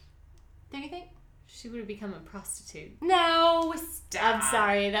 Don't you think? She would have become a prostitute. No, stop. I'm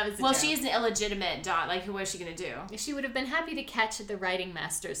sorry, that was a Well, joke. she's an illegitimate daughter. Like, what is she going to do? She would have been happy to catch the writing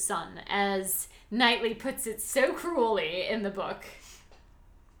master's son, as Knightley puts it so cruelly in the book.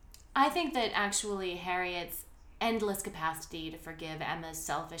 I think that actually Harriet's endless capacity to forgive Emma's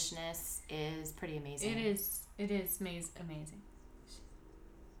selfishness is pretty amazing. It is amazing.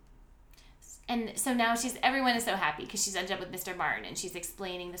 And so now everyone is so happy because she's ended up with Mr. Martin, and she's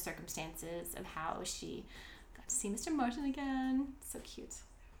explaining the circumstances of how she got to see Mr. Martin again. So cute.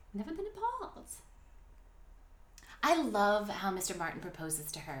 Never been appalled. I love how Mr. Martin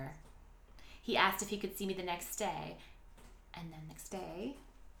proposes to her. He asked if he could see me the next day, and then next day,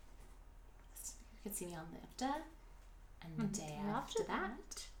 he could see me on the after, and the day after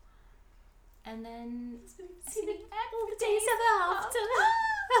that, and then see me all the days after.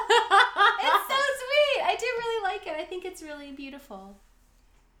 It's so sweet. I do really like it. I think it's really beautiful.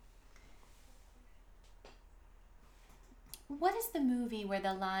 What is the movie where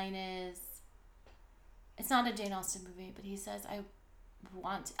the line is... It's not a Jane Austen movie, but he says, I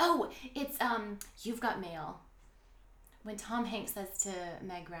want to... Oh, it's You've Got Mail. When Tom Hanks says to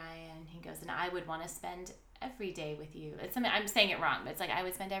Meg Ryan, he goes, and I would want to spend every day with you. It's something, I'm saying it wrong, but it's like, I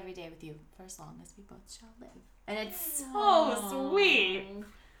would spend every day with you for as long as we both shall live. And it's so sweet.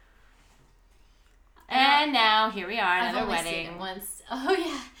 And now, here we are, I've another only seen wedding. it once. Oh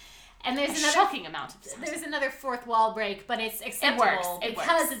yeah, and there's A another shocking amount of time. There's another fourth wall break, but it's acceptable It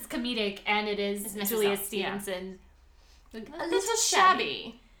because works. it's comedic and it is It's Mrs. Julia Ellis, yeah. Stevenson. A little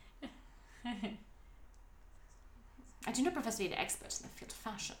shabby. I do know Professor to be an expert in the field of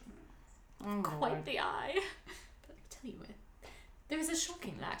fashion. Oh, Quite Lord. the eye. But I'll tell you what, there's a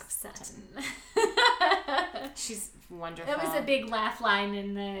shocking lack of satin. She's wonderful. That was a big laugh line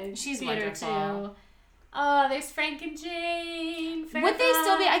in the She's theater wonderful. too. Oh, there's Frank and Jane. Would they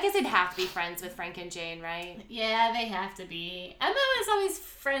still be? Fairfax. I guess they'd have to be friends with Frank and Jane, right? Yeah, they have to be. Emma was always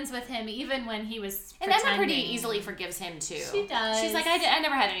friends with him, even when he was And Emma pretty pretending. easily forgives him, too. She does. She's like, I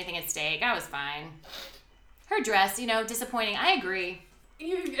never had anything at stake. I was fine. Her dress, disappointing. I agree.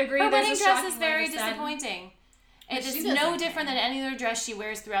 You agree? Her there's wedding a dress shocking is very later sad- disappointing. But It she is doesn't no different care. than any other dress she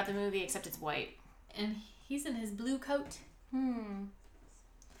wears throughout the movie, except it's white. And he's in his blue coat.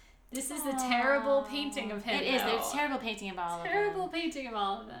 This is a Aw. terrible painting of him. It is. though. There's terrible painting of all of them. Terrible painting of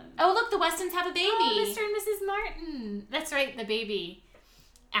all of them. Oh, look, the Westons have a baby. Oh, Mr. and Mrs. Martin. That's right, the baby.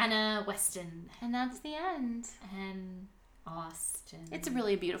 Anna Weston And that's the end. and Austin. It's a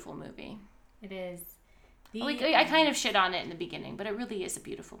really beautiful movie. It is. Like, I kind of shit on it in the beginning, but it really is a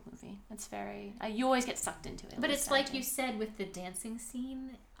beautiful movie. It's very... you always get sucked into it. But least it's I like do. you said with the dancing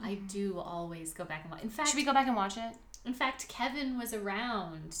scene. I do always go back and watch. Should we go back and watch it? In fact, Kevin was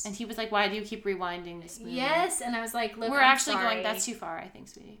around. And he was like, why do you keep rewinding this movie? Yes, and I was like, look, We're I'm actually sorry. going... That's too far, I think,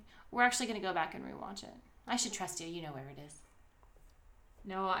 sweetie. We're actually going to go back and rewatch it. I should trust you. You know where it is.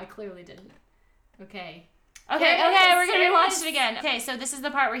 No, I clearly didn't. Okay. Okay, There it okay, is, we're going there to it rewatch is. it again. Okay, so this is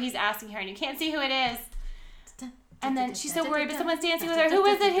the part where he's asking her, and you can't see who it is. And then she's so worried, but someone's dancing with her. Who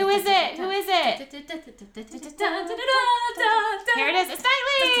is it? Who is it? Who is it? Here it is. It's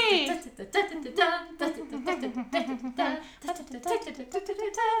Knightley!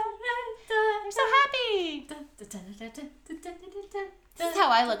 They're so happy! This is how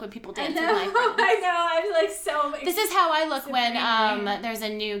I look when people dance with my friends. I know, I'm like so This is how I look when Supreme. there's a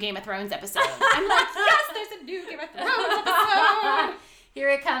new Game of Thrones episode. I'm like, yes, there's a new Game of Thrones episode! Here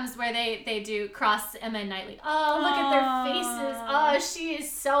it comes where they do cross Emma and Knightley. Oh, look at their faces. Oh, she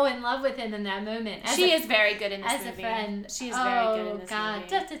is so in love with him in that moment. She is very good in this as movie. a friend. She is very good in this God. movie.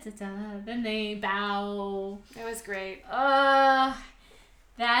 Da, da, da, da. Then they bow. It was great. That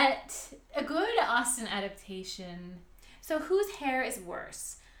a good Austen adaptation. So whose hair is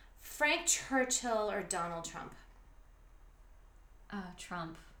worse? Frank Churchill or Donald Trump?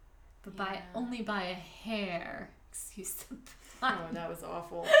 Trump, but Yeah. only by a hair. Excuse the Oh, that was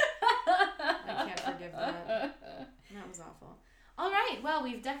awful. I can't forgive that. That was awful. All right. Well,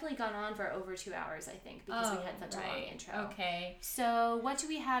 we've definitely gone on for over 2 hours, I think, because we had such a long intro. Okay. So what do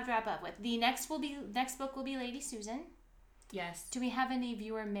we have to wrap up with? The next book will be Lady Susan. Yes. Do we have any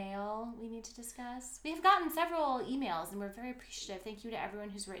viewer mail we need to discuss? We have gotten several emails, and we're very appreciative. Thank you to everyone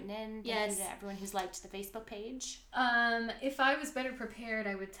who's written in. Yes. Thank you to everyone who's liked the Facebook page. If I was better prepared,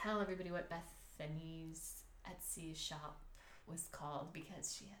 I would tell everybody what Bethany's Etsy shop was called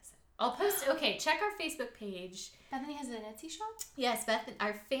because she has it. I'll post. Okay, check our Facebook page. Bethany has an Etsy shop? Yes,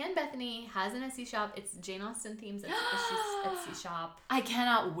 our fan Bethany has an Etsy shop. It's Jane Austen Themes Etsy shop. I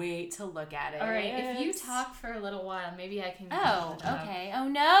cannot wait to look at it. All right, if you talk for a little while, maybe I can. Oh, okay. Oh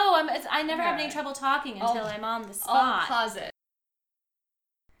no, I never have any Okay. trouble talking until I'm on the spot. I'll pause it.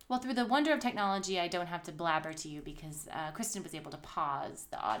 Well, through the wonder of technology, I don't have to blabber to you because Kristen was able to pause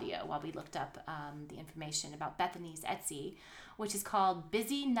the audio while we looked up the information about Bethany's Etsy, which is called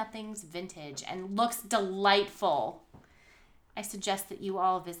Busy Nothings Vintage and looks delightful. I suggest that you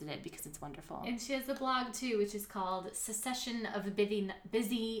all visit it because it's wonderful. And she has a blog too, which is called Secession of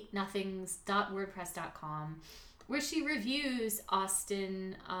BusyNothings.wordpress.com, where she reviews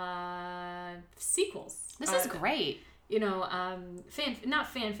Austen sequels. This is great. You know,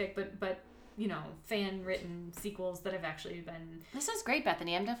 not fanfic, but you know, fan written sequels that have actually been. This is great,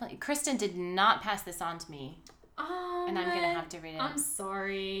 Bethany. Kristen did not pass this on to me. Oh, And I'm going to have to read it. I'm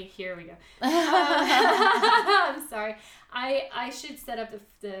sorry. Here we go. I'm sorry. I should set up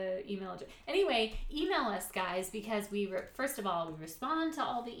the email address. Anyway, email us, guys, because first of all, we respond to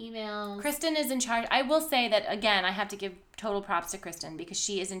all the emails. Kristen is in charge. I will say that, again, I have to give total props to Kristen because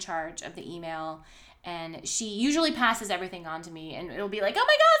she is in charge of the email. And she usually passes everything on to me. And it'll be like, oh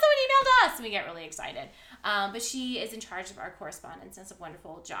my God, someone emailed us. And we get really excited. But she is in charge of our correspondence. And it's a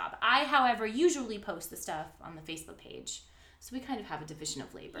wonderful job. I, however, usually post the stuff on the Facebook page. So we kind of have a division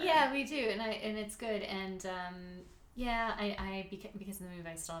of labor. Yeah, we do, and it's good. And because of the movie,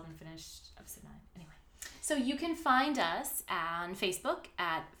 I still haven't finished episode 9. Anyway, So you can find us on Facebook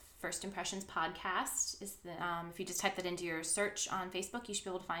at First Impressions Podcast. If you just type that into your search on Facebook, you should be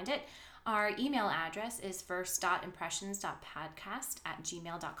able to find it. Our email address is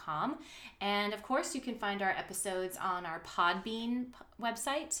first.impressions.podcast@gmail.com. And of course, you can find our episodes on our Podbean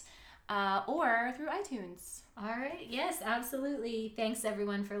website or through iTunes. all right. Yes, absolutely. Thanks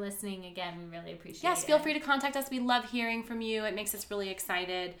everyone for listening. Again, we really appreciate it. Yes, feel free to contact us. We love hearing from you. It makes us really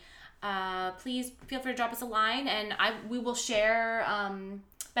excited. Please feel free to drop us a line, and we will share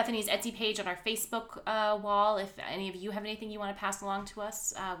Bethany's Etsy page on our Facebook wall. If any of you have anything you want to pass along to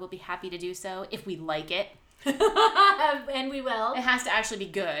us, we'll be happy to do so if we like it. And we will. It has to actually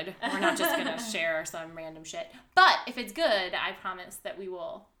be good. We're not just going to share some random shit. But if it's good, I promise that we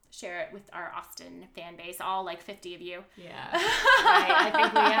will share it with our Austin fan base, all like 50 of you. Yeah. Right. I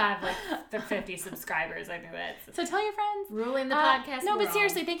think we have like the 50 subscribers. I knew it. So tell your friends. Ruling the podcast. No, but world.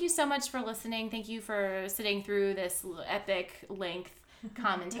 seriously, thank you so much for listening. Thank you for sitting through this epic length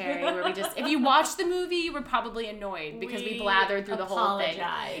commentary where we just, if you watched the movie, you were probably annoyed because we blathered through the whole thing.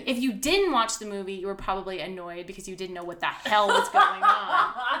 If you didn't watch the movie, you were probably annoyed because you didn't know what the hell was going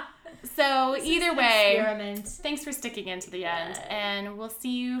on. So either way, experiment. Thanks for sticking in to the end, and we'll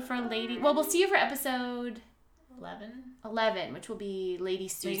see you for we'll see you for episode 11, 11, which will be Lady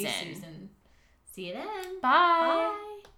Susan. See you then. Bye.